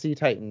Tennessee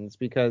Titans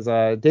because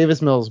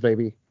Davis Mills,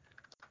 baby.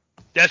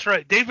 That's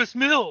right. Davis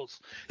Mills.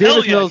 Davis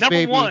Hell yeah, Mills, number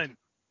baby. 1.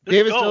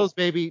 Davis Mills,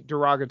 baby.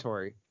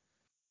 Derogatory.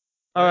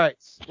 All right.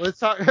 Let's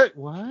talk.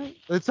 What?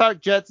 Let's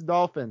talk Jets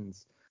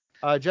Dolphins.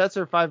 Jets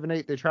are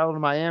 5-8. They travel to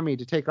Miami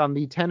to take on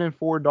the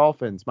 10-4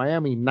 Dolphins.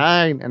 Miami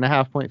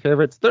 9.5 point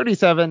favorites.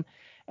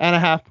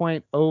 37.5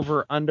 point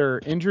over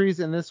under. Injuries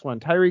in this one.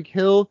 Tyreek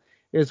Hill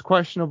is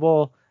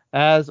questionable,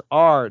 as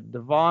are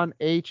Devon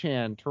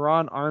Achane,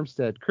 Teron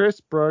Armstead, Chris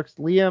Brooks,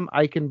 Liam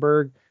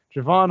Eichenberg,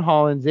 Javon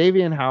Holland,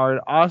 Xavier Howard,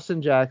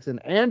 Austin Jackson,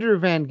 Andrew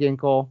Van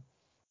Ginkel,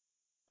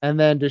 and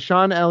then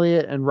Deshaun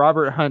Elliott and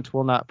Robert Hunt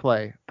will not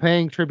play.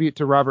 Paying tribute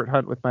to Robert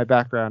Hunt with my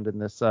background in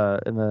this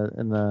in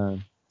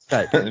the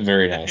Skype.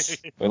 Very nice.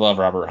 We love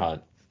Robert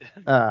Hunt.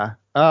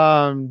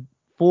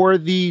 For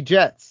the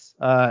Jets,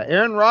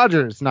 Aaron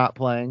Rodgers not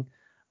playing.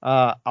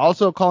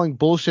 Also calling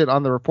bullshit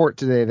on the report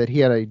today that he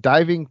had a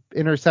diving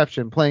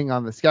interception playing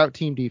on the scout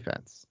team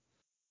defense.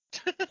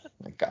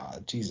 My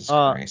God, Jesus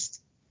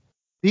Christ.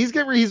 He's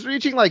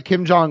reaching like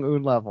Kim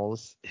Jong-un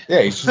levels.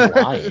 Yeah, he's just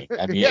lying.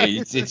 I mean,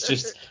 it's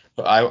just,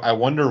 I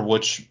wonder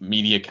which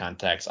media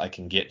contacts I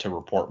can get to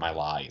report my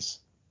lies.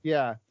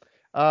 Yeah.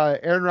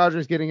 Aaron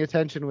Rodgers getting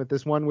attention with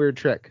this one weird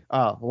trick.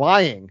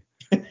 Lying.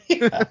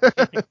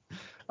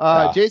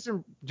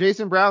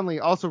 Jason Brownlee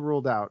also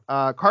ruled out.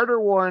 Carter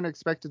Warren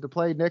expected to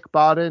play. Nick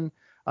Bodden,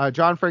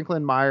 John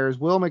Franklin Myers,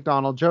 Will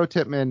McDonald, Joe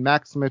Tippmann,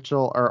 Max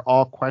Mitchell are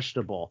all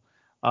questionable.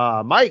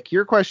 Mike,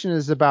 your question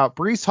is about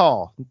Breece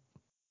Hall.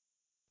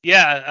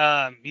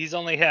 Yeah, he's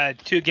only had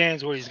 2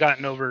 games where he's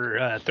gotten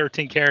over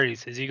 13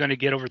 carries. Is he going to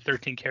get over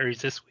 13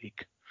 carries this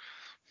week?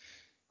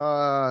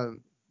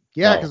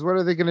 Yeah, because what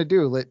are they going to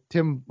do? Let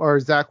Tim or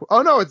Zach?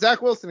 Oh, no, it's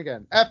Zach Wilson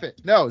again. F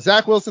it. No,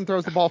 Zach Wilson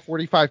throws the ball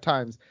 45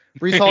 times.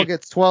 Breece Hall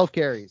gets 12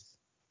 carries.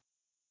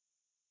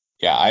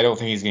 Yeah, I don't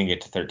think he's going to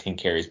get to 13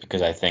 carries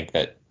because I think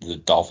that the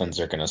Dolphins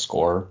are going to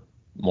score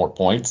more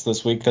points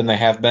this week than they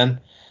have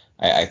been.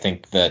 I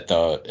think that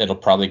it'll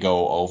probably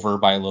go over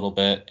by a little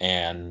bit,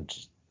 and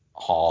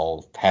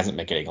Hall hasn't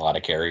been getting a lot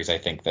of carries. I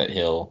think that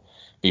he'll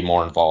be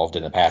more involved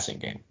in the passing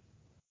game.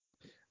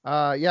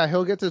 Yeah,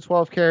 he'll get to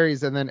 12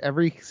 carries, and then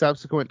every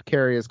subsequent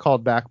carry is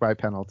called back by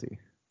penalty.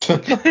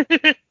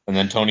 And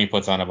then Tony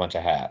puts on a bunch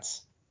of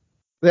hats.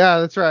 Yeah,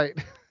 that's right.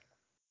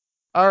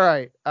 All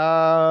right.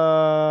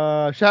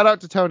 Shout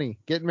out to Tony.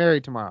 Getting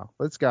married tomorrow.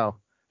 Let's go.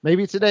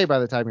 Maybe today by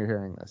the time you're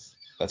hearing this.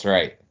 That's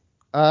right.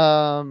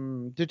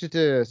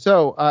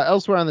 So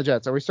elsewhere on the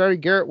Jets, are we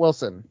starting Garrett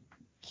Wilson?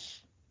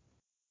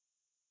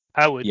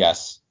 I would.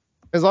 Yes.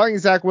 As long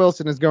as Zach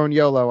Wilson is going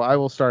YOLO, I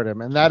will start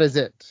him, and that is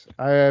it.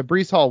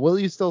 Brees Hall, will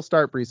you still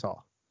start Brees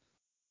Hall?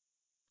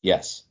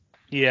 Yes.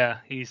 Yeah,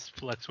 he's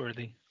flex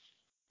worthy.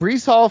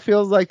 Brees Hall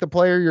feels like the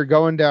player you're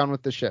going down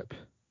with the ship.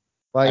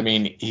 Like, I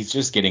mean, he's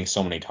just getting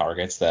so many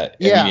targets that,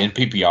 Yeah. I mean, in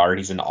PPR,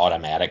 he's an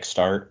automatic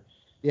start.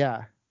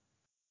 yeah.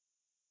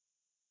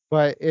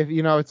 But if,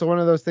 it's one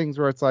of those things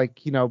where it's like,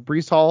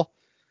 Brees Hall,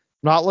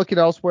 not looking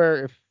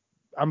elsewhere. If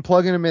I'm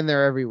plugging him in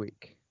there every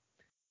week.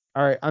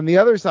 All right. On the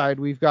other side,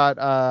 we've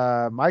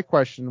got my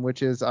question,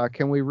 which is,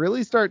 can we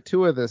really start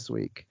Tua this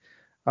week?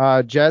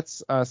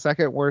 Jets,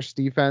 second worst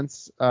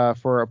defense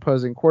for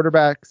opposing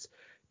quarterbacks.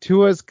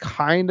 Tua's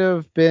kind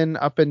of been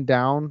up and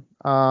down.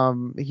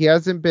 He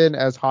hasn't been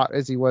as hot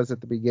as he was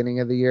at the beginning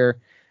of the year.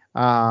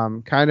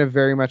 Kind of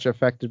very much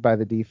affected by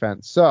the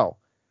defense. So,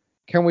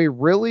 can we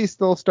really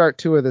still start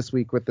Tua this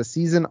week with the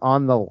season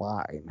on the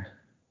line?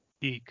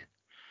 Eek.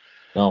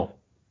 No,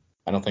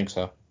 I don't think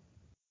so.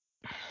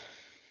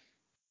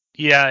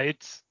 Yeah,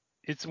 it's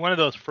one of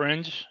those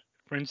fringe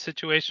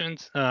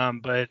situations.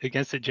 But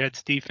against the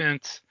Jets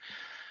defense,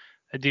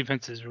 the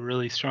defense is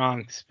really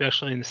strong,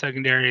 especially in the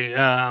secondary.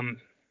 I'm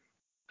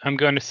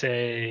going to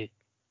say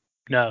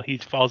no. He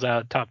falls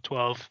out top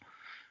 12,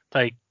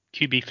 like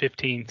QB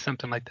 15,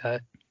 something like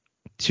that.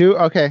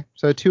 Okay,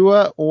 so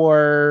Tua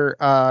or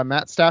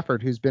Matt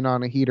Stafford, who's been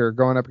on a heater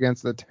going up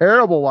against the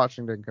terrible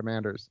Washington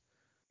Commanders.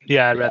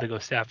 Yeah, I'd rather go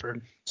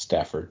Stafford.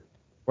 Stafford.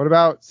 What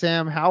about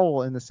Sam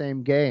Howell in the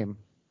same game?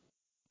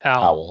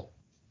 Howell.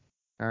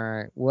 All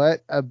right.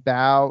 What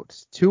about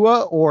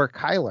Tua or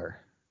Kyler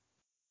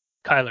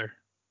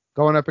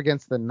going up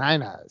against the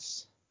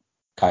Niners?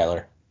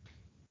 Kyler.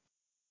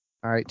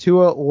 All right.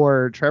 Tua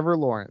or Trevor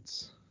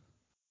Lawrence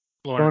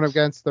going up Lawrence.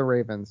 against the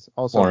Ravens.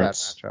 Also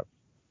Lawrence. a bad matchup.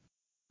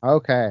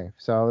 Okay,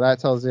 so that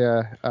tells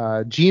you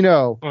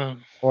Geno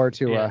or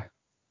Tua Yeah.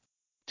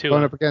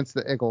 going up against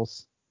the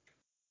Eagles.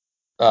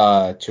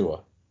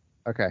 Tua.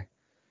 Okay.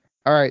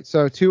 All right.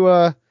 So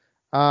Tua,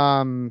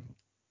 but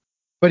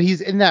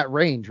he's in that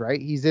range, right?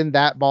 He's in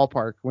that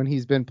ballpark when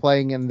he's been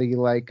playing in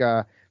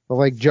the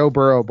Joe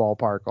Burrow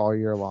ballpark all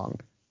year long.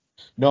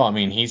 No, I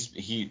mean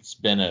he's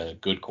been a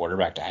good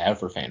quarterback to have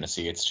for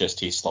fantasy. It's just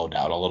he's slowed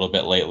down a little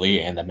bit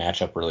lately, and the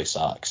matchup really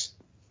sucks.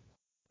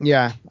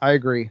 Yeah, I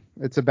agree.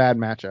 It's a bad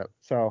matchup.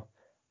 So,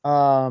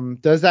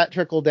 does that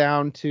trickle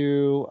down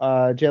to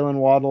Jalen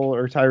Waddle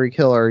or Tyreek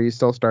Hill? Or are you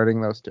still starting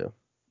those two?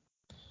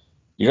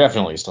 You're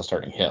definitely still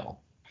starting Hill.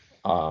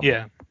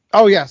 Yeah.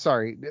 Oh yeah,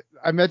 sorry.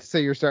 I meant to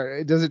say you're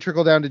starting. Does it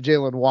trickle down to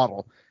Jalen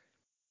Waddle?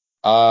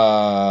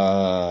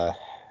 I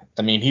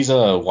mean he's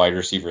a wide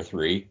receiver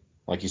 3.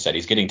 Like you said,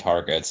 he's getting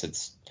targets.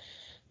 It's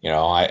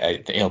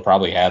he'll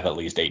probably have at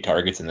least 8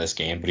 targets in this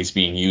game, but he's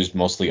being used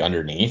mostly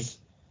underneath.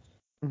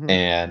 Mm-hmm.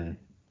 And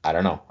I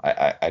don't know.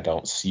 I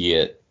don't see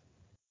it.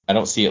 I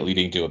don't see it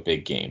leading to a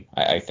big game.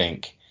 I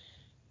think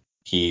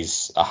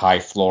he's a high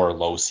floor,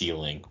 low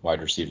ceiling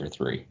wide receiver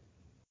 3.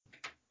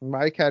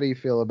 Mike, how do you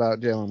feel about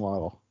Jalen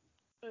Waddle?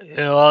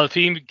 Yeah, well, if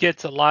he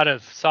gets a lot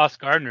of Sauce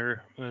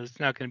Gardner, it's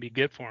not going to be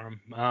good for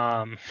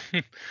him.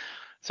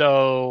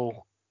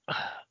 So,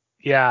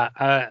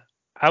 yeah,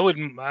 I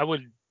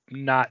would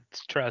not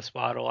trust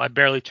Waddle. I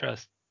barely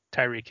trust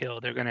Tyreek Hill.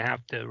 They're going to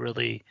have to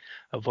really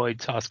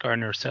avoid Sauce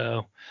Gardner.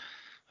 So,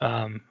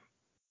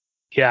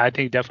 yeah, I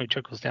think it definitely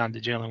trickles down to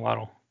Jalen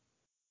Waddle.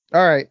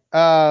 All right.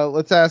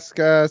 Let's ask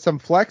some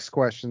flex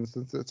questions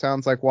since it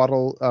sounds like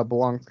Waddle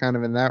belongs kind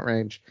of in that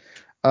range.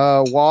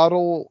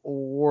 Waddle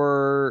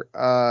or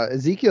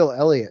Ezekiel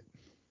Elliott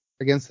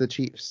against the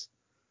Chiefs?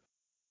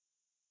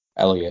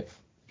 Elliott.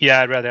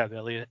 Yeah, I'd rather have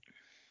Elliott.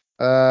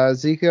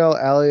 Ezekiel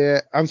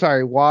Elliott. I'm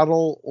sorry,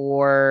 Waddle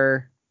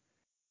or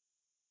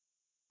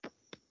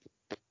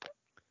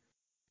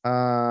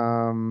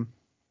oh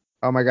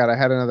my God, I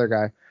had another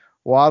guy.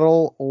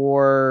 Waddle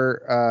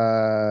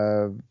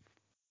or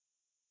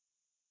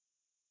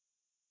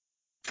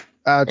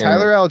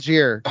Tyler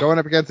Algier going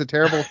up against a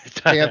terrible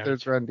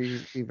Panthers run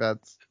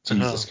defense.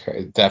 Jesus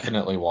Christ,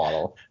 definitely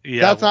Waddle.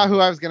 Yeah, That's not who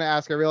I was going to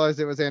ask. I realized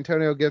it was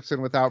Antonio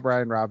Gibson without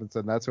Brian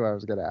Robinson. That's who I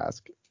was going to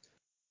ask.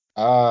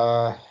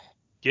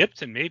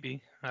 Gibson,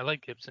 maybe. I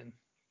like Gibson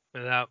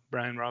without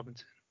Brian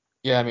Robinson.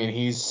 Yeah, I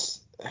mean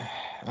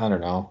I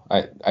don't know.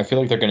 I feel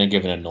like they're going to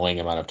give an annoying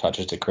amount of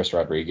touches to Chris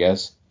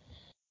Rodriguez,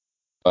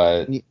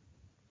 but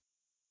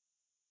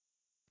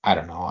I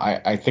don't know.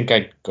 I think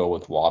I'd go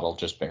with Waddle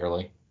just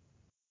barely.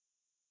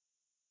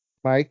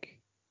 Mike,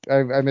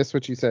 I missed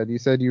what you said. You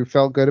said you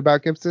felt good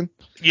about Gibson?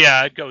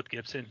 Yeah, I'd go with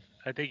Gibson.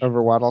 I think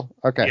over Waddle.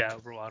 Okay. Yeah,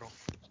 over Waddle.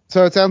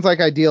 So it sounds like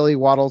ideally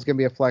Waddle's going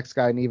to be a flex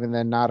guy, and even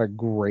then, not a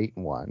great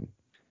one.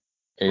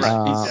 He's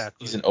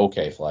an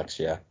okay flex,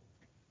 yeah.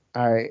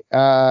 All right.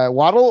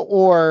 Waddle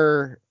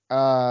or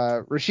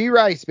Rashee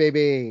Rice,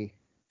 baby.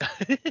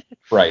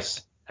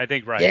 Rice. I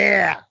think Rice.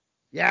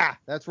 Yeah,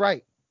 that's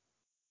right.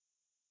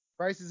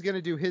 Rice is going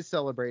to do his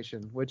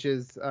celebration, which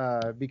is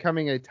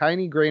becoming a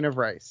tiny grain of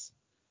rice.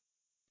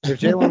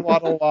 If Jalen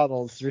Waddle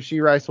waddles,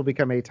 Rashee Rice will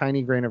become a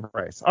tiny grain of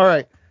rice. All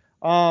right.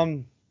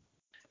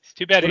 It's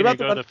too bad he didn't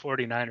go to the the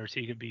 49ers.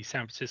 He could be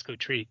San Francisco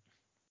treat.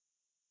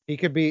 He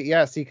could be,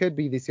 yes, he could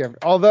be the San.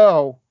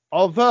 Although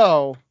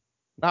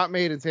not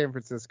made in San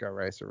Francisco,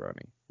 Rice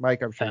Aroni.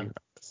 Mike, I'm sure you know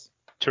this.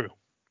 True.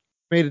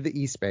 Made at the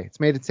East Bay. It's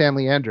made at San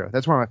Leandro.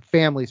 That's where my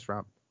family's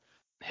from.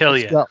 Hell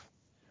Let's yeah. go.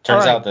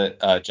 Turns out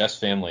that Jeff's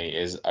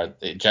family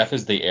Jeff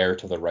is the heir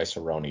to the Rice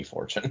Aroni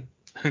fortune.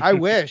 I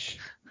wish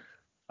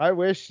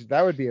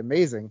that would be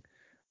amazing.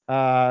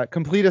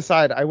 Complete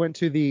aside, I went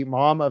to the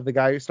mom of the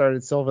guy who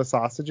started Silva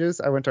Sausages.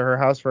 I went to her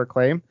house for a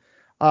claim.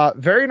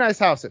 Very nice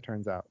house, it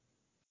turns out.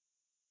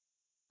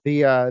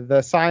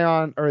 The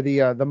scion or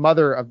the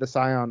mother of the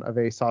scion of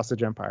a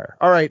sausage empire.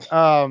 All right.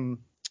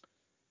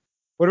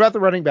 What about the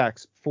running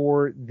backs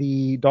for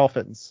the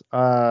Dolphins?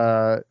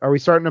 Are we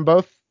starting them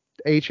both,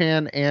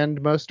 Achane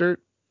and Mostert?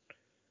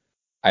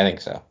 I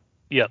think so.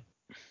 Yep.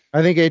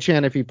 I think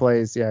Achane, if he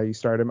plays, yeah, you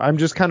start him. I'm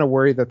just kind of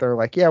worried that they're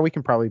like, yeah, we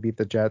can probably beat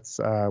the Jets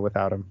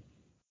without him.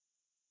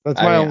 That's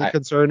my only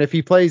concern. If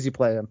he plays, you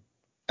play him.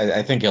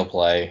 I think he'll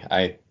play.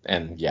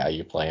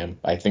 You play him.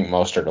 I think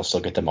Mostert will still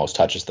get the most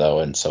touches though,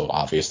 and so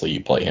obviously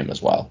you play him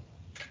as well.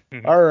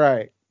 Mm-hmm. All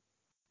right.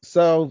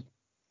 So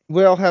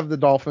we'll have the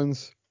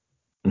Dolphins.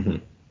 Mm-hmm.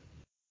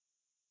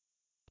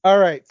 All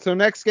right. So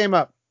next game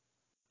up,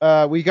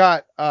 we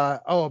got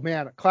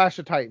Clash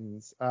of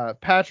Titans.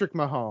 Patrick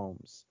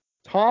Mahomes,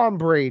 Tom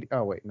Brady.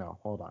 Oh wait, no,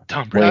 hold on.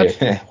 Tom Brady.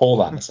 Wait, hold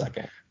on a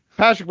second.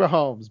 Patrick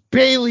Mahomes,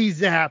 Bailey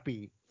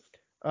Zappi.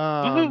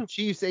 Woohoo.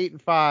 Chiefs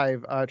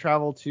 8-5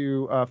 travel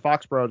to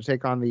Foxborough to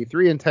take on the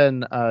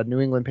 3-10 New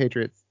England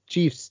Patriots.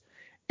 Chiefs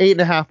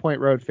 8.5 point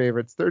road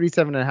favorites,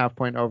 37.5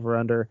 point over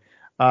under.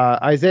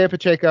 Isaiah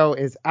Pacheco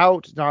is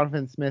out.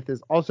 Donovan Smith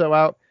is also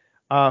out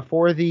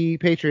for the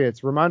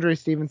Patriots. Ramondre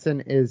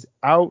Stevenson is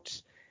out,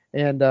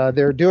 and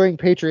they're doing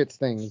Patriots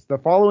things. The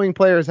following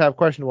players have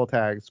questionable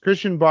tags: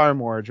 Christian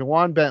Barmore,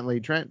 Jawan Bentley,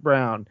 Trent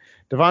Brown,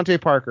 Devontae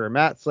Parker,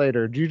 Matt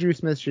Slater, Juju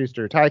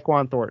Smith-Schuster,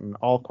 Tyquan Thornton,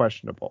 all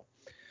questionable.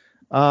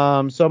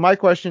 So my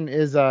question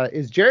is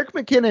Jerick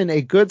McKinnon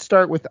a good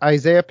start with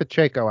Isaiah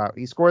Pacheco out?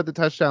 He scored the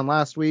touchdown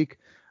last week.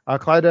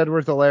 Clyde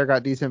Edwards-Helaire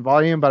got decent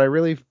volume, but I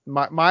really,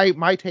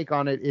 my take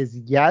on it is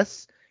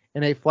yes,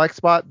 in a flex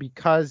spot,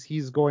 because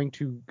he's going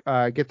to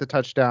get the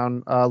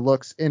touchdown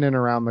looks in and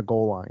around the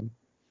goal line.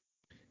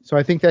 So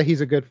I think that he's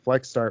a good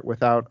flex start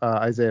without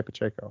Isaiah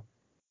Pacheco.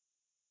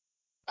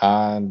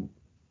 I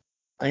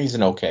think he's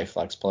an okay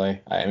flex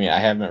play. I mean, I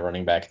have him at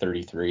running back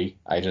 33.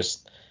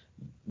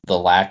 The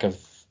lack of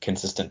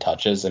consistent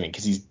touches. I mean,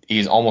 because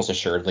he's almost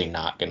assuredly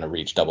not going to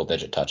reach double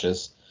digit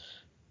touches,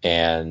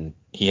 and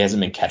he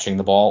hasn't been catching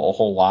the ball a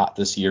whole lot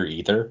this year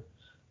either.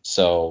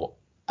 So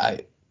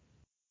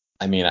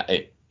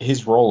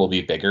his role will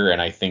be bigger,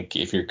 and I think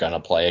if you're going to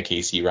play a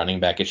KC running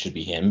back, it should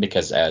be him,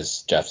 because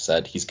as Jeff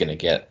said, he's going to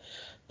get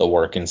the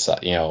work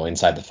inside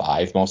the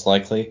 5 most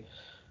likely.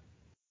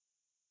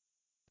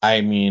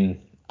 I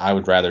mean, I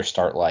would rather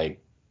start a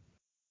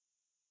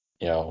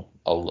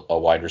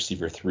wide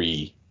receiver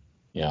 3,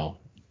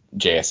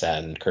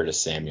 JSN,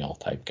 Curtis Samuel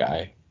type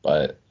guy,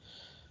 but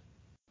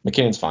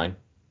McKinnon's fine.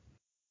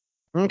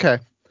 Okay.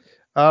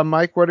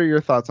 Mike, what are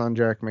your thoughts on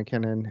Jerick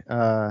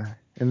McKinnon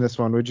in this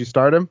one? Would you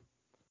start him?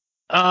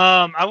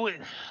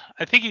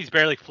 I think he's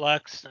barely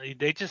flexed.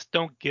 They just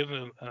don't give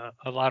him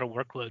a lot of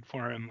workload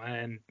for him,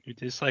 and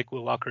just like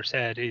what Walker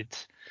said,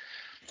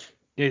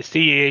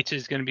 CEH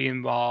is going to be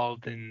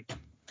involved, and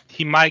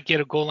he might get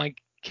a goal line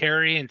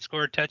carry and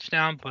score a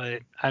touchdown,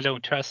 but I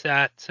don't trust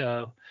that.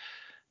 So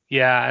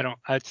yeah,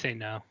 I'd say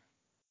no.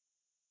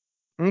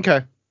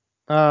 Okay.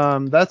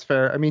 That's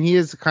fair. I mean, he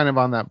is kind of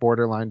on that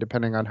borderline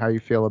depending on how you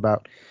feel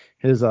about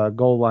his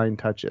goal line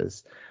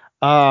touches.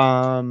 Patrick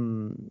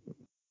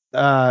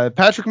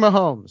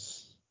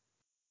Mahomes.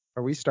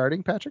 Are we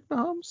starting Patrick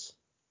Mahomes?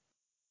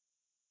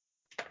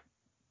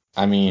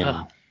 I mean,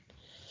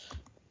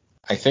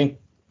 I think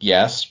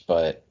yes,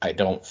 but I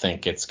don't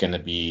think it's going to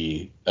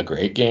be a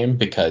great game,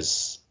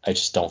 because I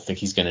just don't think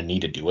he's going to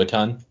need to do a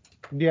ton.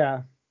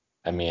 Yeah.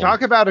 I mean,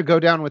 talk about a go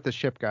down with the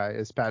ship guy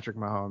is Patrick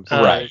Mahomes.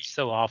 Right. It's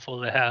so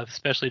awful to have,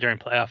 especially during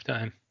playoff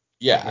time.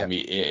 Yeah. I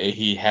mean,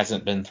 he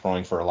hasn't been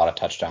throwing for a lot of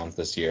touchdowns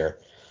this year.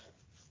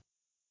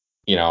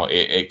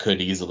 It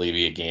could easily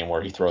be a game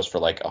where he throws for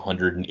like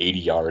 180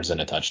 yards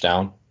and a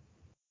touchdown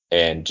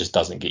and just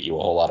doesn't get you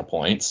a whole lot of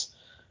points.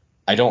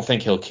 I don't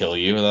think he'll kill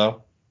you,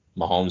 though.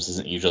 Mahomes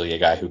isn't usually a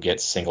guy who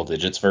gets single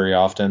digits very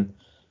often.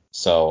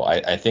 So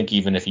I think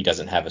even if he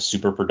doesn't have a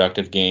super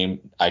productive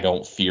game, I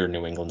don't fear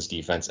New England's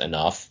defense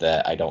enough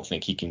that I don't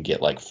think he can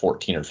get like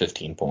 14 or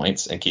 15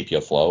 points and keep you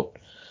afloat.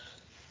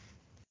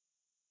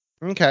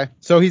 Okay.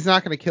 So he's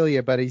not going to kill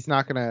you, but he's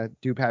not going to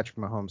do Patrick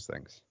Mahomes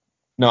things.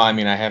 No, I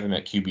mean I have him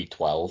at QB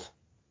 12.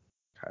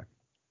 Okay.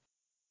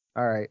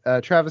 All right.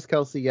 Travis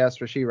Kelce, yes.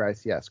 Rashee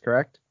Rice, yes.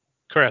 Correct.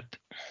 Correct.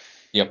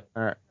 Yep.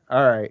 All right.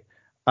 All right.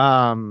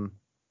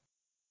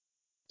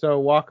 So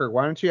Walker,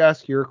 why don't you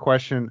ask your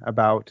question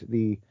about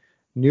the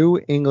New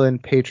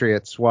England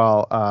Patriots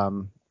while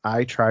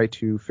I try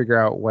to figure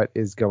out what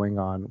is going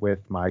on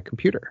with my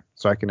computer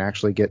so I can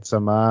actually get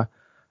some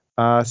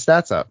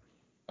stats up.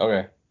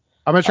 Okay.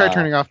 I'm gonna try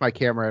turning off my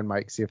camera and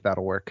mic, see if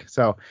that'll work.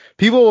 So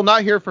people will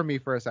not hear from me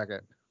for a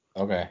second.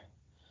 Okay.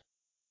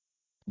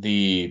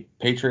 The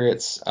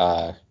Patriots,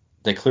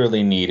 they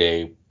clearly need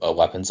a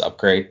weapons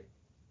upgrade.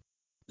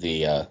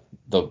 The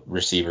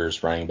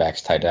receivers, running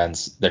backs, tight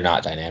ends, they're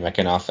not dynamic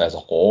enough as a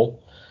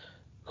whole.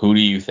 Who do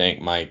you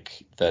think,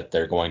 Mike, that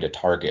they're going to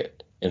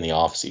target in the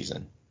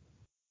offseason?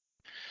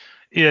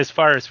 Yeah, as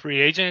far as free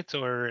agents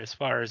or as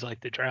far as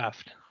like the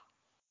draft?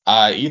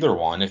 Either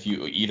one,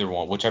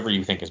 whichever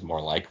you think is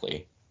more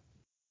likely.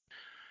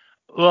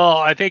 Well,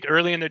 I think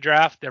early in the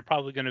draft they're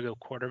probably going to go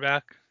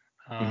quarterback.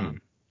 Mm-hmm.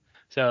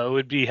 So it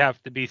would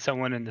have to be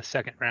someone in the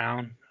second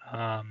round.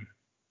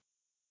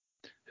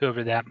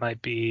 Whoever that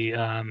might be,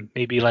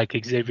 maybe like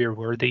Xavier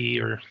Worthy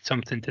or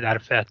something to that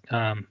effect.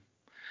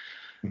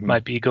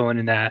 Might be going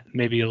in that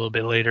maybe a little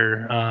bit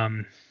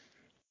later.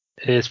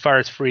 As far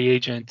as free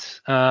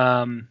agents,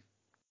 I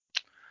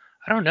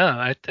don't know.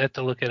 I have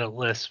to look at a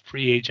list.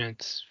 Free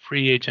agent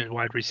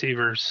wide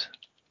receivers.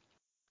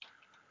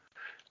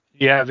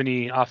 Do you have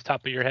any off the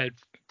top of your head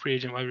free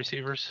agent wide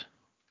receivers?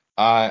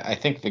 I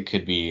think they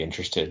could be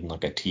interested in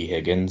like a T.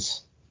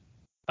 Higgins.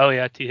 Oh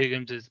yeah, T.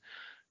 Higgins is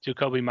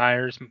Jacoby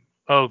Myers.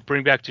 Oh,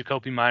 bring back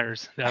Jacoby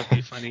Myers. That would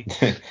be funny.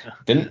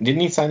 Didn't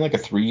he sign like a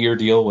 3-year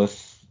deal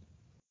with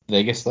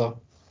Vegas though?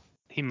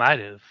 He might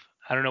have.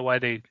 I don't know why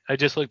they. I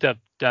just looked up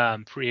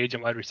free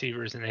agent wide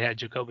receivers and they had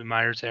Jacoby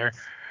Myers there.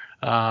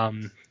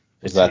 Was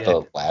Let's see. that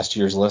the last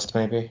year's list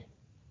maybe?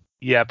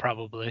 Yeah,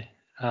 probably.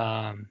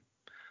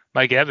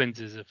 Mike Evans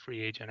is a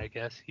free agent, I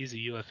guess. He's a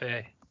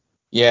UFA.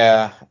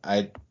 Yeah,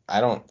 I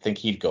don't think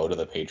he'd go to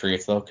the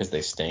Patriots though because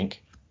they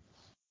stink.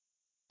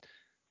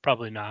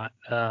 Probably not.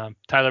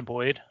 Tyler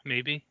Boyd,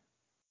 maybe.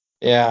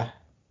 Yeah,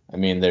 I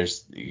mean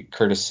there's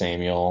Curtis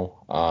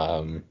Samuel.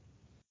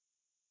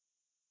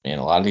 Man,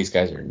 a lot of these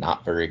guys are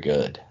not very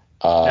good.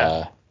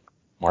 No.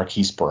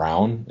 Marquise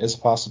Brown is a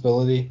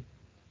possibility.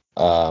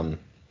 Um,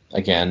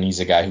 Again, he's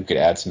a guy who could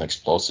add some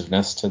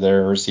explosiveness to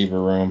their receiver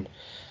room.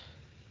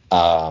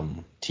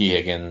 T.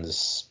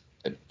 Higgins,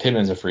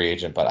 Pittman's a free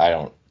agent, but I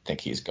don't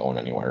think he's going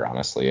anywhere,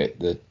 honestly.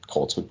 The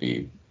Colts would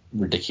be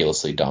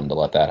ridiculously dumb to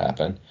let that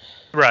happen.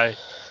 Right.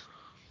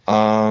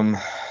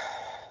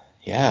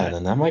 Yeah, and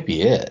then that might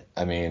be it.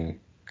 I mean,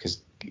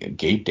 because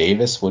Gabe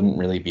Davis wouldn't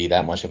really be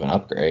that much of an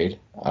upgrade.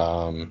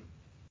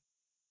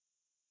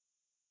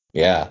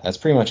 Yeah, that's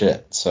pretty much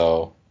it.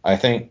 So I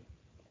think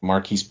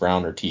Marquise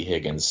Brown or T.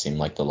 Higgins seem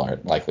like the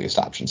likeliest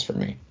options for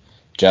me.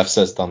 Jeff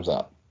says thumbs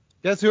up.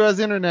 Guess who has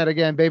internet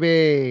again,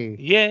 baby?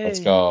 Yay. Let's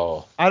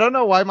go. I don't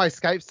know why my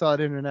Skype still had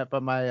internet,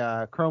 but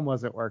my Chrome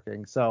wasn't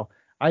working. So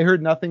I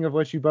heard nothing of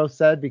what you both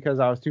said because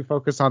I was too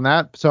focused on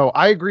that. So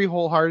I agree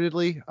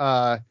wholeheartedly,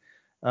 or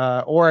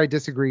I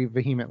disagree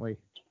vehemently.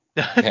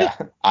 Yeah,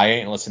 I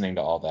ain't listening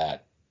to all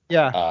that.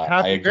 Yeah,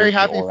 I agree very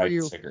happy or for I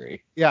you.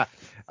 disagree. Yeah,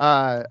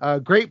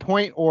 great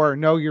point or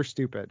no, you're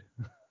stupid.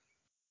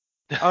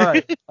 All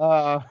right,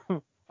 all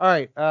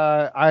right.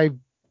 I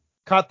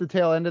caught the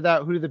tail end of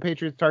that. Who do the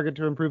Patriots target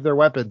to improve their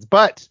weapons?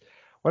 But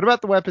what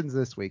about the weapons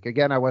this week?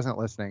 Again, I wasn't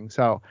listening.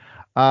 So,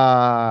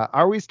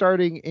 are we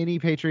starting any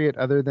Patriot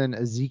other than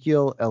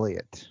Ezekiel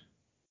Elliott?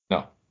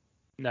 No.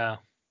 No.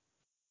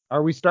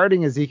 Are we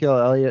starting Ezekiel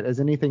Elliott as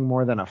anything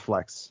more than a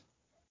flex?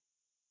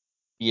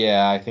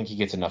 Yeah, I think he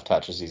gets enough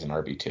touches. He's an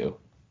RB2.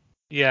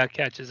 Yeah,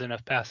 catches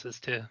enough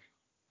passes too.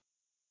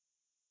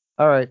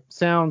 All right,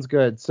 sounds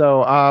good.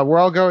 So we're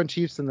all going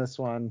Chiefs in this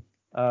one.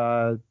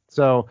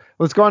 So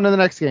let's go on to the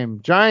next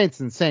game. Giants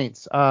and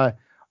Saints.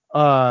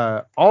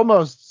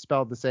 Almost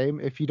spelled the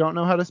same if you don't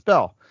know how to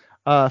spell.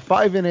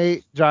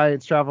 5-8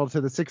 Giants travel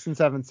to the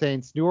 6-7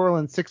 Saints. New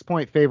Orleans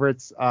 6-point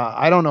favorites.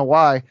 I don't know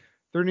why.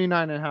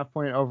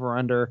 39.5-point over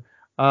under.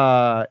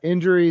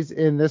 Injuries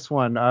in this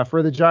one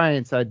for the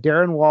Giants.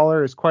 Darren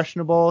Waller is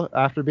questionable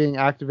after being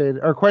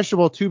activated, or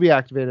questionable to be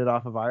activated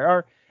off of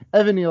IR.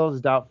 Evan Neal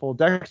is doubtful.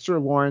 Dexter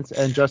Lawrence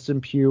and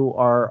Justin Pugh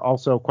are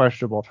also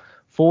questionable.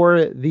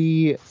 For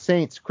the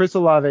Saints, Chris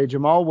Olave,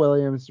 Jamal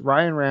Williams,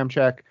 Ryan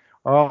Ramczyk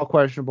are all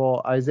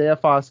questionable. Isaiah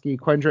Foskey,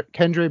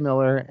 Kendre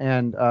Miller,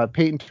 and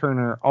Peyton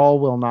Turner all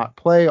will not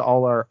play.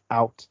 All are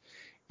out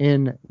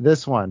in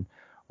this one.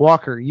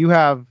 Walker, you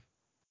have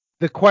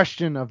the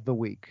question of the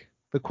week.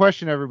 The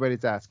question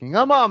everybody's asking.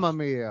 Mamma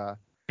mia.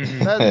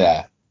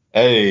 Yeah.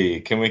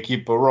 Hey, can we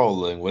keep a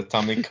rolling with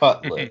Tommy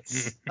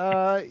Cutlets?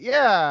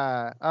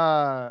 Yeah.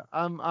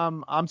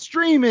 I'm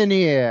streaming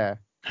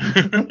here.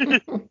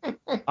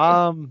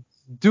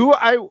 Do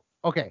I?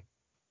 Okay.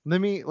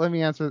 Let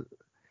me answer.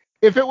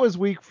 If it was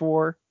week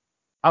 4,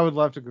 I would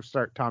love to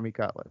start Tommy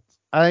Cutlets.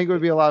 I think it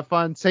would be a lot of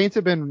fun. Saints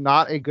have been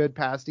not a good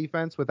pass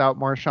defense without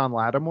Marshawn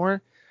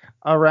Lattimore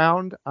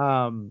around.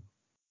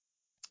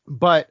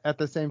 But at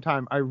the same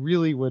time, I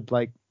really would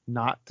like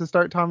not to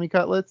start Tommy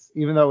Cutlets,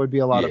 even though it would be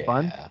a lot of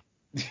fun.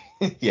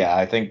 Yeah,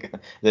 I think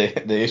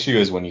the issue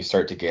is when you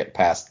start to get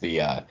past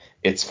the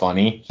it's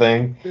funny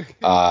thing,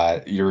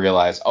 you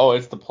realize, oh,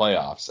 it's the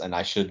playoffs, and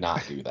I should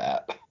not do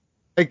that.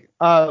 Like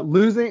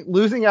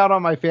losing out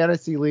on my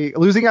fantasy league,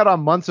 losing out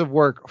on months of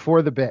work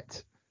for the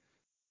bit.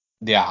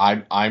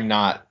 Yeah, I'm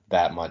not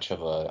that much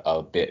of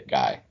a bit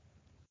guy.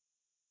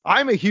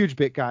 I'm a huge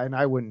bit guy, and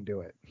I wouldn't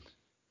do it.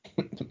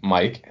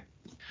 Mike?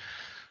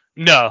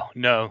 No.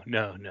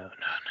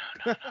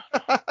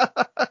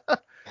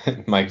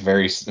 Mike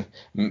very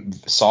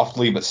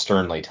softly but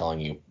sternly telling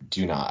you,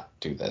 do not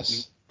do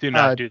this. Do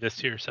not do this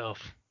to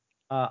yourself.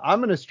 I'm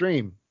going to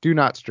stream. Do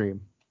not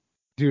stream.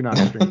 Do not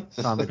stream.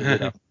 Tommy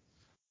DeVito.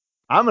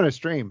 I'm going to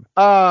stream.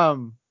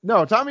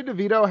 No, Tommy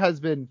DeVito has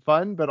been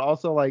fun, but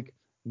also like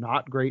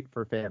not great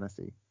for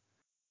fantasy.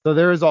 So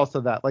there is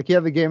also that. Like he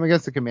had the game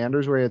against the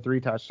Commanders where he had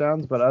 3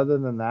 touchdowns, but other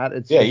than that,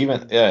 it's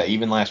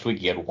even last week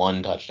he had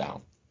 1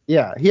 touchdown.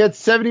 Yeah, he had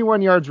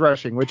 71 yards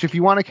rushing, which if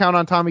you want to count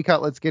on Tommy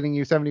Cutlets getting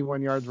you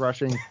 71 yards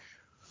rushing,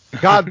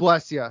 God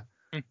bless you.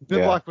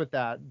 Good luck with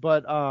that.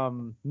 But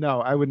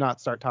no, I would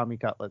not start Tommy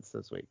Cutlets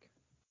this week.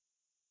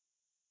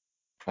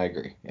 I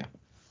agree. Yeah.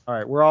 All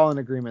right, we're all in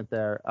agreement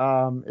there.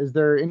 Is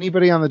there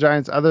anybody on the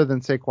Giants other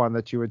than Saquon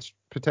that you would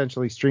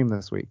potentially stream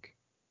this week?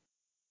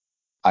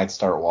 I'd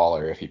start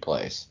Waller if he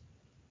plays.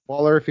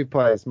 Waller if he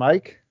plays.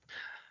 Mike?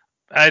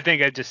 I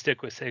think I'd just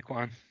stick with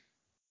Saquon.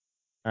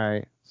 All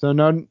right. So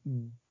no,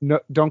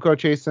 don't go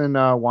chasing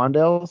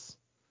Wandales.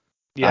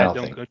 Yeah,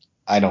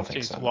 I don't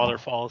think so.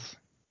 Wallerfalls.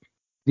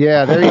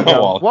 Yeah, there you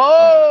go.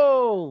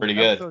 Whoa! Pretty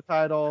good. Episode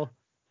title.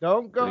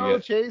 Don't go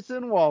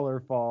chasing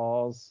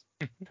Wallerfalls.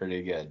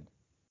 Pretty good.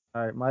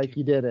 All right, Mike,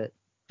 you did it.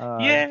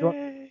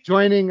 Yay!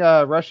 Joining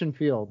Russian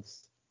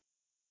Fields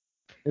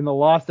in the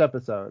lost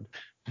episode.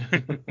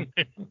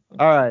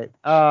 All right.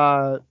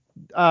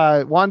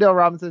 Wandale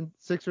Robinson,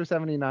 6 for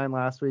 79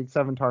 last week,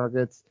 7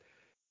 targets.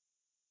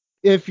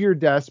 If you're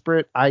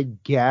desperate, I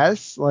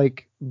guess,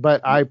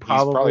 but I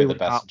probably he's probably the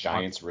best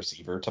Giants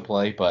receiver to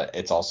play, but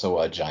it's also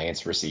a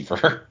Giants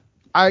receiver.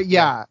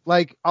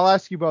 I'll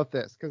ask you both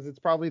this because it's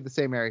probably the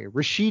same area.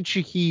 Rashid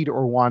Shaheed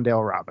or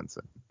Wandale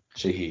Robinson?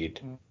 Shaheed.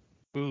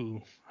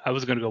 Ooh, I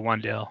was gonna go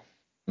Wandale.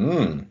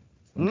 Okay.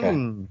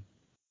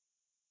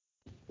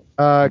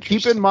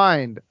 Keep in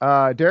mind,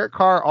 Derek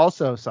Carr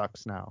also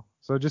sucks now,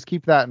 so just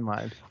keep that in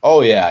mind.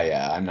 Oh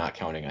yeah. I'm not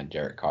counting on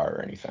Derek Carr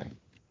or anything.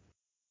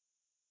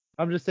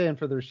 I'm just saying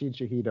for the Rashid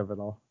Shaheed of it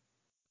all.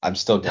 I'm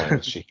still going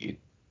with Shaheed.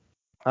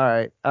 All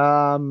right.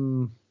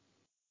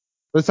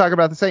 Let's talk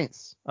about the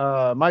Saints.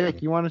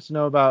 Mike, you wanted to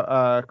know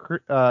about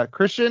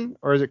Christian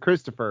or is it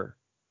Christopher?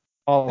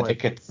 Olive.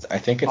 I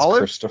think it's Olive?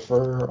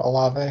 Christopher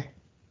Olave.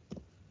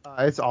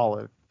 It's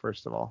Olive,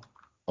 first of all.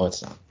 Oh,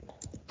 it's not.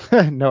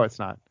 No, it's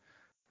not.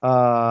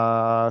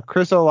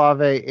 Chris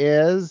Olave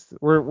is.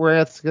 We're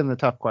asking the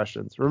tough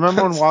questions.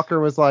 Remember when Walker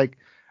was like,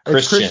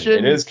 Christian?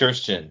 It is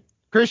Christian.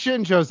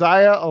 Christian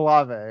Josiah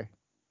Olave.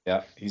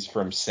 Yeah, he's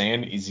from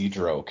San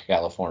Isidro,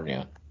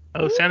 California.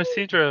 Oh, San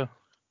Isidro.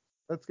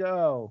 Let's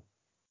go.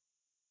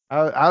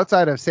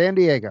 Outside of San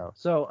Diego.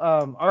 So,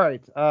 all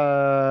right.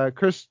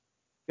 Chris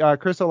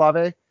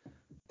Olave,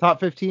 top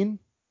 15?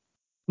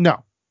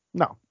 No.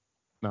 Yes.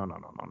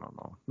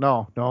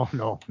 No.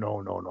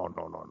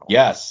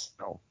 Yes.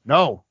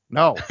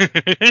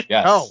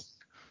 No.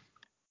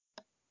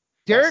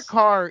 Derek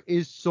Carr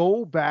is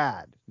so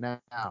bad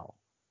now.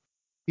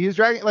 He's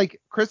dragging,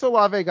 Chris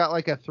Olave got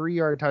a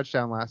 3-yard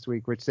touchdown last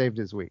week, which saved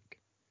his week.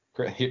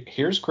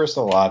 Here's Chris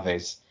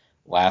Olave's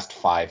last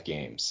 5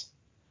 games.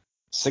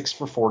 6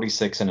 for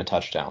 46 and a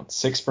touchdown,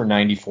 6 for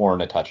 94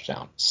 and a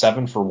touchdown,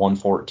 7 for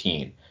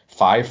 114,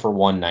 5 for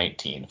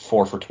 119,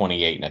 4 for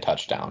 28 and a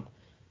touchdown.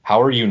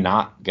 How are you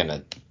not going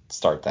to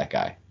start that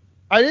guy?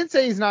 I didn't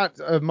say he's not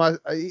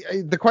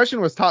the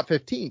question was top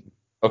 15.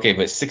 Okay,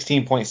 but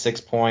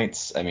 16.6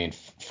 points. I mean,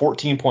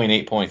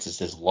 14.8 points is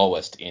his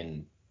lowest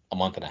in a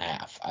month and a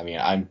half. I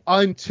mean,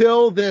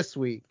 until this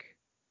week.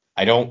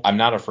 I'm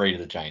not afraid of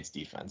the Giants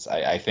defense.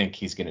 I think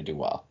he's going to do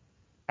well.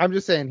 I'm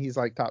just saying he's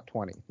top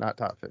 20, not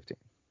top 15.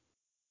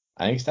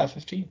 I think he's top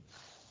 15.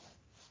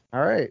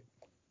 All right.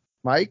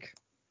 Mike?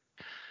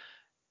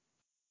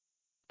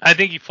 I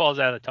think he falls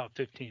out of the top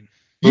 15.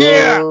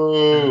 Yeah!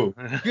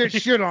 Good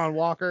shit on,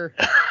 Walker.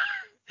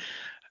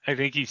 I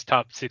think he's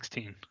top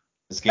 16.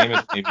 This game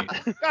is maybe...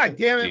 God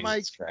damn it,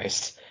 Mike. Jesus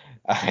Christ.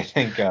 I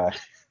think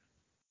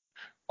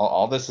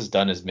all this has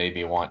done is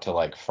maybe want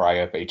to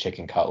fry up a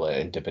chicken cutlet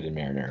and dip it in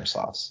marinara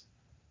sauce.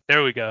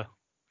 There we go.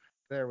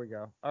 All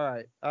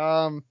right.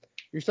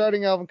 You're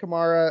starting Alvin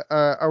Kamara.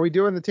 Are we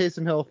doing the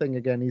Taysom Hill thing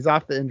again? He's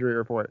off the injury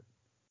report.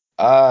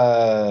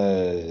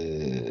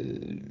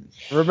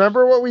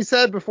 Remember what we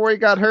said before he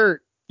got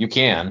hurt? You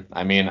can.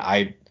 I mean,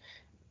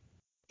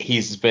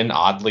 he's been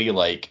oddly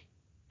matchup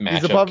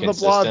he's above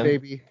consistent. the blob,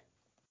 baby.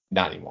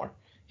 Not anymore.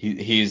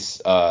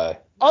 He's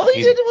All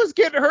he did was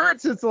get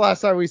hurt since the last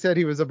time we said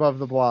he was above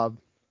the blob.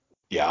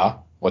 Yeah.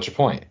 What's your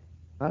point?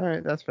 All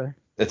right, that's fair.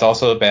 It's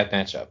also a bad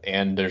matchup,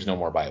 and there's no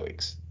more bye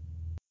weeks.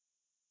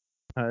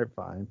 All right,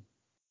 fine.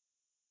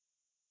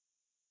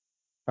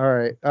 All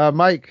right,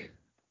 Mike,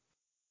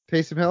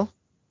 Taysom Hill.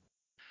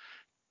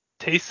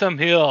 Taysom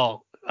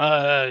Hill.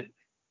 I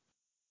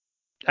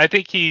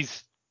think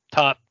he's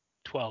top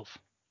 12.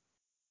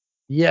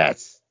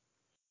 Yes.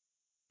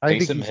 I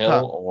think Taysom he's Hill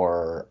top.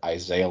 or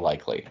Isaiah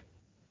Likely.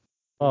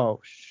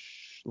 Oh,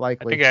 I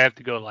likely. think I have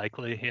to go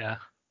Likely. Yeah.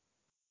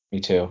 Me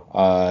too.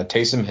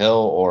 Taysom Hill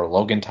or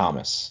Logan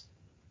Thomas.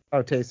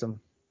 Oh, Taysom.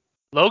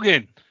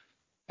 Logan.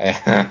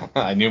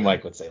 I knew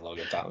Mike would say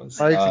Logan Thomas.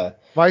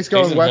 Mike's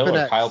going Taysom Weapon Hill or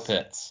X. Kyle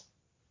Pitts.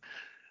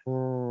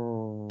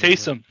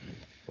 Taysom.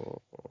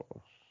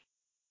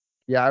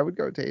 Yeah, I would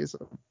go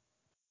Taysom.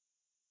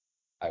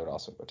 I would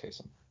also go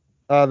Taysom.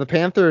 The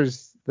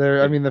Panthers.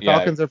 The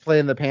Falcons are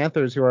playing the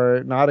Panthers, who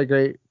are not a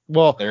great.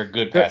 Well, they're a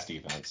good pass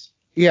defense.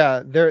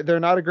 Yeah, they're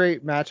not a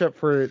great matchup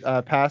for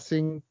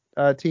passing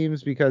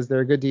teams because they're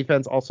a good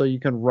defense. Also, you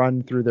can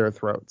run through their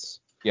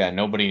throats. Yeah,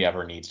 nobody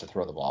ever needs to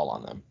throw the ball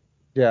on them.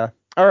 Yeah.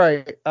 All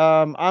right.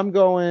 I'm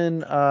going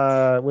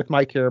with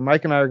Mike here.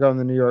 Mike and I are going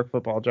the New York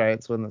Football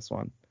Giants win this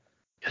one.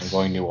 I'm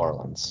going New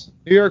Orleans.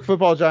 New York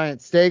Football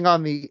Giants staying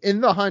on the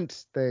in the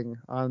hunt thing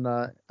on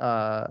the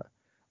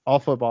all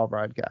football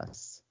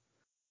broadcasts.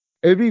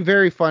 It would be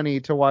very funny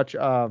to watch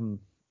Tommy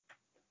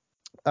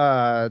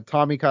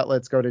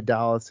Cutlets go to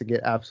Dallas and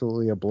get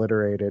absolutely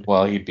obliterated.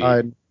 Well, he'd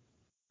be.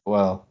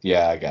 Well,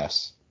 yeah, I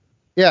guess.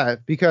 Yeah,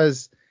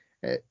 because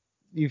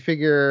you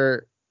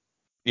figure.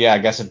 Yeah, I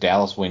guess if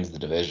Dallas wins the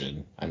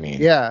division, I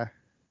mean. Yeah.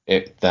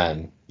 It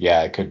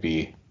could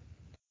be.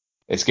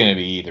 It's going to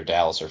be either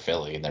Dallas or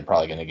Philly, and they're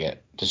probably going to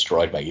get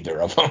destroyed by either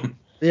of them.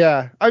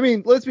 Yeah, I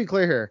mean, let's be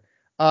clear here.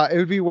 It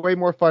would be way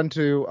more fun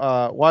to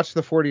watch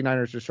the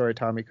 49ers destroy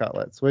Tommy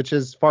Cutlets, which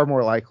is far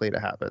more likely to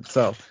happen.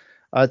 So,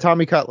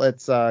 Tommy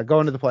Cutlets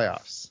going to the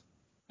playoffs.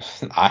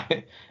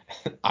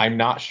 I'm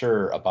not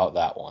sure about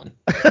that one.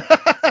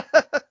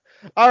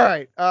 All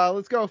right,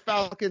 let's go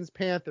Falcons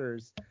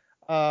Panthers.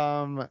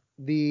 I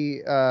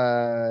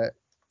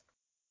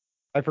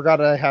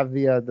forgot I have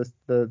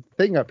the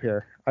thing up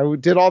here. I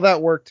did all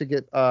that work to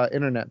get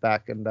internet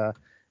back and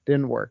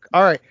didn't work.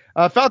 All right,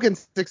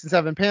 Falcons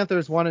 6-7,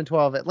 Panthers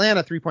 1-12,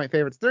 Atlanta 3-point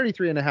favorites,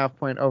 33.5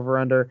 point over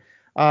under.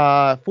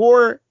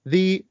 For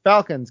the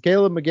Falcons,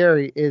 Caleb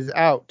McGarry is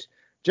out.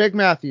 Jake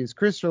Matthews,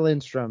 Chris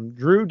Lindstrom,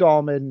 Drew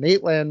Dahlman,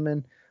 Nate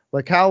Landman,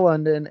 LaCal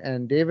London,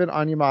 and David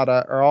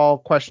Onyemata are all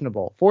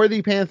questionable. For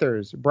the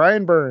Panthers,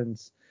 Brian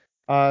Burns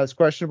is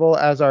questionable,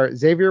 as are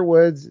Xavier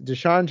Woods,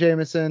 Deshaun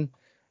Jameson,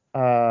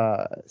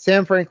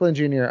 Sam Franklin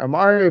Jr.,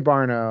 Amari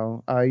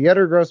Barno,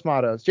 Yetter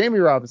Gross-Matos, Jamie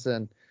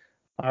Robinson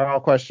are all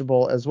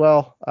questionable as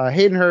well.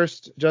 Hayden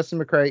Hurst, Justin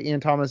McCray, Ian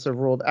Thomas have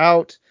ruled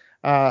out.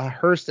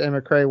 Hurst and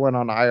McCray went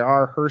on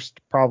IR. Hurst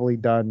probably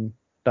Dunzo.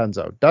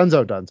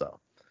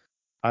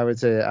 I would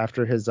say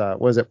after his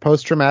was it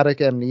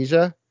post-traumatic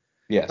amnesia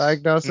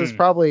diagnosis?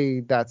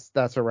 Probably that's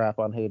a wrap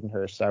on Hayden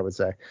Hurst, I would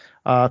say,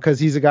 because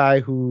he's a guy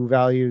who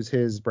values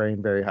his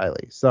brain very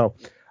highly. So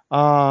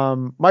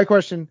my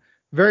question,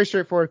 very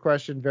straightforward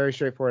question, very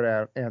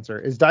straightforward answer.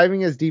 Is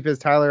diving as deep as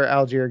Tyler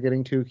Algier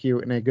getting too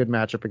cute in a good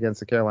matchup against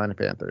the Carolina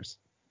Panthers?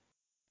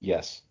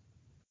 Yes.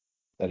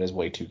 That is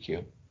way too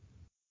cute.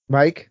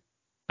 Mike?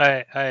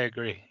 I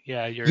agree.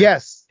 Yeah,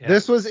 Yes,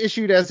 this was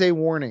issued as a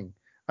warning.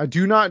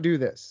 Do not do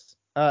this.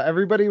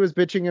 Everybody was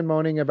bitching and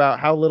moaning about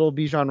how little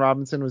Bijan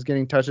Robinson was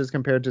getting touches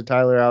compared to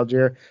Tyler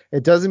Algier.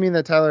 It doesn't mean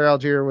that Tyler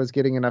Algier was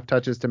getting enough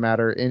touches to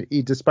matter, and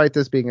despite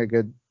this being a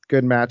good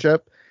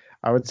matchup.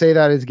 I would say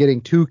that is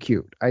getting too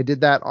cute. I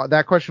did that.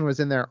 That question was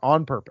in there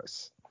on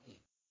purpose.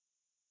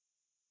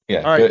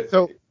 Yeah. All right.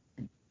 So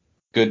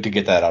good to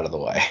get that out of the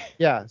way.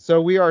 Yeah.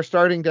 So we are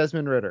starting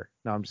Desmond Ridder.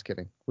 No, I'm just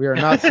kidding. We are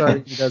not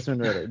starting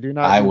Desmond Ridder. Do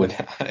not. I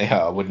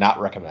would not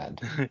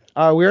recommend. We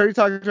already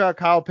talked about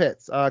Kyle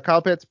Pitts.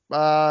 Kyle Pitts.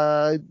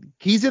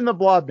 He's in the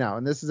blob now,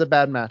 and this is a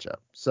bad matchup.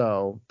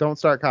 So don't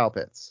start Kyle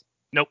Pitts.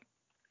 Nope.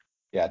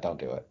 Yeah, don't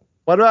do it.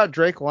 What about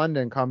Drake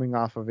London coming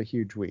off of a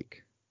huge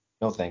week?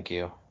 No, thank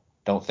you.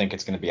 Don't think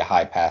it's going to be a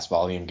high pass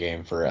volume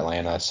game for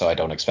Atlanta, so I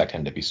don't expect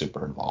him to be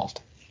super involved.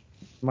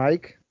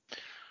 Mike?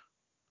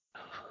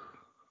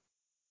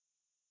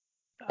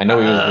 I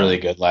know he was really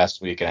good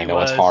last week, and I know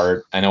it's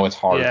hard. I know it's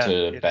hard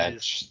to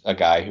bench a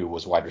guy who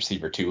was wide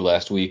receiver 2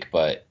 last week,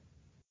 but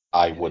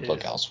I would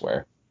look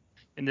elsewhere.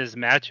 And this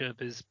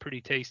matchup is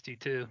pretty tasty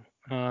too.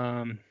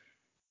 No,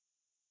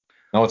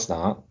 it's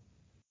not.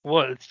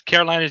 What? It's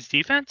Carolina's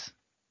defense?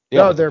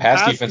 Yeah, no, their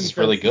pass defense is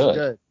really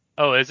good.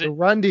 Oh, is it? The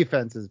run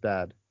defense is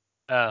bad.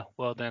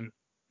 Well then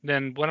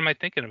what am I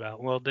thinking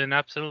about? Well, then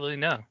absolutely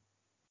no.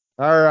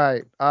 All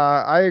right.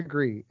 I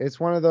agree. It's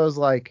one of those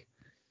like,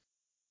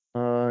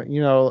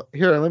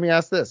 here, let me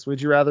ask this.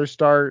 Would you rather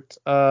start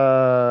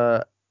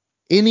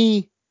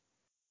any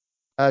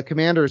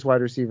Commanders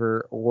wide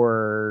receiver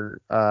or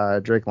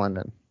Drake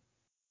London?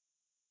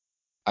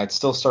 I'd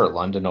still start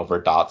London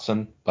over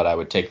Dotson, but I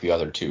would take the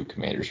other 2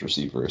 Commanders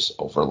receivers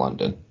over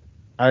London.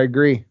 I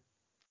agree.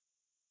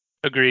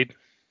 Agreed.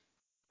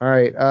 All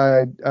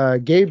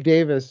right. Gabe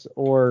Davis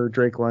or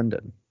Drake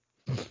London?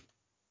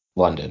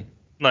 London.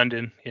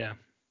 London, yeah.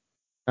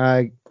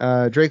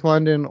 Drake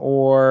London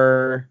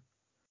or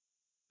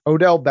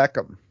Odell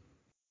Beckham?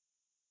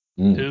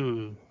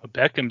 Ooh,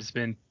 Beckham's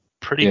been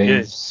pretty Yeah, good.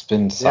 he's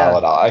been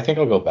solid. Yeah. I think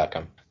I'll go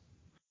Beckham.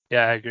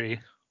 Yeah, I agree.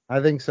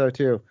 I think so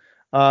too.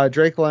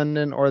 Drake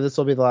London, or this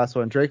will be the last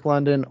one. Drake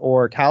London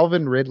or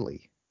Calvin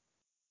Ridley?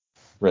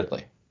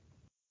 Ridley.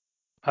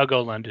 I'll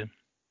go London.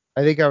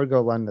 I think I would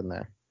go London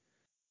there.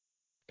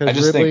 I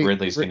just think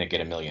Ridley's going to get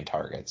 1 million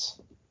targets.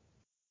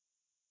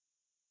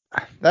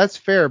 That's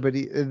fair, but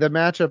the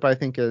matchup I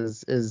think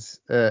is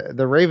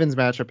the Ravens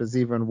matchup is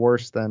even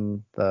worse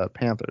than the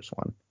Panthers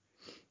one.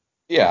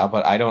 Yeah,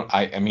 but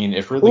I mean,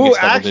 if Ridley gets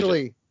double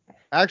digit.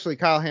 Actually,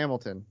 Kyle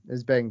Hamilton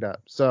is banged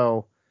up,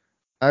 so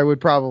I would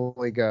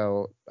probably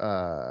go.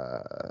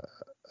 I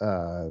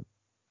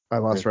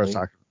lost where I was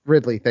talking.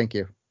 Ridley, thank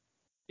you.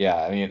 Yeah,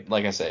 I mean,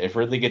 like I said, if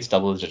Ridley gets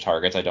double-digit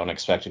targets, I don't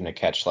expect him to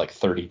catch like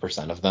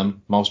 30% of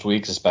them most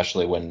weeks,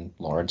 especially when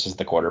Lawrence is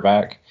the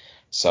quarterback.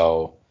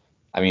 So,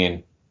 I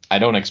mean, I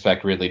don't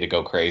expect Ridley to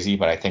go crazy,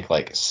 but I think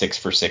like 6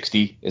 for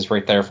 60 is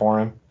right there for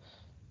him.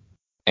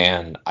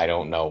 And I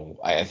don't know.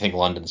 I think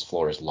London's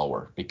floor is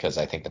lower because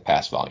I think the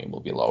pass volume will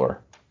be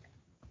lower.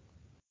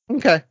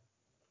 Okay.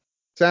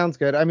 Sounds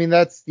good. I mean,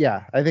 I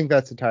think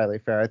that's entirely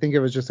fair. I think it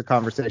was just a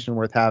conversation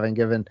worth having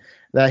given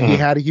that he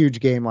had a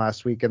huge game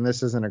last week and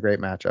this isn't a great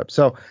matchup.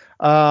 So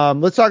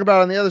let's talk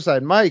about on the other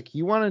side. Mike,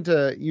 you wanted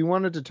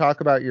to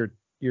talk about your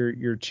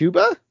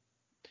Chuba?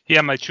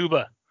 Yeah, my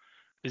Chuba.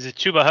 Is it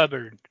Chuba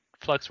Hubbard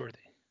Flexworthy?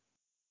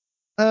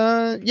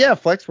 Yeah,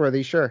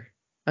 Flexworthy, sure.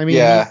 I mean,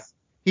 Yeah.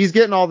 he's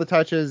getting all the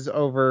touches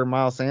over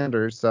Miles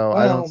Sanders, so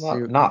I don't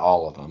see not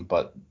all of them,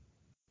 but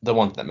the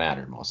ones that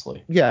matter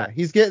mostly. Yeah,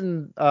 he's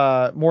getting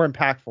more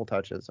impactful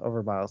touches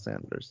over Miles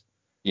Sanders.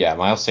 Yeah,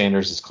 Miles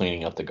Sanders is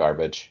cleaning up the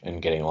garbage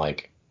and getting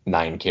like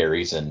 9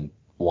 carries and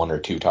 1 or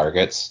 2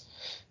 targets,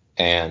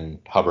 and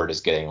Hubbard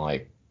is getting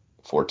like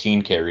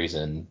 14 carries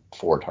and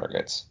 4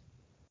 targets.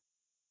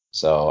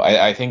 So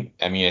I think,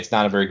 I mean, it's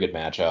not a very good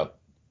matchup,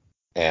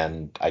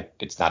 and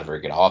it's not a very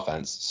good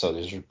offense, so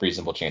there's a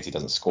reasonable chance he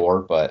doesn't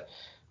score, but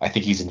I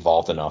think he's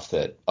involved enough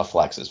that a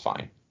flex is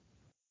fine.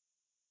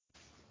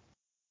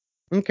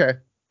 Okay.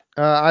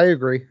 I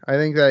agree. I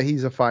think that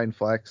he's a fine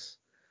flex.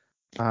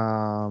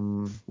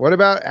 What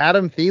about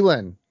Adam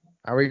Thielen?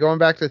 Are we going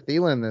back to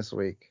Thielen this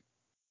week?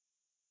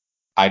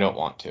 I don't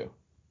want to.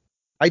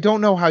 I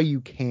don't know how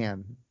you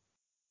can.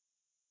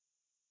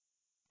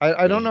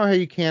 I don't know how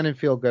you can and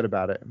feel good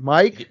about it.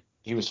 Mike?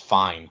 He was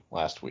fine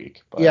last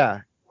week, but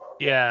Yeah.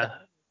 Yeah,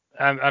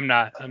 I'm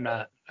not.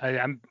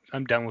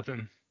 I'm done with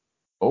him.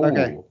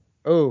 Okay.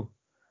 Oh.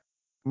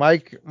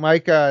 Mike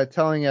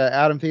telling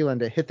Adam Thielen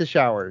to hit the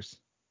showers.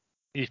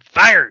 He's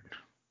fired.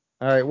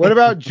 All right. What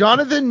about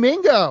Jonathan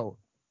Mingo?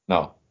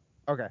 No.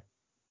 Okay.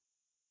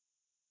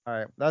 All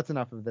right. That's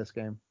enough of this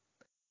game.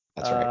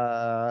 That's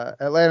right.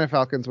 Atlanta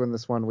Falcons win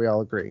this one. We all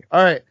agree.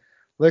 All right.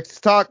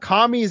 Let's talk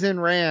commies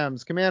and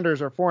Rams.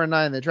 Commanders are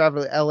 4-9. They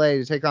travel to LA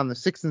to take on the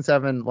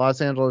 6-7 Los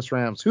Angeles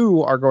Rams,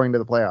 who are going to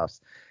the playoffs.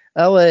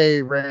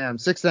 LA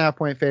Rams,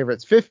 6.5-point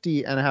favorites,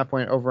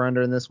 50.5-point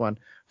over-under in this one.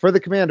 For the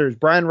Commanders,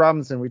 Brian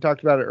Robinson, we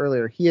talked about it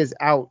earlier. He is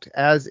out,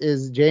 as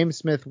is James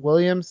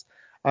Smith-Williams.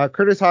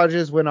 Curtis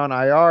Hodges went on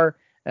IR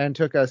and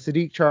took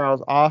Sadiq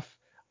Charles off.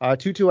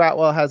 Tutu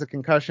Atwell has a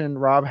concussion.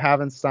 Rob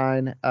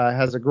Havenstein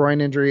has a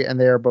groin injury, and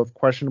they are both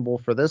questionable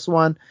for this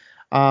one.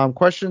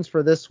 Questions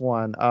for this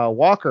one.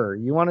 Walker,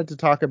 you wanted to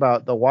talk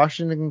about the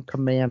Washington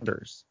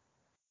Commanders.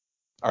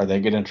 Are they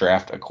going to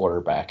draft a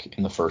quarterback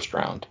in the first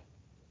round?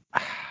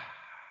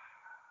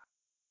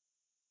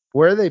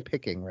 Where are they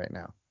picking right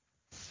now?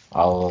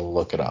 I'll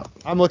look it up.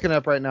 I'm looking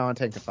up right now on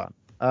Tankathon.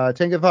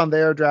 Tankathon,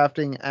 they are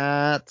drafting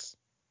at...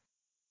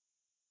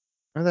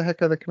 Where the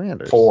heck are the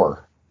Commanders?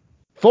 4.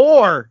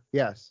 4!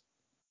 Yes.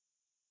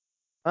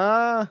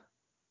 I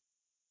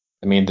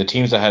mean, the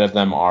teams ahead of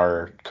them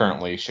are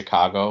currently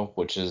Chicago,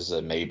 which is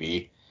a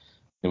maybe,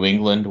 New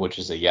England, which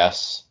is a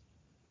yes,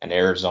 and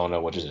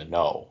Arizona, which is a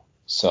no.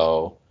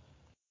 So,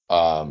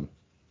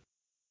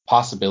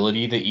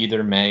 possibility that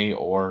either May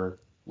or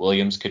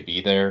Williams could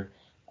be there.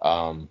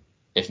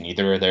 If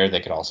neither are there, they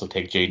could also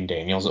take Jaden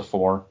Daniels at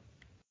 4.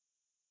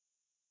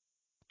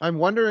 I'm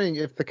wondering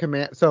if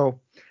so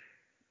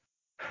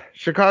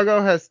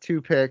Chicago has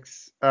 2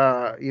 picks.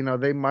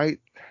 They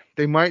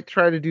might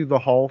try to do the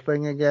Hall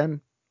thing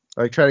again.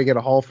 Like try to get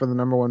a Hall for the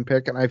number 1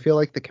 pick, and I feel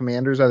like the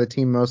Commanders are the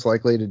team most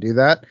likely to do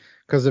that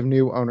because of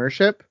new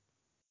ownership.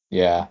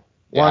 Yeah.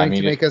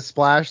 Wanting to make a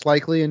splash,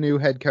 likely a new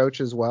head coach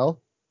as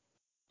well.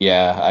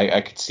 Yeah,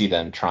 I could see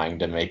them trying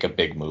to make a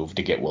big move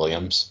to get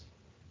Williams.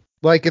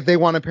 Like if they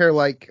want to pair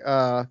like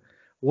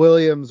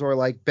Williams or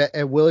like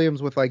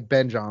Williams with like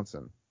Ben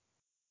Johnson,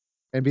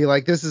 and be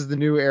like, this is the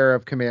new era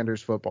of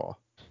Commanders football.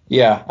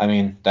 Yeah, I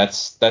mean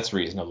that's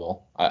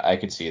reasonable. I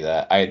could see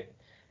that.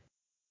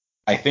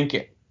 I think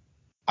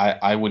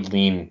I would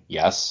lean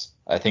yes.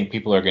 I think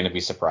people are going to be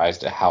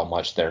surprised at how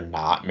much they're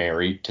not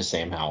married to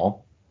Sam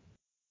Howell.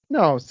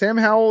 No, Sam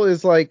Howell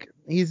is like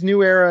he's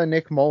new era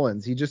Nick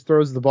Mullins. He just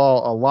throws the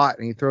ball a lot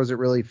and he throws it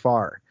really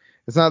far.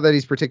 It's not that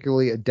he's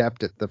particularly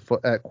adept at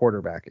at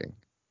quarterbacking.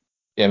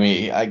 Yeah, I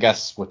mean, I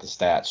guess with the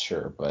stats,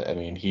 sure, but I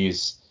mean,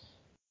 he's,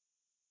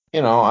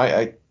 you know,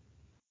 I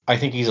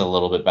think he's a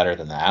little bit better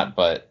than that,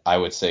 but I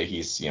would say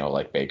he's,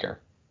 like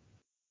Baker.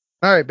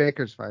 All right,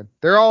 Baker's fine.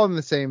 They're all in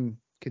the same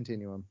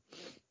continuum.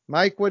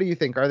 Mike, what do you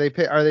think? Are they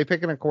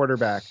picking a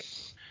quarterback?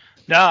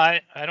 No,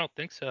 I don't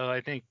think so. I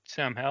think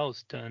Sam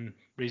Howell's done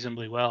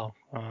reasonably well.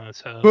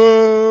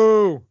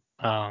 Boo!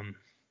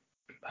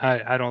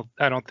 I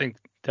don't think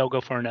they'll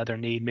go for another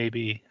need.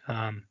 Maybe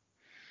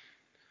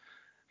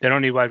they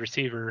don't need wide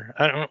receiver.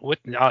 I don't what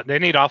they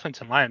need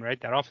offensive line, right?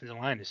 That offensive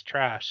line is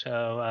trash.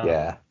 So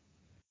Yeah.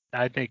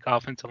 I think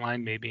offensive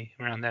line maybe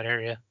around that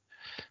area.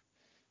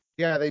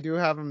 Yeah, they do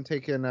have him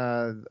taking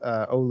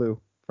Olu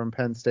from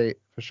Penn State.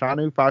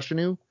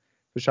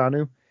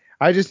 Fashanu.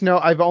 I just know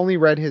I've only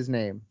read his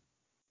name.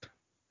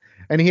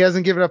 And he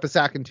hasn't given up a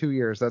sack in 2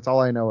 years. That's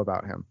all I know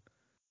about him.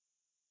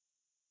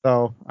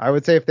 So I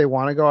would say if they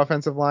want to go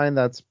offensive line,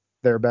 that's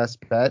their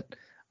best bet.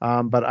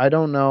 But I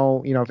don't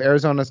know, if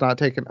Arizona's not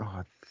taking,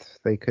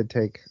 they could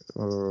take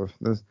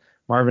this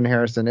Marvin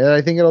Harrison.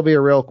 I think it'll be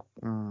a real.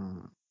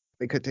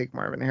 They could take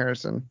Marvin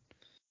Harrison.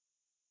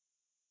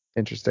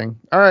 Interesting.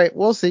 All right,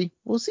 we'll see.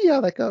 We'll see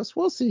how that goes.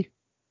 We'll see.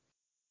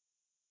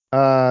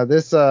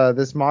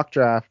 This mock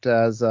draft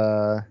as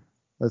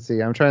let's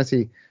see. I'm trying to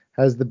see.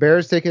 Has the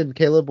Bears taken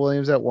Caleb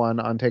Williams at 1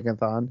 on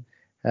Tankathon?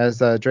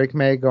 Has Drake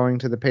May going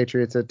to the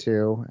Patriots at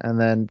 2, and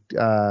then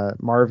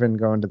Marvin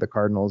going to the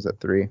Cardinals at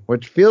 3,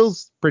 which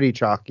feels pretty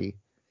chalky.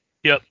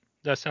 Yep,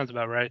 that sounds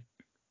about right.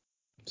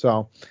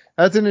 So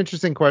that's an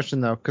interesting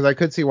question, though, because I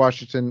could see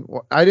Washington.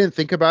 I didn't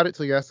think about it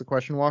till you asked the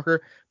question,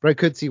 Walker, but I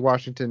could see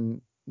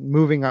Washington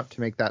moving up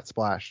to make that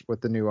splash with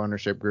the new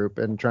ownership group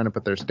and trying to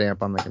put their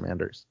stamp on the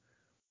Commanders.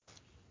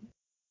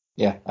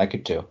 Yeah, I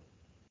could too.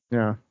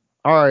 Yeah.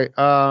 All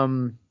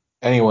right.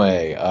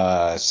 Anyway,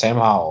 Sam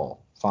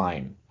Howell,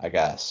 fine, I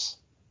guess.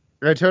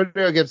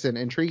 Antonio Gibson,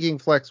 intriguing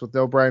flex with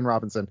no Brian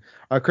Robinson.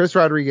 Chris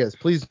Rodriguez,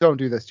 please don't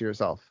do this to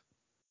yourself.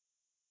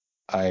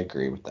 I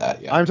agree with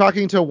that, yeah. I'm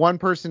talking to one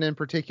person in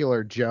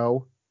particular,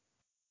 Joe.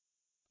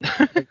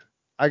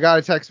 I got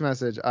a text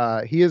message.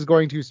 He is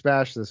going to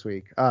smash this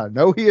week.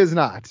 No, he is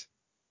not.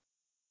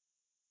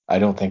 I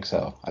don't think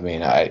so. I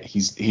mean,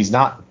 he's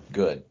not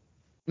good.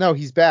 No,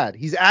 he's bad.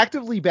 He's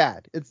actively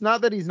bad. It's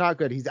not that he's not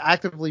good. He's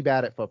actively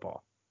bad at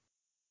football.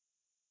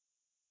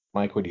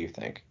 Mike, what do you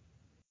think?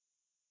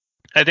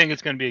 I think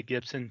it's going to be a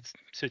Gibson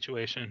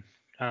situation.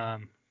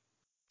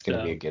 It's going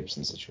to be a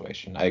Gibson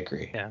situation. I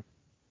agree. Yeah.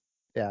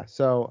 Yeah.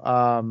 So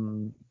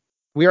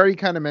we already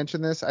kind of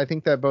mentioned this. I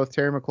think that both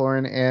Terry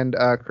McLaurin and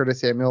Curtis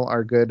Samuel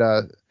are good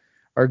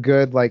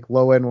like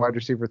low end wide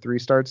receiver 3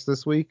 starts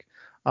this week.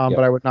 Yep.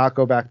 But I would not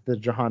go back to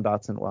Jahan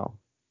Dotson. Well.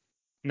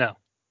 No.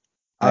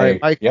 All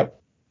right, Mike.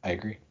 Yep. I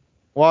agree.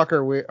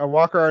 Walker,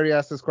 Walker already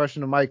asked this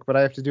question to Mike, but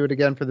I have to do it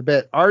again for the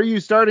bit. Are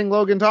you starting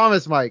Logan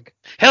Thomas, Mike?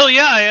 Hell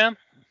yeah, I am.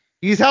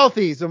 He's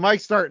healthy, so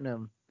Mike's starting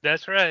him.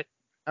 That's right.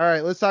 All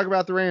right, let's talk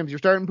about the Rams. You're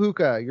starting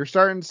Puka. You're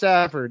starting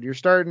Stafford. You're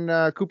starting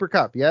Cooper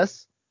Kupp,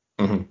 yes?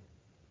 Mm-hmm.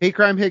 Hate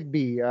Crime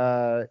Higbee.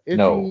 Iffy,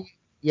 No.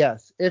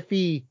 Yes.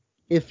 Iffy.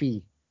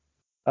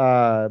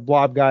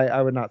 Blob guy,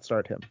 I would not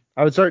start him.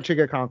 I would start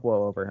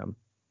Chigakonkwo over him.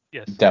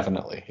 Yes.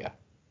 Definitely, yeah.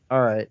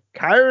 All right.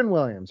 Kyron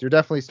Williams, you're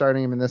definitely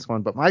starting him in this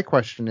one, but my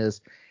question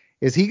is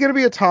he going to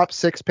be a top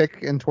 6 pick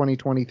in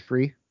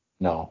 2023?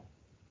 No.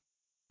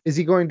 Is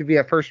he going to be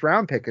a first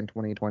round pick in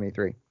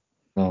 2023?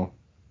 No.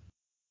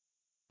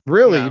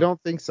 Really? No. You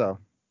don't think so?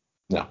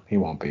 No, he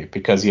won't be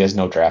because he has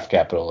no draft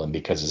capital and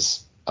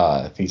because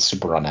he's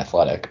super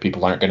unathletic.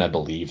 People aren't going to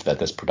believe that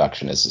this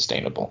production is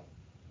sustainable.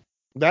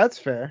 That's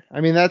fair.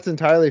 I mean, that's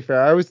entirely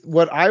fair. You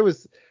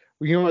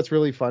know what's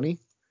really funny?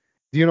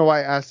 Do you know why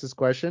I asked this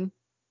question?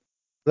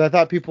 Because I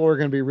thought people were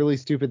going to be really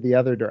stupid the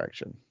other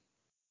direction.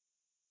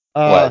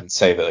 What,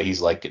 say that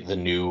he's like the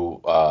new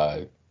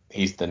RB1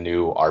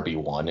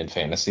 in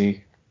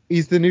fantasy?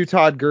 He's the new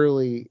Todd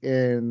Gurley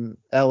in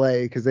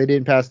LA because they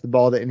didn't pass the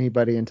ball to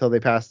anybody until they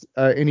passed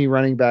any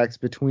running backs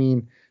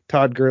between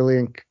Todd Gurley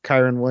and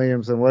Kyron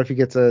Williams. And what if he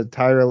gets a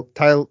Todd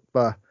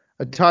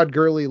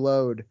Gurley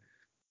load?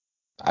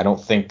 I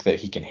don't think that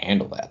he can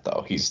handle that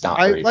though. He's not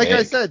very big.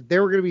 I said, they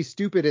were going to be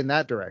stupid in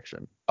that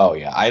direction. Oh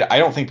yeah, I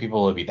don't think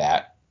people will be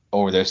that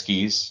over their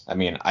skis. I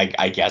mean,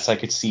 I guess I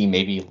could see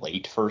maybe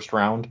late first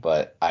round,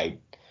 but I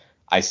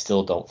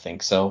still don't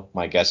think so.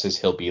 My guess is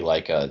he'll be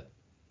like a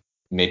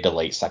mid to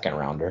late second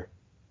rounder.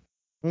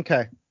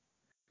 Okay.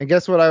 And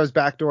guess what I was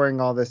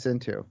backdooring all this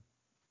into?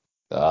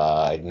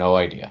 I have no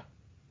idea.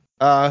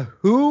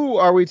 Who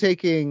are we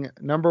taking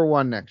number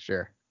 1 next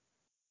year?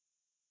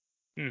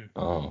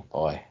 Oh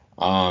boy.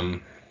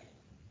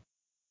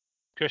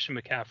 Christian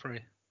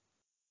McCaffrey.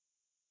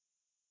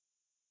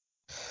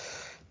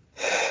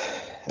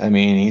 I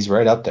mean, he's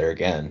right up there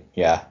again.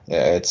 Yeah,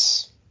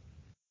 it's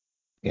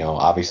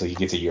obviously he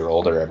gets a year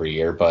older every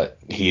year, but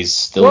he's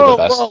still the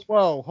best.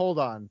 Whoa, hold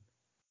on.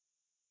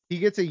 He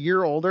gets a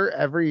year older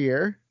every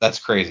year. That's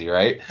crazy,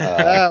 right?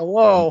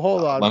 Whoa,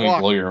 hold on. Let me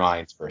Walk. blow your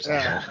minds for a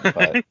second. Yeah.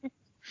 But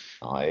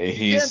You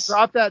can't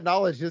drop that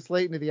knowledge this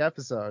late into the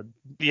episode.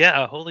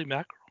 Yeah, holy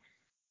mackerel.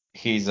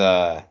 he's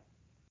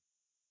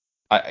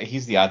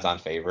he's the odds-on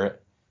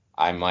favorite.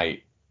 I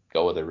might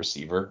go with a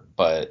receiver,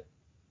 but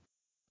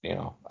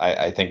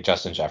I think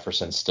Justin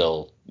Jefferson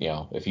still,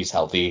 if he's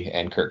healthy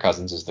and Kirk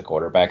Cousins is the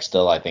quarterback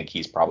still, I think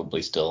he's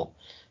probably still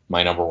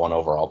my number one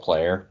overall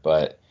player.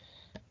 But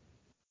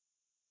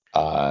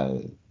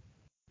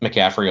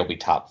McCaffrey will be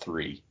top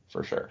 3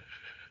 for sure.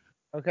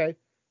 Okay.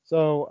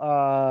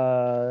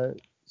 So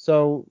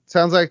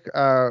sounds like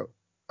our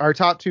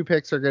top 2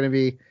 picks are going to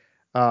be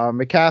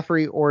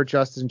McCaffrey or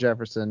Justin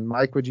Jefferson.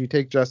 Mike, would you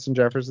take Justin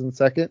Jefferson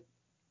second?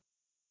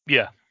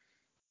 Yeah.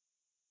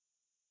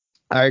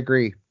 I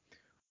agree.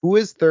 Who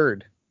is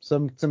third?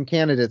 Some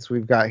candidates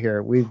we've got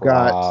here. We've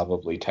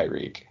probably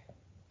Tyreek.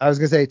 I was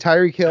gonna say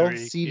Tyreek Hill,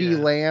 Tyreek, CD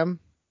Lamb.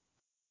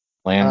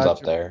 Lamb's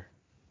up there.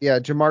 Yeah,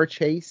 Jamar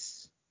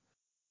Chase.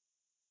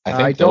 I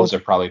think those are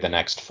probably the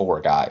next 4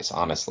 guys,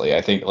 honestly.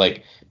 I think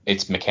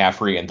it's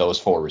McCaffrey and those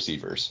 4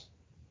 receivers.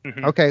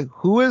 Mm-hmm. Okay,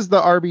 who is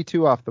the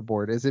RB2 off the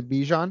board? Is it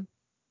Bijan?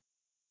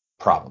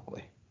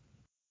 Probably.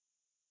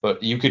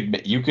 But you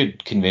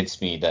could convince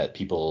me that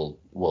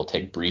people will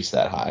take Brees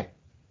that high.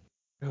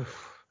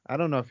 I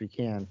don't know if you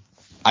can.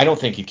 I don't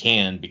think you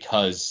can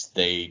because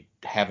they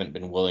haven't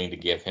been willing to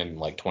give him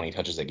 20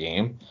 touches a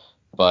game,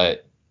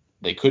 but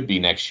they could be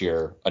next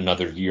year,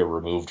 another year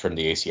removed from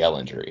the ACL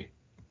injury.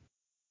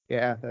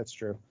 Yeah, that's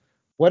true.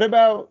 What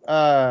about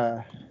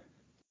Jahmyr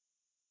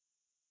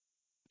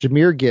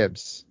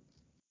Gibbs?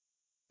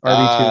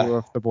 RB2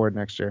 off the board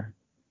next year.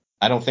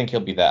 I don't think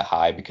he'll be that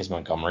high because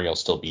Montgomery will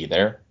still be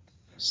there.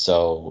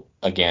 So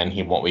again,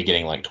 he won't be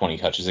getting 20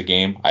 touches a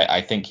game. I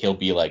think he'll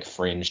be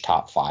fringe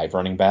top 5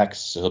 running backs.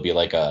 So he'll be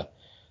a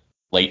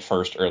late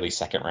first, early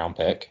second round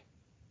pick.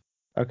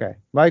 Okay.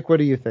 Mike, what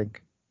do you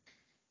think?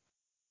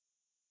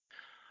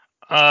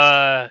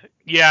 Yeah,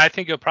 I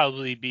think it'll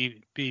probably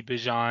be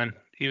Bijan,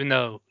 even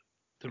though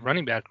the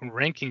running back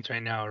rankings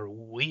right now are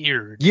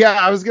weird. Yeah,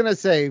 I was gonna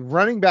say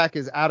running back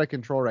is out of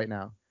control right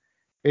now.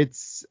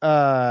 It's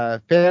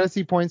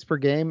fantasy points per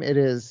game. It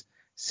is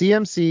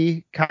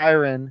CMC,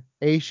 Kyron,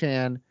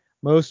 Ashan,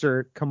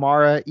 Mostert,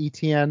 Kamara,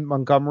 Etienne,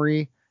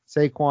 Montgomery,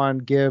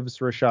 Saquon, Gibbs,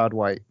 Rashad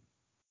White.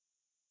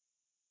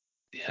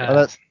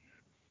 Yeah.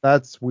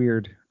 That's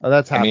weird. Oh,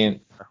 that's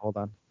happening. Hold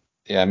on.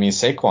 Yeah,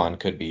 Saquon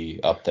could be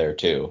up there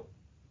too.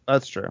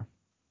 That's true.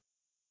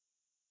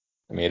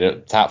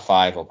 Top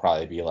 5 will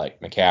probably be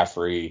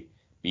McCaffrey,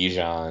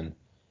 Bijan,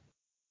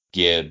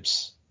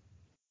 Gibbs,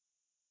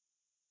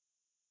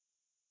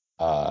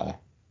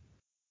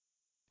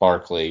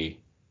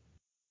 Barkley,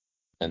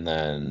 and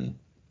then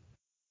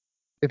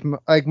if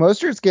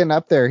Mostert's getting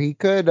up there, he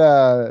could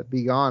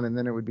be gone, and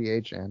then it would be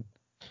Achan.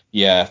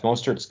 Yeah, if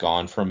Mostert's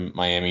gone from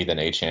Miami, then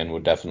Achan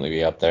would definitely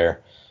be up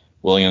there.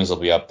 Williams will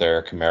be up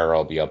there. Kamara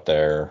will be up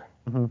there.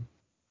 Mm-hmm.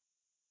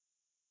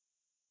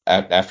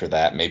 After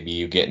that, maybe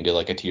you get into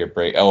a tier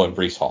break. Oh, and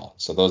Breece Hall.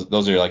 So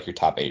those are your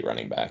top 8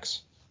 running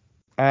backs.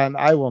 And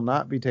I will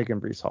not be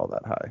taking Breece Hall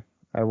that high.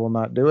 I will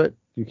not do it.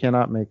 You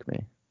cannot make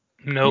me.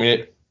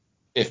 Nope.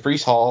 If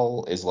Breece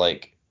Hall is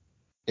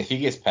if he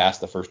gets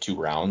past the first 2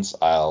 rounds,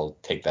 I'll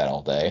take that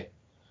all day.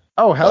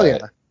 Oh, hell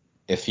yeah.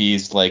 If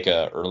he's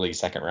a early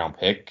second round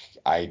pick,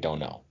 I don't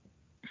know.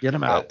 Get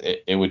him out.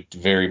 It would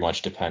very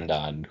much depend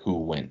on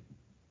who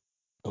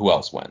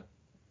else went.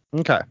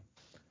 Okay.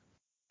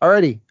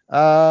 Alrighty.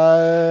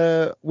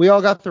 We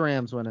all got the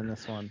Rams winning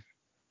this one.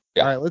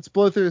 Yeah. All right, let's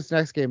blow through this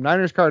next game.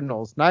 Niners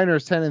Cardinals.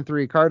 Niners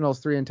 10-3.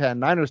 Cardinals 3-10.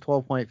 Niners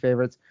 12-point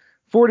favorites.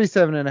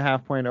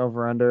 47.5 point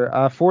over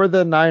under. For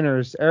the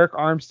Niners, Eric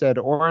Armstead,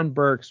 Oren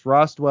Burks,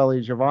 Ross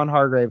Dwelly, Javon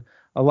Hargrave,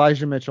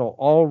 Elijah Mitchell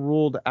all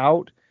ruled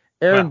out.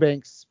 Aaron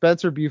Banks,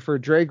 Spencer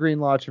Buford, Dre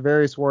Greenlaw,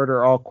 Travarius Ward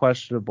are all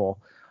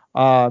questionable.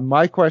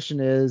 My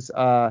question is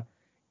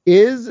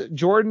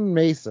Jordan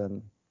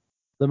Mason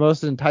the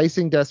most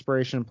enticing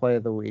desperation play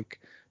of the week?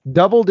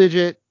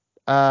 Double-digit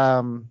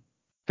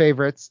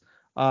favorites.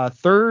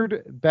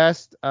 Third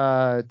best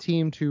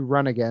team to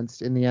run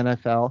against in the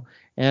NFL,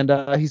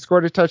 and he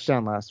scored a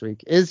touchdown last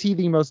week. Is he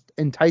the most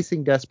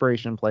enticing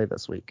desperation play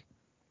this week?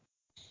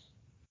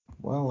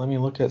 Well, let me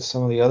look at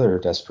some of the other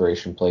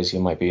desperation plays he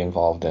might be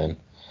involved in.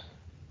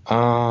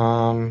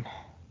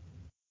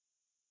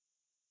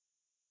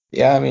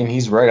 Yeah,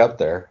 he's right up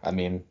there.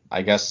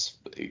 I guess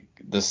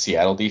the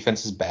Seattle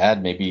defense is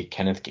bad. Maybe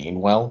Kenneth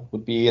Gainwell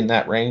would be in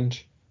that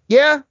range.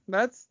 Yeah,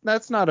 that's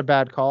not a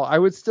bad call. I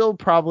would still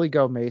probably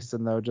go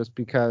Mason though, just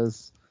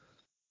because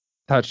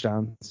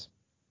touchdowns.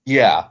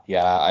 Yeah,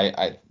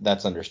 I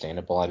that's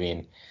understandable.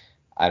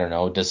 I don't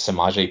know. Does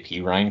Samaje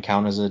Perine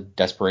count as a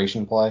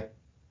desperation play?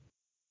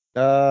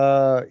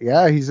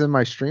 Yeah, he's in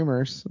my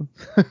streamers.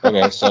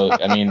 Okay, so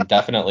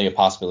definitely a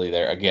possibility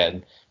there.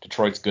 Again,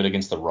 Detroit's good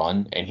against the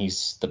run, and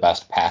he's the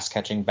best pass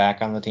catching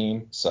back on the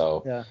team.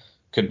 So yeah,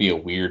 could be a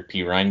weird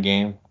Perine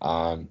game.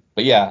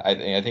 But yeah,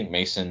 I think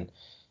Mason,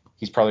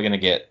 he's probably going to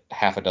get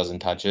half a dozen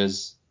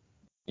touches.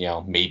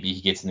 maybe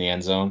he gets in the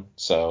end zone.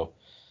 So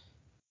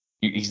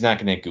he's not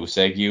going to goose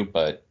egg you,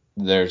 but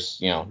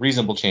there's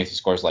reasonable chance he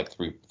scores like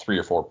three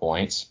or 4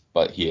 points.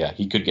 But yeah,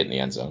 he could get in the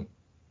end zone.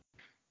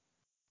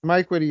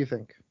 Mike, what do you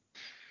think?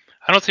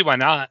 I don't see why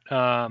not.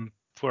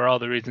 For all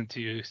the reasons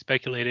you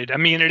speculated. I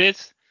mean, it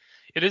is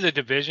a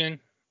interdivision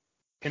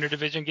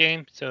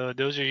game, so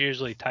those are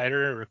usually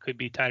tighter or could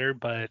be tighter,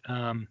 but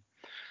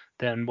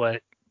than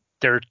what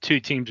their two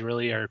teams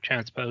really are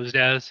transposed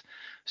as.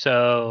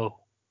 So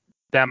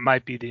that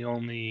might be the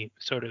only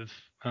sort of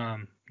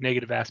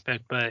negative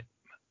aspect. But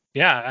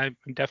yeah, I'm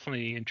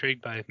definitely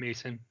intrigued by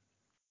Mason.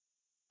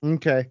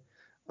 Okay.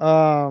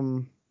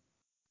 So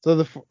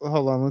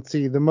hold on, let's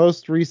see. The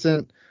most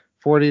recent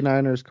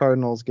 49ers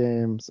Cardinals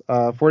games.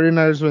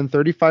 49ers win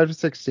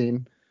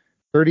 35-16,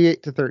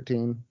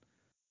 38-13,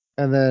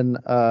 and then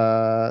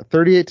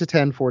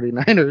 38-10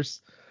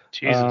 49ers.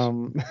 Jesus,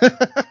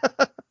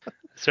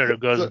 sort of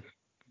So,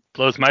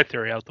 blows my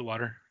theory out the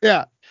water.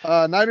 yeah,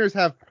 Niners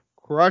have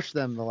crushed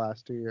them the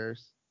last 2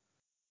 years.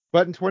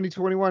 But in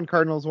 2021,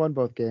 Cardinals won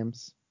both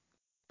games.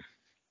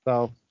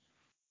 So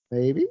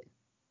maybe?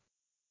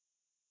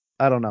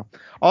 I don't know.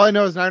 All I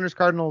know is Niners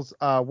Cardinals,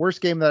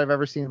 worst game that I've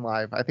ever seen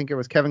live. I think it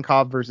was Kevin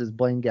Cobb versus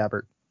Blaine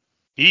Gabbert.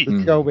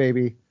 Let's go,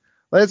 baby.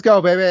 Let's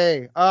go,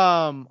 baby.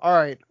 All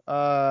right.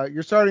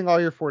 You're starting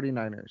all your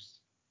 49ers.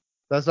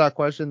 That's not a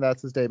question,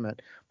 that's a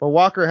statement. But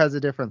Walker has a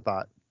different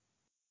thought.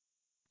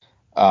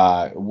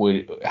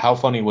 How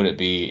funny would it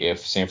be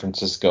if San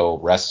Francisco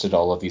rested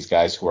all of these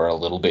guys who are a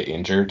little bit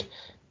injured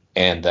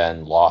and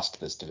then lost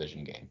this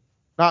division game?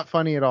 Not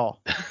funny at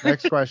all.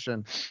 Next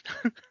question.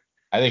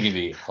 I think it'd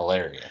be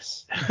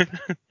hilarious.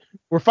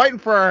 We're fighting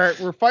for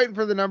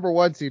the number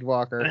 1 seed,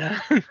 Walker.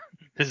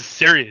 This is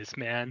serious,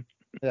 man.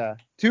 Yeah.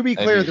 To be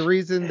clear, the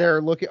reason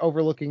they're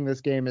overlooking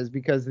this game is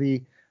because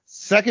the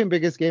second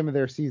biggest game of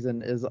their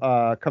season is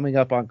coming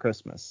up on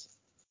Christmas.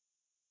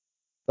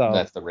 So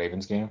that's the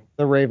Ravens game?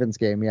 The Ravens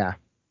game, yeah.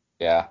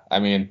 Yeah. I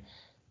mean,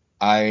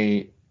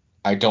 I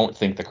don't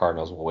think the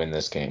Cardinals will win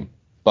this game,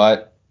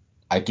 but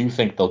I do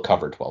think they'll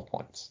cover 12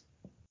 points.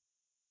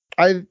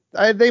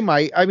 They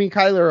might. I mean,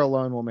 Kyler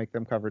alone will make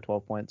them cover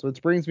 12 points,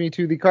 which brings me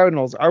to the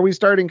Cardinals. Are we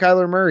starting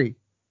Kyler Murray?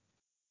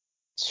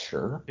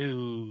 Sure.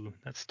 Ooh,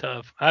 that's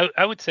tough.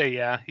 I would say,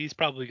 yeah, he's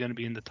probably going to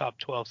be in the top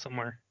 12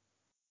 somewhere.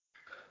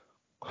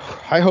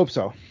 I hope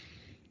so.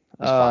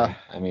 He's fine.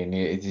 I mean,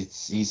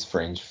 he's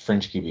fringe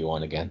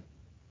QB1 again.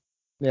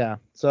 Yeah.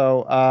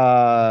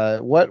 So,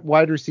 what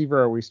wide receiver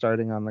are we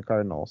starting on the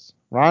Cardinals?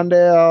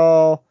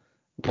 Rondale,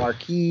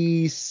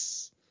 Marquise.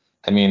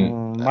 I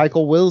mean,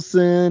 Michael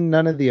Wilson.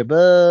 None of the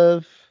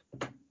above.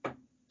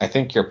 I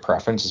think your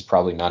preference is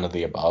probably none of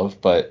the above,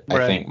 but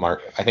Right.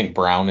 I think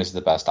Brown is the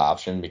best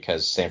option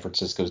because San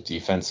Francisco's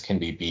defense can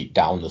be beat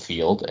down the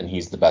field, and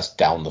he's the best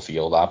down the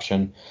field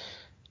option.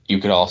 You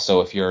could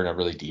also, if you're in a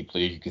really deep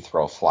league, you could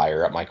throw a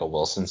flyer at Michael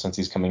Wilson since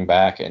he's coming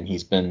back, and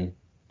he's been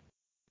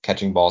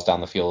catching balls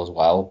down the field as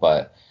well.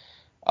 But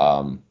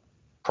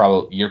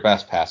probably your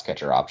best pass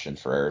catcher option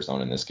for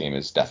Arizona in this game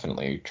is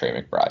definitely Trey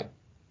McBride.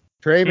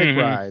 Trey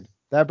McBride.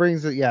 That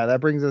brings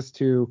us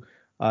to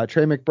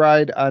Trey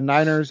McBride.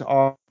 Niners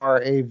are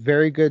a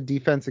very good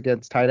defense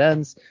against tight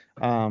ends.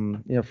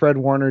 Fred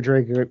Warner,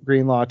 Dre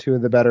Greenlaw, two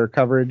of the better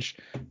coverage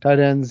tight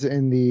ends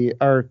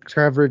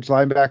coverage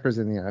linebackers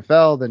in the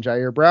NFL. Then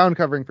Jair Brown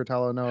covering for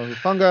Talanoa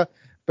Hufanga,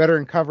 better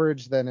in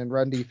coverage than in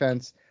run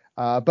defense.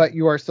 But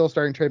you are still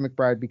starting Trey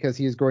McBride because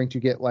he is going to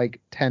get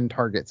like 10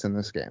 targets in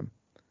this game.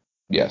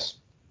 Yes.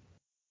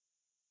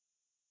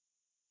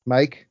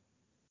 Mike?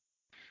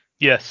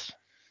 Yes.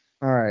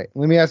 All right.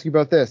 Let me ask you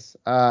about this.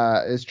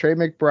 Is Trey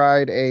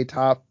McBride a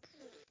top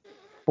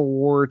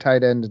 4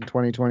 tight end in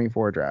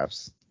 2024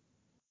 drafts?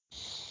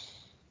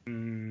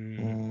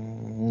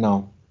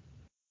 No.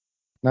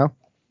 No?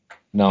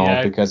 No,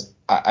 Yeah, because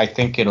I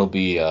think it'll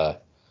be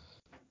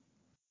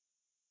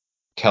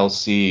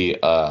Kelsey.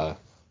 The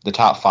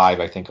top 5,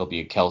 I think, will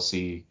be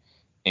Kelsey,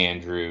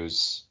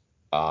 Andrews,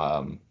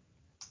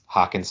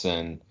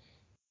 Hawkinson,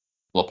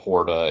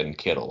 Laporta, and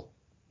Kittle.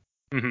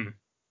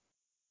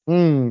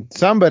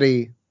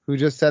 Somebody who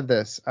just said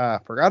this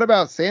forgot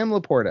about Sam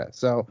Laporta.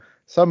 So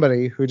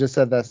somebody who just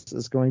said this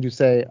is going to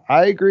say,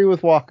 I agree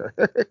with Walker.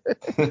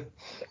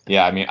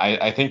 Yeah, I mean,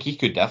 I think he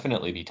could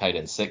definitely be tight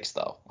end 6,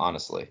 though,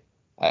 honestly.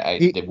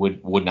 It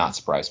would not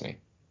surprise me.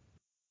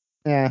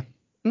 Yeah.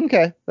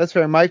 Okay. That's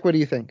fair. Mike, what do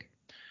you think?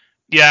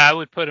 Yeah, I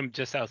would put him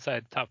just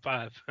outside the top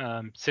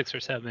 5. 6 or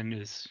 7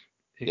 is.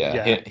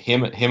 Yeah.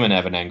 Him and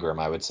Evan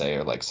Engram, I would say,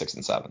 are like 6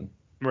 and 7.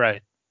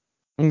 Right.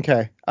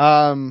 Okay.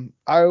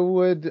 I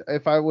would,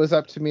 if I was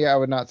up to me, I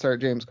would not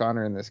start James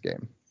Conner in this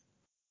game.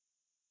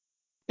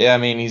 Yeah, I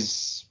mean,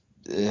 he's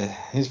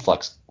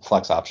flex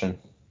option.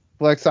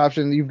 Flex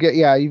option. You've got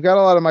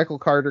a lot of Michael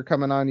Carter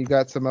coming on. You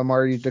got some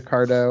Amari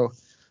DiCardo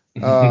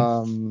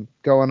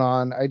going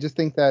on. I just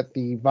think that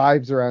the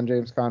vibes around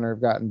James Conner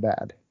have gotten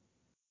bad.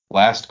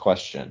 Last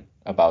question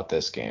about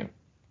this game.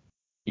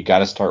 You got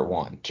to start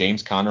one.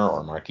 James Conner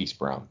or Marquise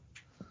Brown?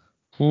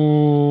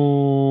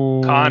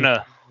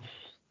 Conner.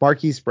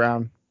 Marquise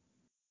Brown.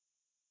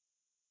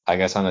 I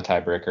guess on the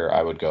tiebreaker,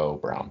 I would go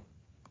Brown.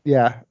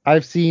 Yeah,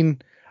 I've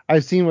seen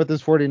what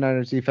this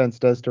 49ers defense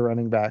does to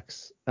running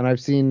backs, and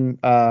I've seen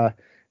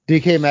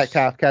DK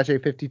Metcalf catch a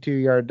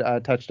 52-yard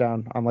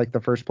touchdown on like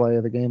the first play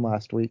of the game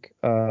last week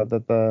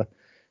that the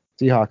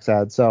Seahawks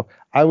had. So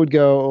I would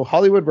go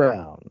Hollywood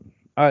Brown.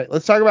 All right,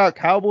 let's talk about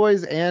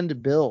Cowboys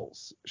and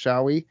Bills,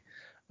 shall we?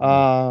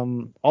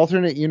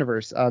 Alternate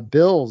universe,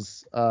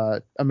 Bills,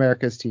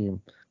 America's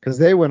team, because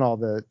they win all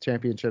the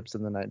championships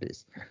in the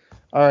 90s.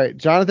 All right,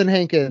 Jonathan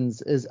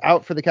Hankins is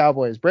out for the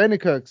Cowboys. Brandon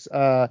Cooks,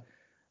 Viliami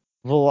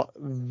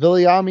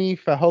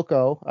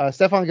Fehoko,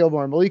 Stephon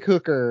Gilmore, Malik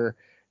Hooker,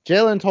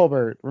 Jalen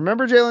Tolbert.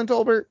 Remember Jalen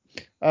Tolbert?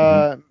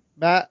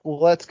 Matt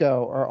Let's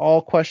Go are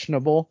all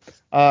questionable.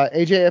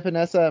 AJ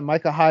Epinesa and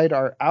Micah Hyde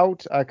are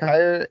out.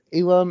 Kyer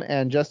Elam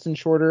and Justin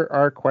Shorter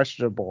are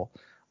questionable.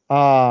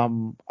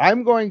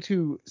 I'm going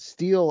to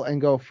steal and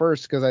go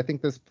first because I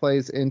think this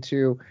plays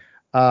into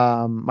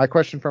my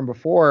question from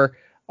before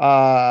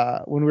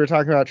when we were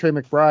talking about Trey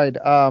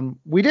McBride.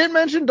 We didn't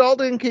mention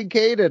Dalton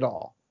Kincaid at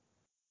all.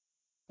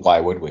 Why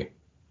would we?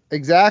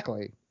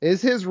 Exactly.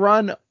 Is his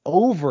run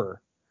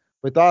over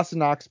with Dawson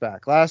Knox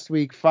back? Last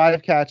week,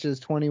 5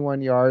 catches,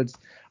 21 yards.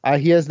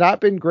 He has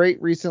not been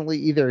great recently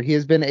either. He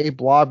has been a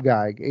blob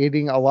guy,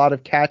 getting a lot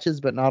of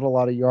catches but not a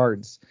lot of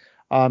yards.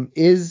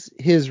 Is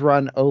his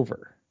run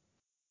over?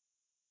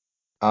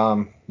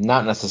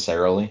 Not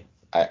necessarily.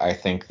 I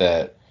think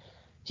that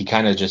he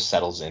kind of just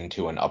settles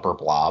into an upper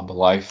blob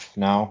life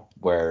now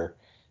where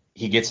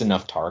he gets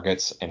enough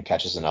targets and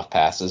catches enough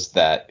passes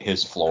that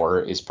his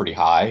floor is pretty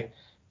high,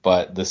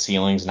 but the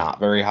ceiling's not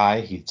very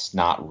high. He's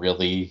not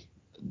really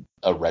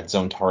a red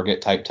zone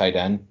target type tight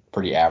end,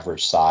 pretty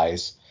average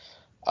size.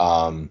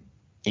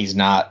 He's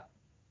not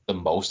the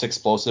most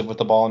explosive with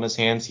the ball in his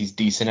hands. He's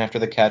decent after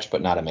the catch,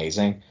 but not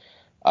amazing.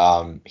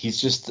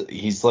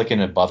 He's like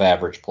an above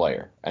average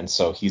player, and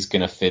so he's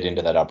gonna fit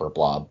into that upper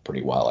blob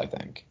pretty well, I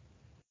think.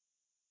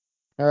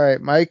 All right,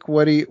 Mike,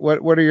 what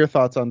are your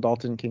thoughts on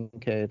Dalton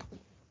Kincaid?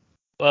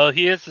 Well,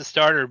 he is the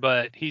starter,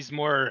 but he's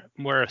more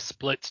a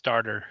split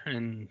starter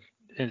in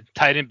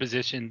tight end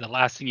position. The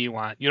last thing you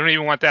want, you don't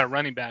even want that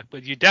running back,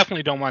 but you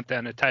definitely don't want that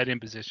in a tight end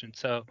position.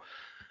 So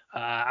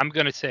I'm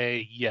gonna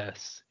say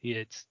yes,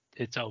 it's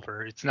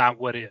over. It's not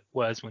what it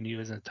was when he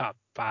was in the top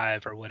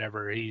 5 or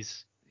whatever.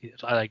 He's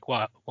like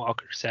what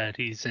Walker said,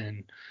 he's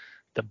in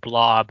the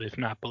blob, if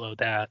not below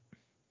that.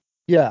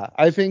 Yeah,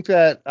 I think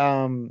that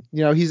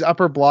he's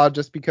upper blob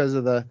just because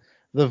of the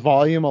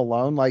volume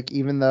alone. Like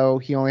even though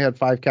he only had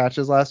 5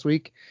 catches last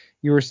week,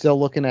 you were still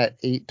looking at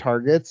 8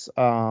 targets.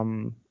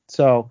 But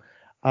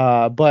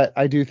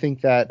I do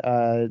think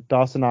that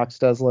Dawson Knox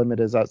does limit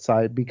his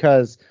outside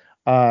because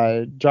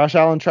Josh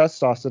Allen trusts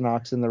Dawson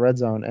Knox in the red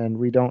zone, and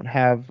we don't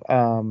have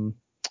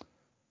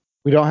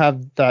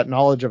that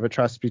knowledge of a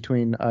trust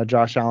between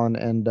Josh Allen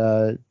and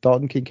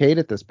Dalton Kincaid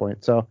at this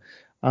point. So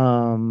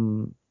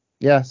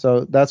yeah,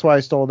 so that's why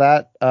I stole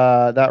that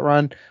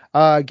run.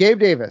 Gabe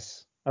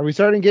Davis. Are we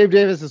starting Gabe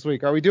Davis this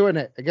week? Are we doing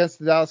it against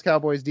the Dallas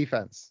Cowboys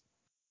defense?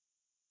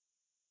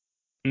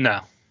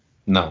 No.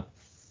 No.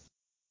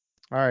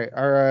 All right.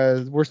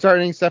 We're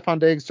starting Stephon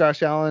Diggs,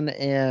 Josh Allen,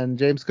 and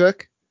James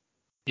Cook?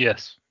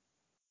 Yes.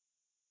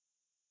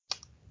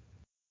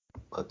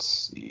 Let's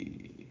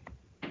see.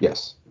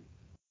 Yes.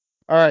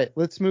 All right.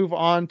 Let's move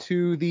on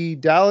to the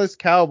Dallas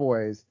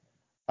Cowboys.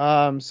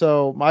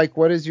 So, Mike,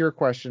 what is your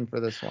question for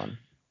this one?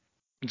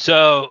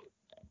 So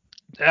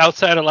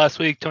outside of last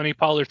week, Tony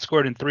Pollard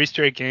scored in 3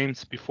 straight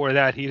games. Before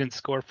that, he didn't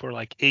score for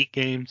like 8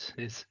 games.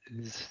 Is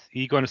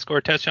he going to score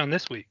a touchdown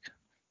this week?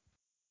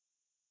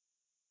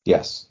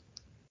 Yes.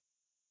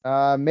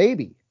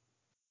 Maybe.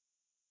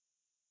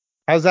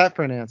 How's that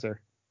for an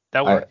answer?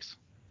 That works.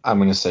 I'm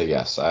going to say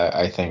yes.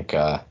 I think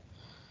I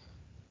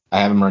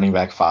have him running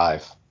back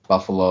 5.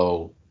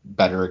 Buffalo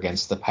better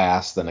against the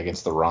pass than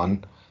against the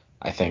run.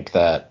 I think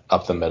that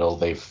up the middle,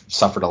 they've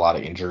suffered a lot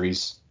of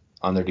injuries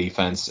on their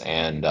defense,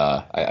 and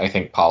I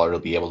think Pollard will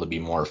be able to be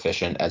more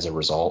efficient as a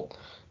result.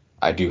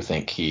 I do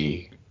think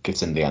he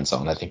gets in the end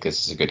zone. I think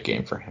this is a good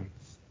game for him.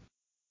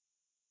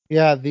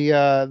 Yeah,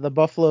 the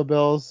Buffalo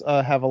Bills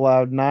have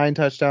allowed 9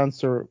 touchdowns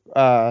to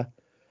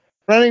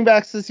running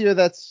backs this year.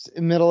 That's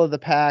middle of the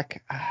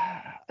pack.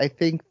 I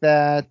think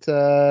that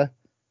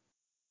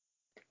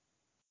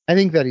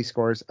he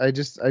scores. I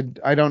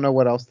don't know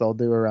what else they'll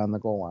do around the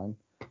goal line.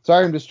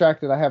 Sorry, I'm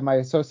distracted. I have my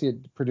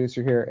associate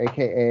producer here,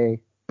 aka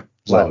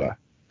Lila.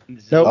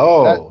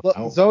 Nope.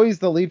 No. Zoe's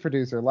the lead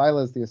producer.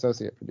 Lila's the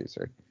associate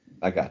producer.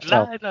 I got you.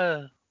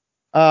 Lila.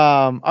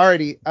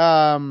 Alrighty.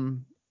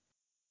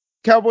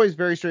 Cowboys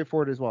very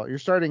straightforward as well. You're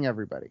starting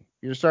everybody.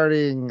 You're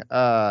starting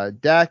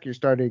Dak. You're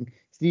starting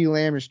CeeDee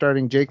Lamb. You're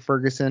starting Jake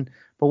Ferguson.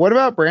 But what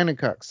about Brandon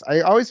Cooks?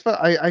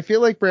 I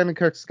feel like Brandon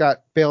Cooks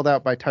got bailed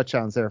out by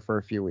touchdowns there for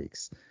a few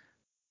weeks.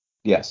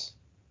 Yes,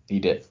 he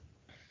did.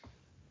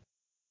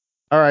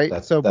 All right.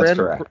 That's Correct.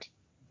 correct.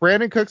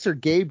 Brandon Cooks or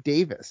Gabe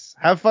Davis?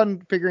 Have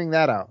fun figuring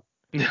that out.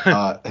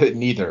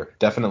 Neither.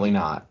 Definitely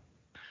not.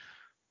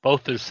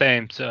 Both are the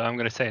same, so I'm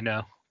going to say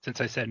no,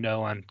 since I said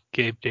no on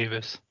Gabe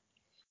Davis.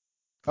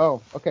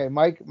 Oh, okay.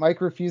 Mike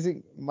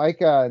refusing.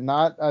 Mike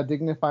not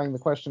dignifying the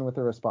question with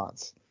a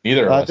response.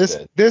 Neither of us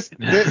did.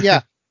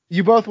 Yeah.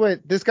 You both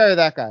went this guy or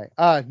that guy.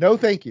 No,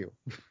 thank you.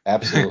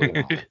 Absolutely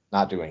not.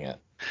 Not doing it.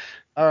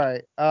 All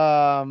right.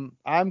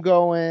 I'm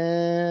going.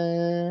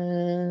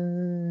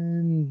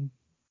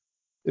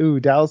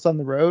 Ooh, Dallas on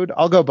the road.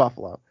 I'll go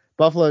Buffalo.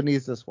 Buffalo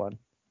needs this one.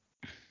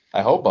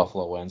 I hope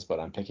Buffalo wins, but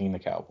I'm picking the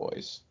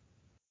Cowboys.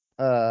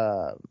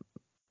 Uh,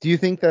 do you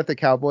think that the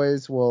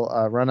Cowboys will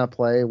run a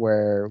play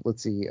where,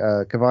 let's see,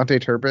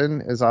 Cavante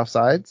Turpin is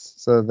offsides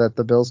so that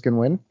the Bills can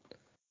win?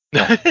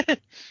 No,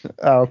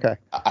 Oh, okay.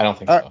 I don't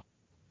think All so.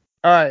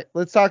 All right,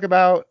 let's talk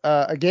about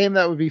a game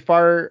that would be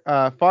far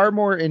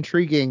more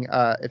intriguing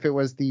if it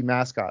was the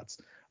mascots.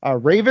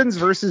 Ravens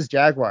versus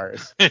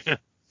Jaguars.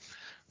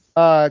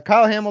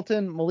 Kyle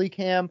Hamilton, Malik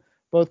Ham,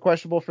 both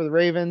questionable for the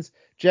Ravens.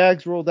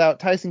 Jags ruled out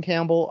Tyson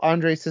Campbell,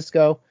 Andre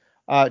Cisco,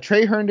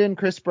 Trey Herndon,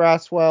 Chris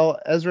Braswell,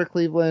 Ezra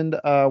Cleveland,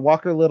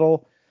 Walker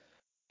Little,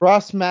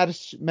 Ross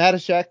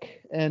Matashek,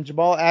 and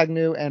Jamal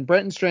Agnew and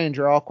Brenton Strange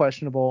are all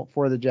questionable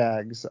for the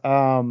Jags.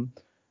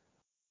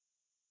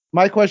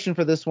 My question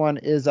for this one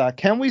is,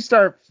 can we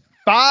start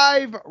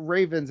 5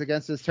 Ravens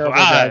against this terrible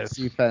Jags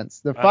defense?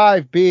 The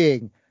 5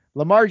 being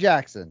Lamar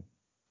Jackson.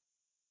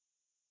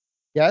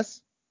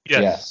 Yes?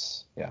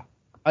 Yes. Yeah.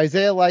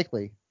 Isaiah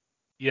Likely.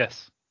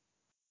 Yes.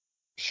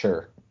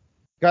 Sure.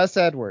 Gus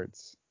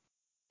Edwards.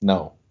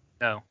 No.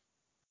 No.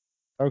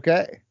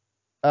 Okay.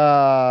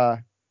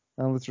 Now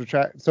let's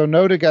retract. So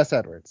no to Gus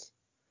Edwards.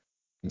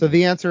 So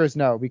the answer is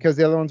no, because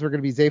the other ones were going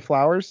to be Zay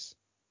Flowers.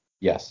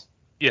 Yes.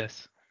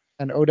 Yes.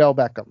 And Odell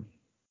Beckham.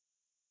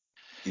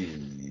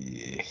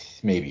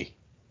 Maybe.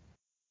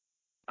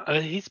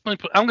 I'm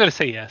going to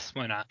say yes.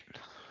 Why not?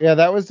 Yeah,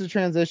 that was the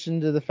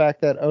transition to the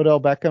fact that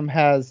Odell Beckham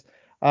has,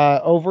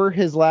 over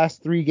his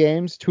last 3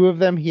 games, 2 of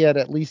them he had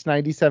at least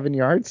 97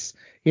 yards.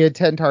 He had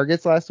 10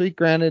 targets last week.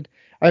 Granted,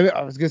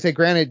 I was going to say,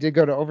 granted, it did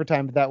go to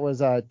overtime, but that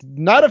was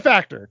not a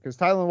factor because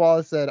Tylen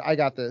Wallace said, I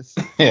got this.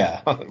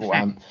 Yeah,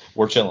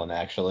 we're chilling,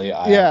 actually.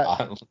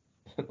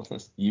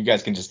 You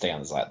guys can just stay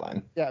on the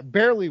sideline. Yeah,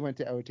 barely went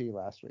to OT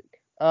last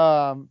week.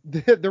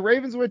 The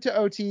Ravens went to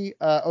OT.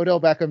 Odell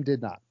Beckham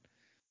did not.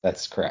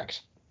 That's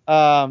correct.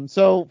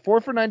 So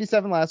 4 for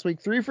 97 last week,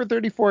 3 for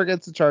 34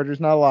 against the Chargers,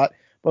 not a lot,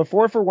 but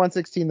 4 for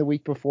 116 the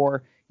week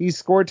before. He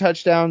scored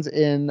touchdowns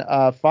in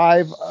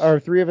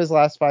 3 of his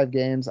last 5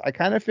 games. I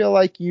kind of feel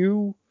like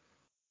you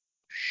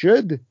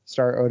should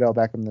start Odell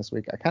Beckham this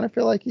week. I kind of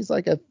feel like he's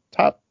like a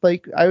top,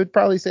 like I would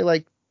probably say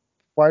like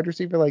wide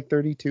receiver like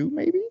 32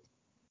 maybe.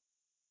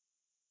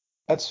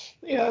 That's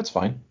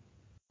fine.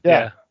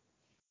 Yeah.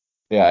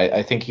 Yeah,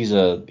 I think he's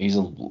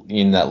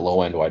in that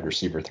low end wide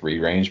receiver 3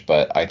 range,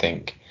 but I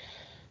think,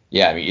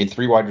 yeah, I mean, in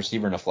 3 wide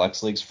receiver in a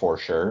flex leagues for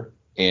sure.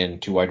 In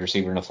 2 wide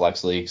receiver in a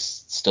flex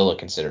leagues, still a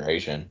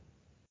consideration.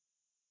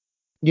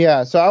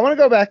 Yeah, so I want to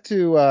go back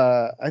to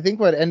I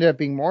think what ended up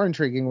being more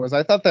intriguing was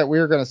I thought that we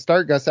were going to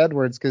start Gus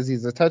Edwards because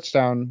he's a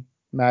touchdown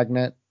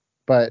magnet,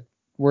 but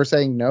we're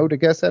saying no to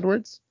Gus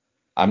Edwards.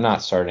 I'm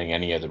not starting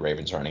any of the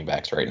Ravens running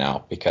backs right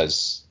now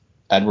because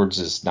Edwards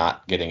is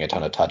not getting a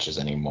ton of touches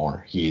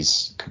anymore.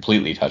 He's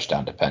completely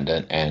touchdown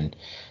dependent, and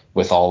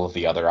with all of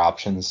the other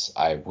options,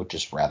 I would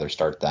just rather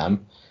start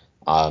them.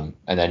 And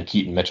then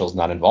Keaton Mitchell's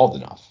not involved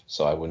enough,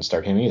 so I wouldn't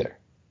start him either.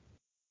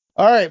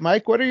 All right,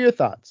 Mike, what are your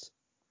thoughts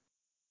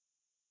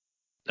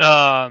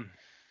on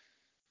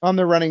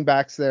the running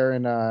backs there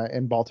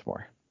in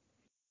Baltimore?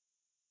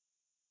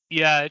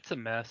 Yeah, it's a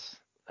mess.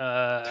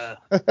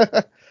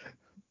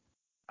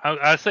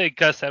 I say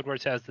Gus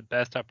Edwards has the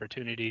best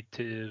opportunity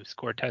to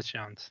score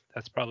touchdowns.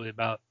 That's probably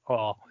about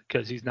all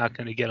because he's not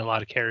going to get a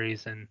lot of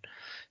carries and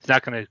he's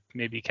not going to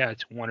maybe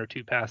catch 1 or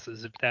 2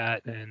 passes of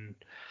that. And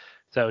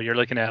so you're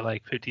looking at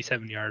like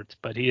 57 yards,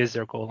 but he is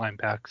their goal line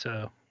back.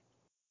 So,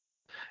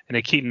 and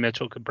then Keaton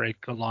Mitchell could break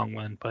a long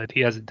one, but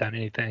he hasn't done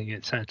anything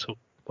since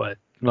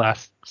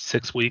last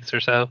 6 weeks or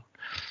so.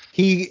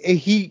 He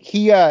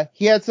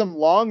had some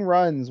long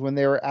runs when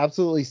they were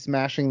absolutely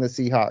smashing the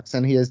Seahawks,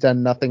 and he has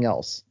done nothing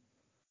else.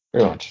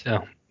 Very much.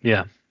 So,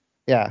 yeah.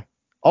 Yeah.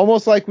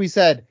 Almost like we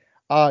said,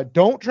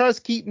 don't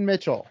trust Keaton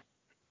Mitchell.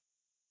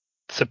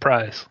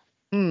 Surprise.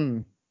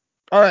 All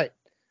right.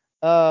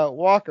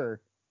 Walker,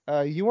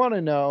 you want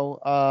to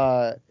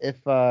know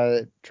if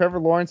Trevor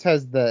Lawrence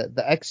has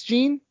the X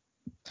gene?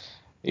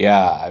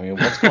 Yeah, I mean,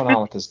 what's going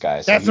on with this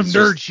guy? That's some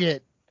nerd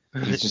shit.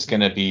 He's just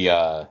gonna be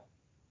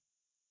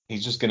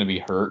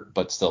hurt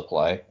but still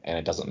play, and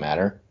it doesn't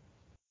matter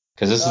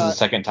because this is the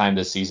second time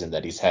this season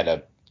that he's had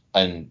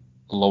a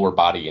lower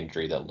body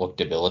injury that looked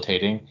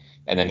debilitating,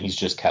 and then he's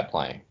just kept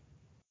playing.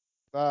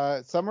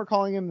 Some are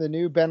calling him the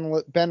new Ben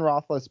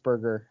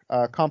Roethlisberger,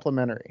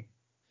 complimentary.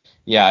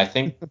 Yeah, I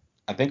think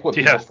what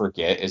people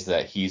forget is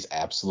that he's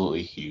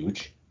absolutely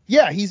huge.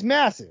 Yeah, he's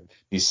massive.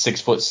 He's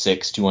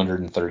 6'6",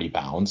 230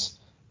 pounds.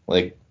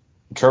 Like,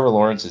 Trevor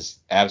Lawrence is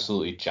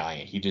absolutely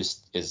giant. He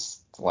just is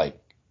like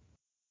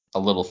a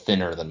little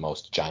thinner than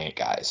most giant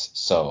guys.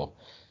 So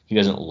he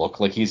doesn't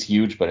look like he's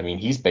huge, but I mean,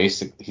 he's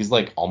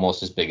like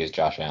almost as big as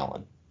Josh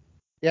Allen.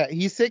 Yeah,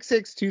 he's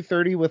 6'6",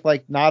 230 with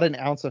like not an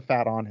ounce of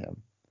fat on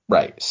him.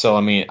 Right. So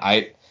I mean,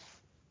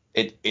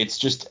 it's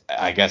just,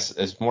 I guess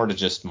it's more to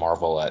just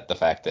marvel at the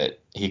fact that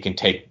he can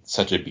take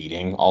such a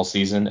beating all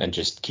season and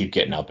just keep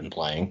getting up and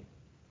playing.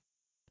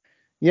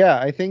 Yeah,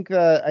 I think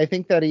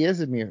that he is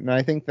a mutant.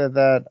 I think that's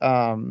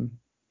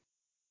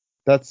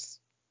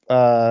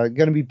going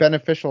to be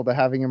beneficial to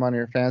having him on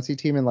your fantasy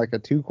team in like a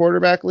 2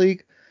 quarterback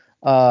league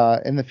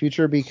in the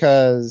future,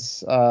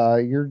 because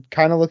you're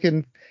kind of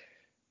looking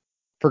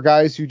for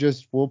guys who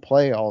just will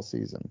play all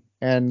season.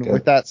 And Good.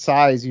 with that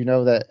size,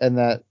 that, and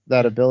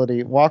that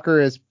ability,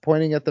 Walker is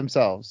pointing at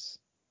themselves.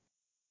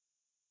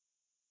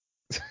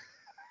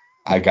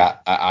 I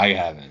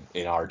have him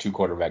in our 2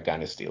 quarterback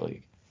dynasty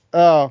league.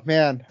 Oh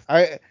man,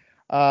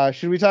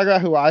 should we talk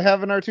about who I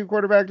have in our 2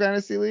 quarterback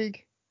dynasty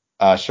league?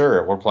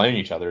 Sure, we're playing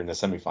each other in the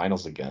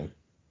semifinals again.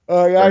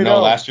 Oh yeah, Or I no,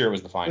 know. last year it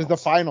was the It was finals. the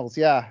finals,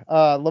 yeah.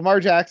 Lamar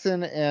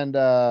Jackson and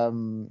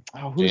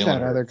who's Jalen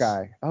that other Hurts.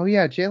 guy? Oh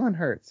yeah, Jalen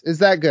Hurts. Is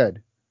that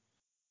good?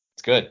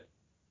 It's good.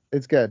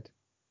 It's good.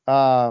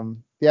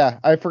 Yeah,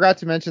 I forgot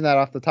to mention that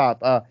off the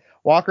top.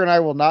 Walker and I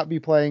will not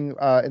be playing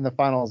in the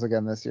finals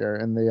again this year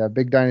in the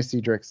Big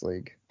Dynasty Drix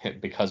League.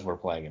 Because we're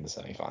playing in the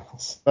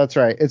semifinals. That's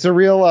right. It's a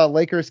real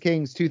Lakers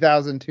Kings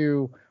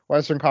 2002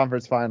 Western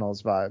Conference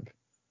Finals vibe.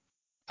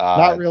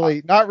 Not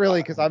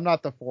really, because I'm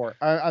not the 4.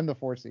 I'm the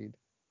 4 seed.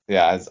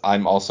 Yeah,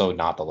 I'm also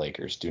not the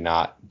Lakers.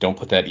 Don't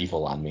put that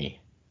evil on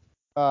me.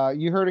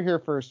 You heard it here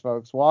first,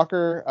 folks.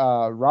 Walker,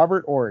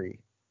 Robert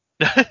Ory.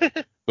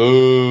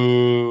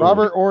 Boo.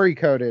 Robert Ory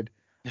coded,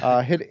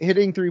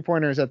 hitting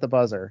 3-pointers at the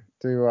buzzer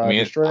to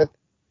destroy it.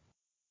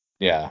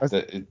 Yeah,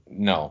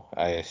 no.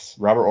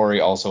 Robert Ory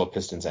also a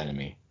Pistons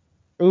enemy.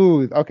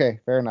 Ooh, okay,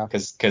 fair enough.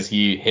 Because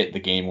he hit the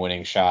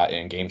game-winning shot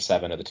in Game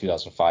 7 of the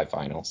 2005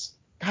 Finals.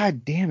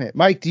 God damn it,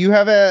 Mike! Do you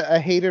have a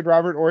hated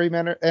Robert Ory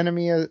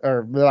enemy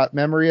or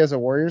memory as a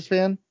Warriors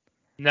fan?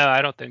 No,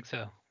 I don't think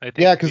so. I think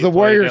Yeah, because the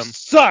Warriors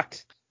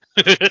sucked.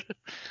 Speaking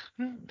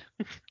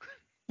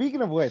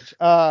of which,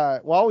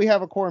 while we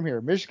have a quorum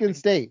here, Michigan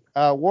State,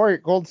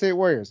 Golden State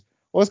Warriors.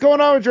 What's going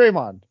on with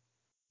Draymond?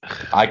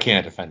 I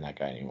can't defend that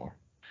guy anymore.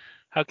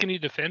 How can you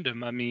defend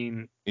him? I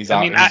mean, he's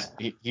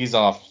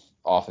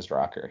off his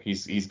rocker.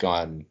 He's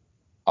gone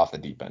off the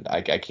deep end.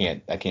 I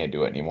can't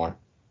do it anymore.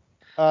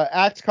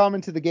 Act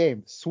common to the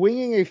game: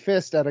 swinging a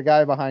fist at a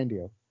guy behind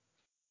you.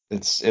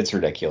 It's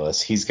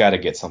ridiculous. He's got to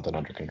get something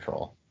under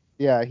control.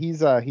 Yeah,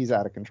 he's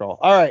out of control.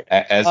 All right.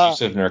 As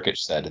Yusuf Nurkic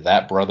said,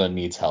 that brother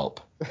needs help.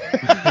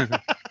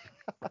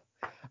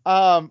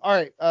 All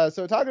right.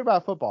 So talking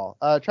about football,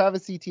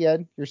 Travis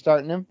Etienne, you're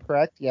starting him,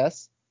 correct?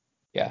 Yes.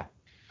 Yeah.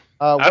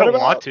 I don't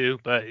want to,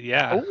 but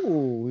yeah.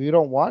 Oh, you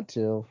don't want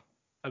to.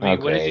 I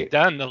mean, what has he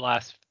done the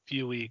last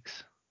few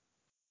weeks?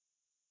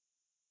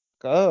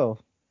 Oh.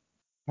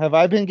 Have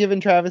I been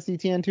giving Travis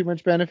Etienne too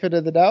much benefit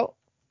of the doubt?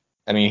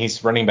 I mean,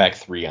 he's running back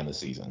 3 on the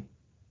season.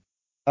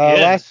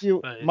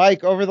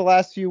 Mike, over the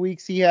last few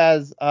weeks, he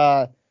has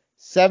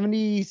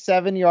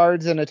 77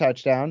 yards and a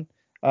touchdown,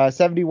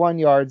 71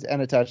 yards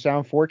and a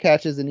touchdown, 4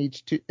 catches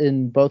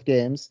in both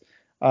games.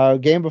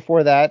 Game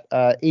before that,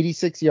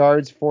 86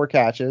 yards, 4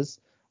 catches.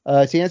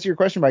 To answer your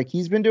question, Mike,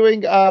 he's been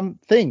doing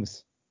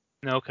things.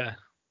 Okay.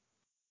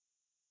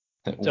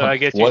 So I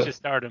guess you should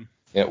start him.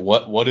 Yeah,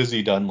 what has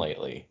he done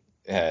lately?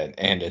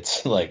 And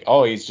it's like,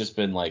 oh, he's just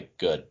been like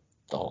good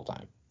the whole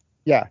time.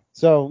 Yeah,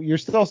 so you're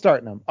still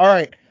starting him. All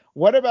right.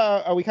 What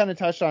about, we kind of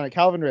touched on it,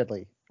 Calvin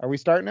Ridley. Are we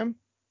starting him?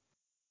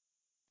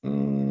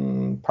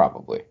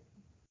 Probably.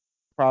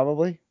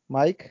 Probably.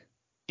 Mike?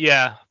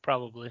 Yeah,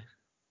 probably.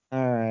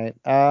 All right.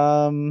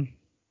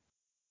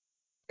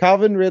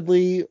 Calvin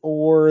Ridley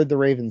or the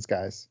Ravens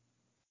guys?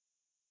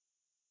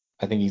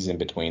 I think he's in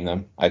between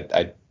them.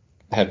 I'd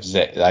have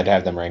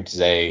them ranked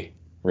Zay,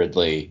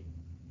 Ridley,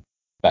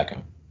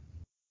 Beckham.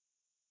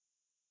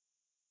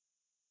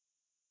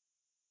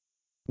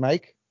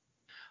 Mike?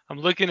 I'm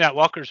looking at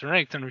Walker's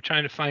ranks and we're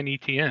trying to find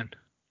ETN.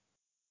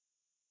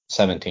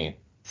 17.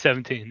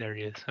 17, there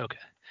he is. Okay.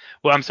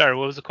 Well, I'm sorry,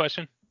 what was the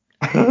question?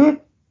 The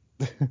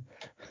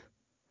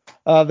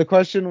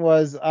question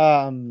was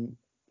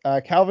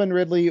Calvin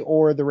Ridley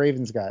or the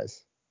Ravens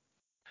guys?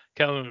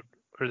 Calvin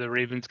or the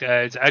Ravens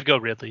guys? I'd go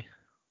Ridley.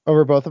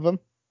 Over both of them?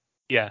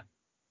 Yeah.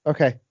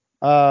 Okay.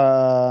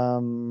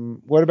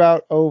 What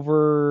about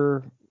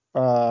over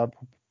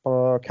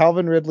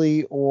Calvin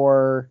Ridley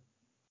or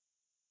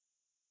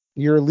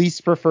your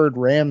least preferred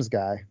Rams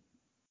guy?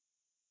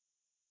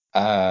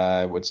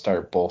 I would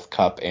start both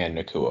Cup and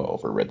Nakua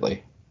over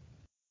Ridley.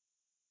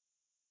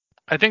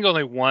 I think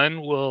only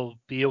one will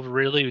be over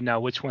Ridley.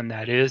 Now, which one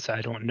that is, I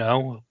don't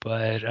know.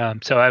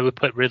 But so I would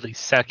put Ridley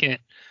second,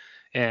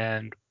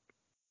 and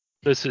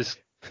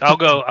I'll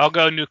go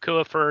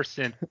Nakua first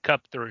and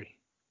Cup 3.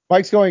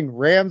 Mike's going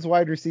Rams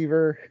wide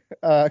receiver,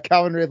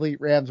 Calvin Ridley,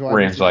 Rams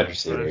wide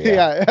receiver.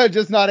 Yeah,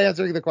 just not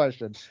answering the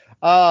question.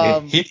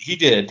 He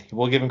did.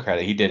 We'll give him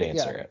credit. He did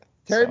answer it.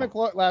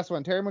 Last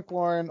one. Terry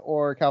McLaurin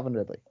or Calvin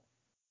Ridley?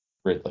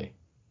 Ridley,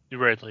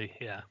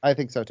 yeah. I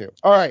think so too.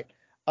 All right.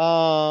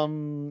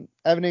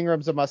 Evan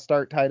Ingram's a must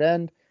start tight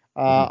end.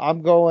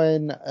 I'm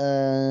going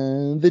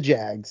the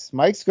Jags.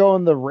 Mike's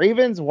going the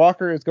Ravens.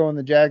 Walker is going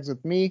the Jags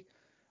with me.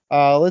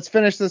 Let's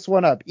finish this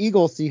one up.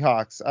 Eagles,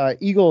 Seahawks.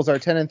 Eagles are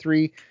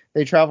 10-3.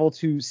 They travel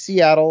to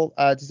Seattle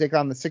to take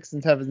on the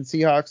 6-7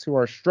 Seahawks, who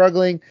are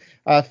struggling.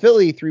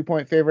 Philly,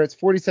 3-point favorites,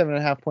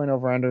 47.5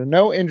 over under.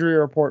 No injury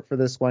report for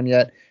this one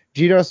yet.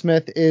 Geno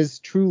Smith is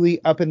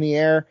truly up in the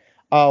air.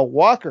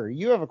 Walker,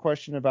 you have a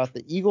question about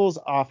the Eagles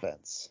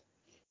offense.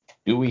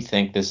 Do we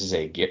think this is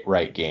a get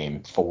right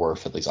game for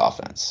Philly's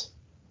offense?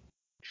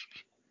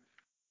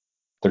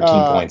 13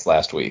 points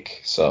last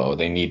week, so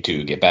they need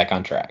to get back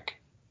on track.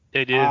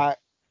 They do.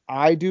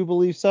 I do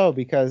believe so,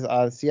 because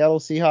Seattle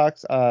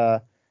Seahawks,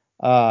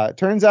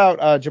 turns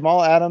out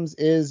Jamal Adams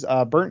is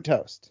burnt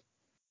toast.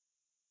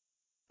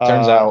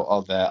 Turns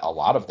out that a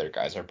lot of their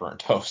guys are burnt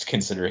toast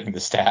considering the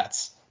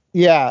stats.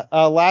 Yeah,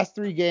 last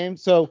 3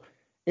 games. So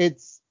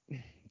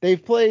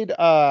they've played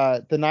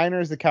the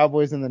Niners, the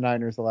Cowboys, and the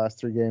Niners the last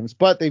 3 games,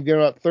 but they've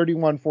given up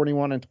 31,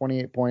 41, and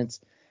 28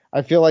 points.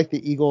 I feel like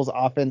the Eagles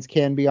offense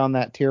can be on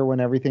that tier when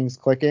everything's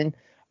clicking.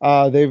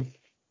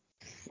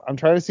 I'm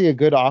trying to see a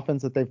good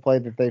offense that they've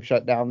played that they've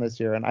shut down this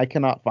year, and I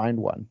cannot find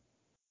one.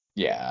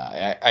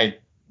 Yeah,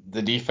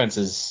 the defense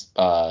is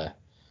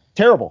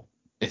terrible.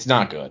 It's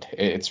not good.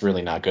 It's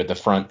really not good. The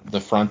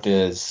front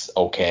is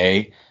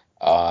okay.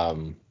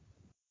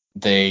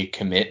 They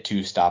commit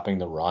to stopping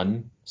the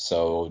run,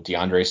 so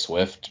DeAndre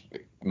Swift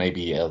may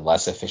be a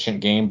less efficient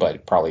game,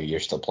 but probably you're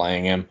still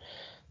playing him.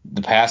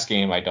 The pass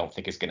game, I don't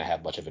think is going to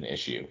have much of an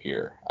issue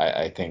here.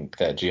 I think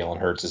that Jalen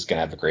Hurts is going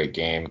to have a great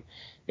game.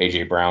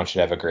 A.J. Brown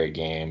should have a great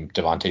game.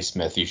 Devontae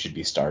Smith, you should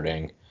be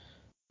starting.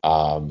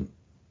 The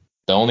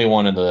only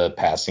one of the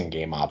passing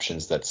game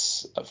options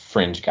that's a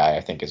fringe guy,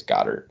 I think, is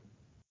Goddard.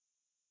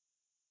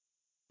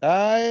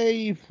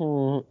 I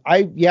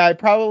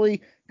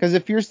probably, because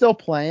if you're still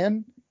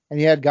playing and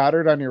you had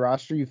Goddard on your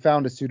roster, you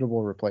found a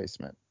suitable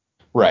replacement.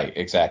 Right,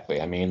 exactly.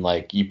 I mean,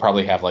 like, you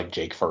probably have like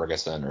Jake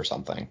Ferguson or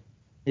something.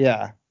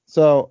 Yeah.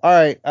 So, all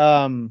right,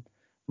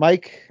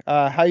 Mike,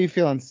 how you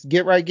feeling?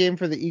 Get right game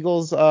for the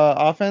Eagles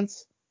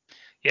offense?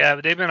 Yeah,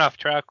 but they've been off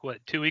track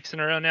 2 weeks in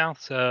a row now,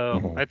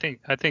 so I think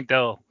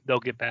they'll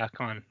get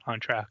back on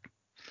track.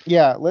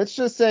 Yeah, let's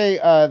just say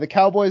the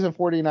Cowboys and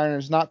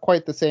 49ers not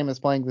quite the same as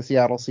playing the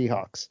Seattle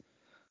Seahawks.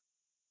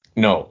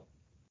 No,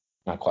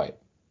 not quite.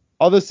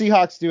 Although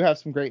Seahawks do have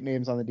some great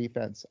names on the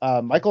defense.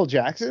 Michael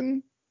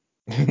Jackson?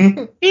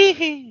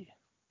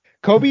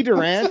 Kobe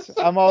Durant?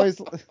 I'm always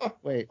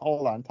wait,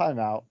 hold on, time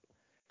out.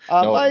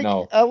 Mike,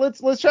 no.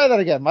 Let's try that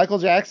again. Michael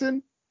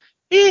Jackson?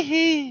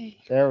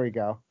 There we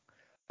go.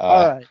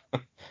 All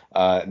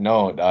right.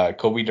 No,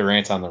 Kobe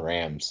Durant's on the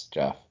Rams,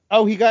 Jeff.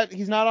 Oh,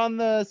 he's not on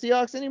the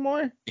Seahawks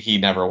anymore? He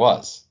never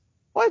was.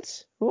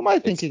 What? Who am I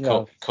thinking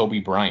of? Kobe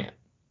Bryant.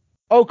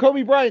 Oh,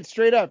 Kobe Bryant,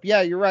 straight up.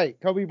 Yeah, you're right.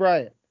 Kobe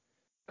Bryant,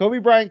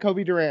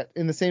 Kobe Durant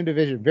in the same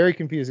division. Very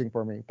confusing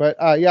for me. But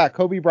yeah,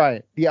 Kobe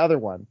Bryant, the other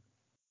one.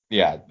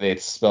 Yeah,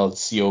 it's spelled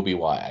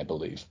Coby, I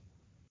believe.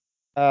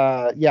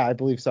 Yeah, I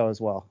believe so as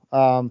well.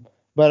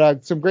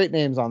 But some great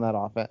names on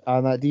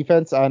that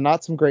defense.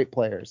 Not some great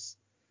players.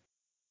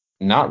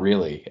 Not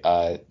really.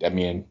 I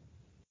mean,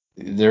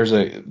 there's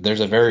a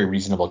very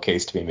reasonable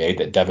case to be made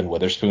that Devin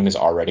Witherspoon is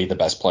already the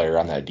best player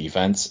on that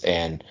defense,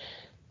 and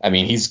I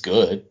mean he's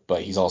good,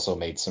 but he's also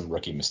made some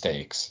rookie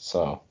mistakes.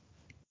 So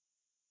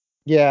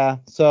yeah.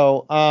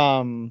 So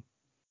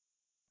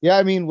yeah,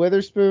 I mean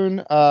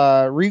Witherspoon,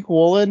 Reek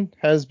Woolen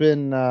has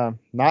been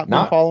not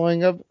been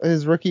following up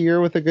his rookie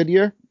year with a good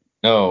year.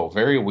 No,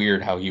 very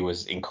weird how he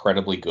was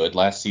incredibly good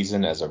last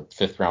season as a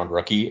 5th round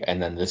rookie,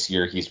 and then this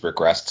year he's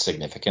regressed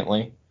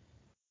significantly.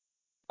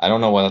 I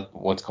don't know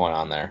what's going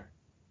on there.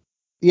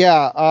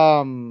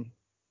 Yeah,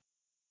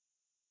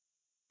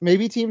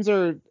 maybe teams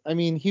are. I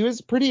mean, he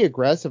was pretty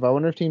aggressive. I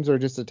wonder if teams are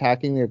just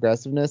attacking the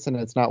aggressiveness and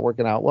it's not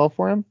working out well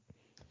for him.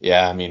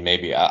 Yeah, I mean,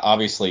 maybe.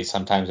 Obviously,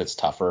 sometimes it's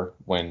tougher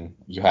when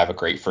you have a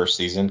great first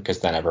season because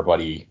then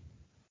everybody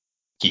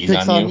keys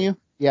on you.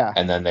 Yeah.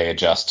 And then they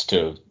adjust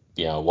to,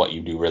 what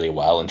you do really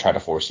well and try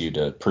to force you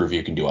to prove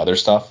you can do other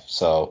stuff.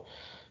 So,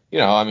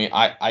 I mean,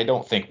 I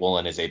don't think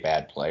Woolen is a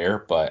bad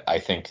player, but I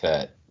think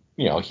that,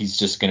 he's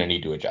just going to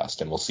need to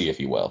adjust, and we'll see if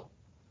he will.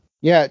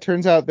 Yeah, it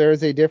turns out there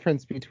is a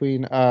difference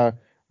between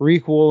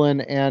Reek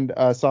Woolen and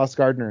Sauce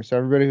Gardner. So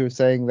everybody who's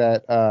saying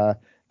that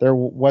there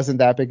wasn't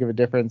that big of a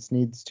difference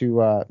needs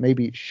to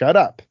maybe shut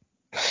up.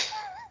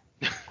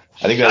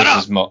 I think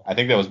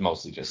that was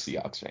mostly just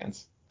Seahawks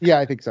fans. Yeah,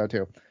 I think so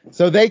too.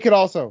 So they could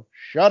also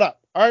shut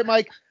up. All right,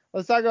 Mike,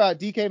 let's talk about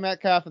DK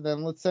Metcalf and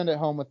then let's send it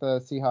home with the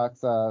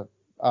Seahawks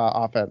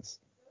offense.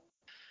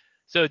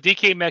 So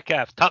DK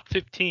Metcalf, top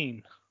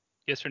 15,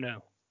 yes or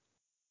no?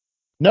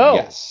 No.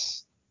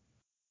 Yes.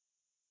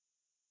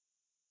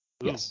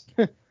 Yes.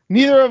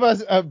 Neither of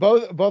us,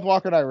 both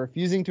Walker and I, are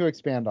refusing to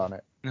expand on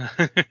it.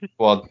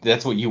 Well,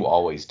 that's what you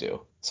always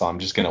do. So I'm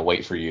just gonna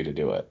wait for you to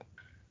do it.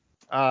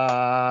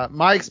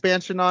 My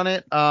expansion on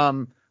it.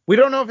 We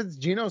don't know if it's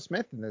Geno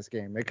Smith in this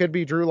game. It could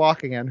be Drew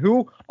Lock again,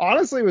 who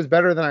honestly was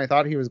better than I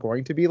thought he was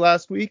going to be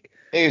last week.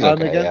 He was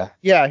okay.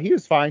 Yeah, he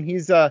was fine.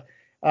 He's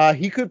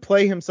He could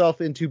play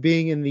himself into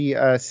being in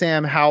the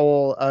Sam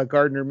Howell,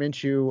 Gardner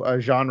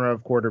Minshew genre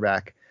of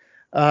quarterback.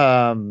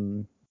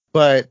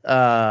 But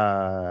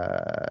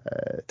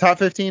top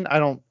 15, I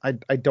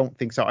don't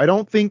think so. I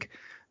don't think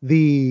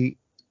the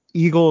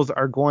Eagles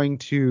are going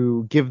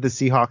to give the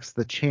Seahawks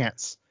the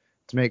chance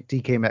to make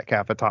DK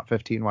Metcalf a top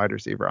 15 wide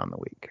receiver on the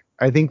week.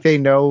 I think they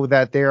know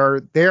that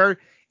they're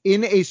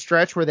in a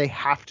stretch where they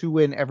have to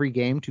win every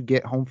game to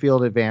get home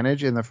field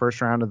advantage in the first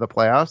round of the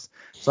playoffs.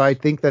 So I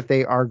think that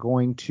they are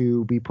going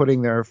to be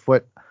putting their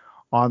foot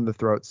on the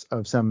throats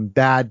of some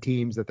bad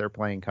teams that they're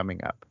playing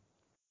coming up.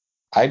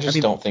 I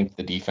don't think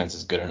the defense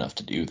is good enough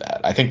to do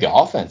that. I think the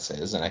offense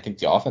is, and I think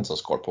the offense will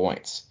score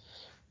points.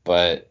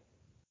 But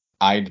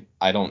I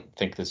don't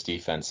think this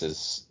defense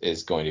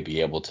is going to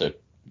be able to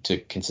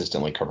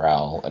consistently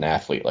corral an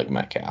athlete like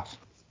Metcalf.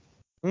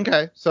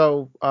 Okay,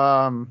 so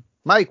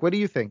Mike, what do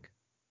you think?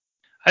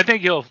 I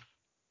think I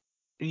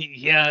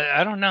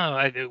don't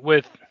know.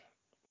 With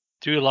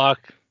Drew Lock,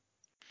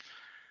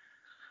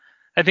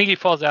 I think he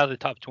falls out of the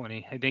top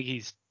 20. I think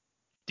he's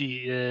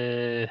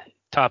the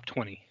top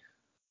 20.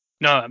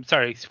 No, I'm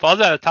sorry. He falls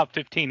out of the top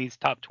 15. He's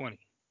top 20.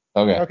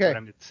 Okay. That's what I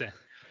meant to say.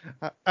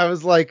 I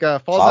was like,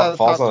 falls out of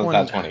the top 20.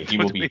 Top 20. He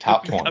will be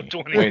top 20. Top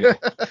 20. Wait,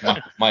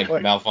 Mike,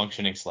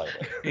 malfunctioning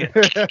slightly.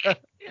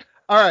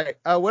 All right.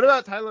 What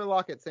about Tyler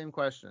Lockett? Same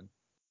question.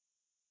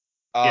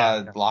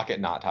 Lockett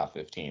not top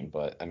 15,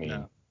 but I mean,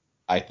 no.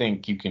 I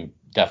think you can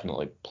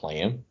definitely play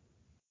him.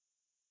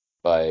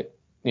 But,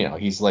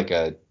 he's like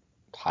a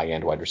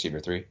high-end wide receiver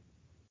 3.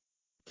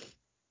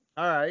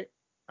 All right.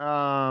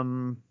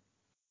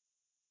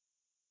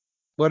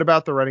 What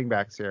about the running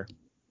backs here?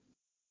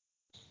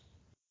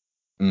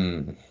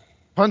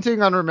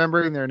 Punting on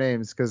remembering their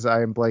names because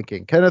I am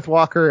blanking. Kenneth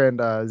Walker and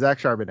Zach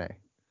Charbonnet.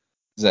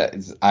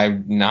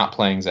 I'm not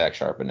playing Zach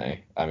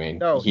Charbonnet. I mean,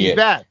 no, he's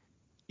bad.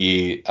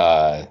 He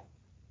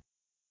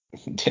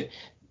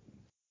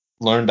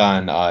learned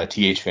on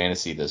TH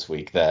Fantasy this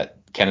week that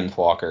Kenneth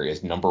Walker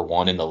is number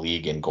 1 in the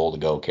league in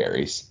goal-to-go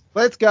carries.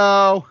 Let's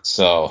go.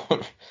 So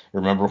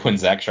remember when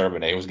Zach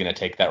Charbonnet was going to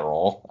take that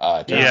role?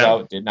 Turns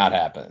out did not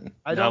happen.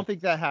 I don't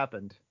think that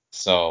happened.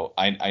 So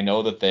I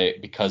know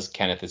that because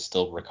Kenneth is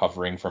still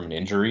recovering from an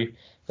injury,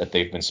 that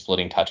they've been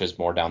splitting touches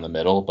more down the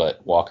middle,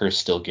 but Walker's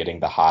still getting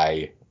the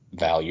high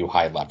value,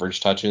 high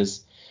leverage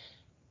touches.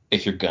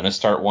 If you're going to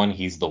start one,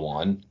 he's the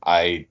one.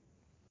 I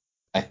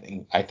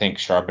think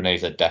Charbonnet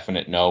is a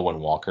definite no when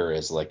Walker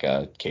is like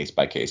a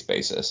case-by-case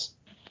basis.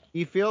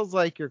 He feels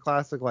like your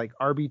classic like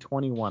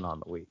RB21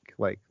 on the week.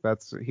 Like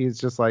he's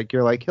just like,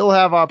 you're like, he'll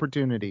have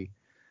opportunity,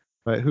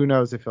 but who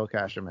knows if he'll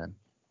cash him in.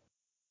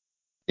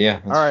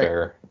 Yeah, that's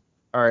fair.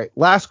 All right.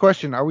 Last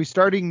question. Are we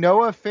starting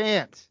Noah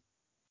Fant?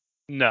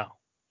 No.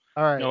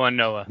 All right.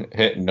 Noah.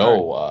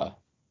 Noah.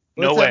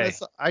 No way.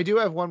 I do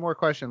have one more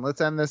question.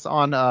 Let's end this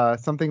on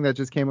something that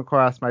just came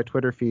across my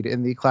Twitter feed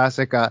in the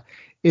classic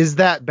Is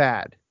That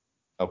Bad?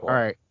 Okay. All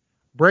right.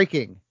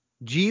 Breaking.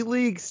 G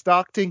League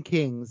Stockton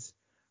Kings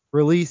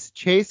release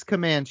Chase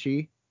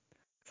Comanche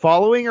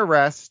following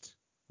arrest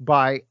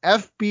by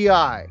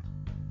FBI.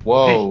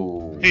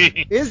 Whoa.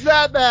 Is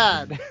that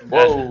bad?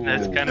 Whoa.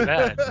 That's kind of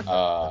bad.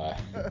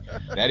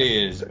 That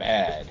is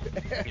bad.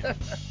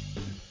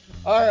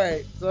 All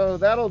right, so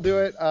that'll do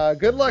it.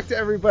 Good luck to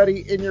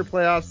everybody in your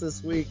playoffs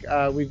this week.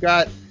 We've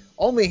got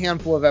only a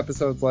handful of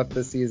episodes left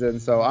this season,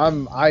 so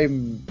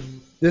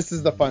this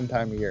is the fun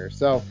time of year.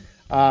 So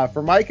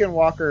for Mike and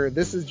Walker,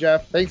 this is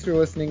Jeff. Thanks for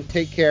listening.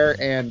 Take care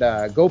and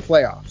go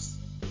playoffs.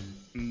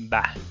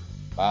 Bye.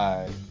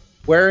 Bye.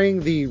 Wearing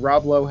the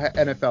Rob Lowe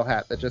NFL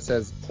hat that just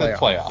says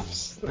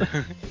playoffs.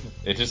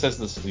 It just has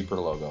the sleeper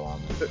logo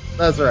on it.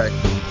 That's right.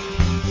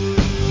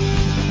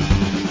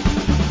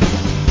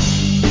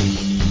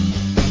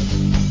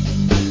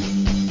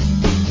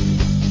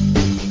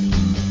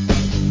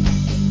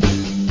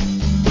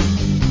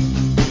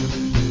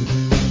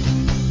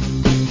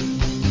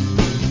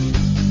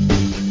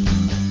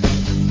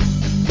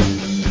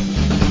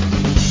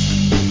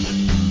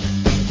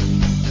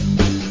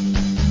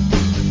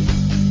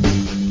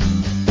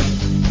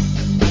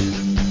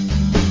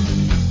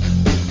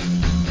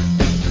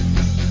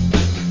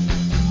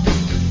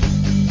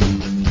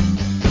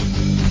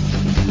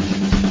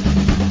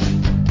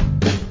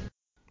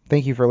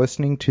 Thank you for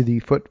listening to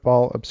the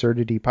Football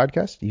Absurdity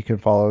podcast. You can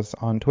follow us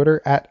on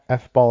Twitter at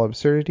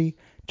FBallAbsurdity.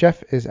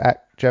 Jeff is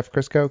at Jeff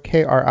Crisco,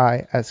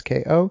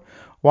 Krisko.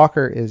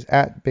 Walker is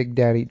at Big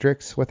Daddy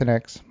Drix with an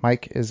X.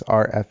 Mike is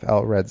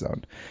RFL Red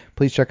Zone.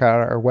 Please check out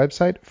our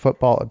website,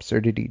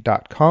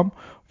 footballabsurdity.com,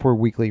 for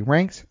weekly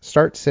ranks,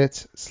 start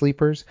sits,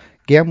 sleepers,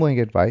 gambling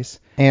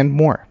advice, and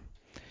more.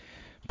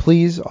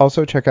 Please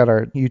also check out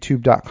our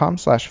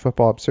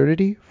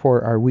youtube.com/footballabsurdity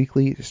for our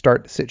weekly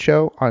start sit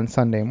show on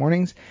Sunday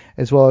mornings,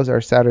 as well as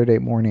our Saturday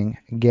morning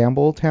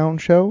Gamble Town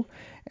show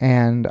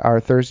and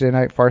our Thursday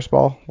night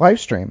Farceball live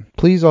stream.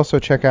 Please also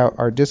check out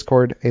our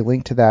Discord. A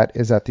link to that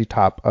is at the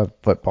top of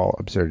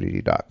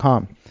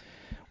footballabsurdity.com.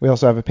 We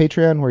also have a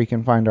Patreon where you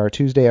can find our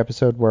Tuesday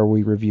episode where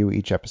we review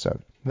each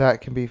episode.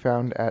 That can be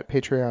found at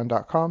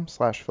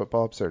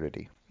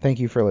patreon.com/footballabsurdity. Thank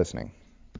you for listening.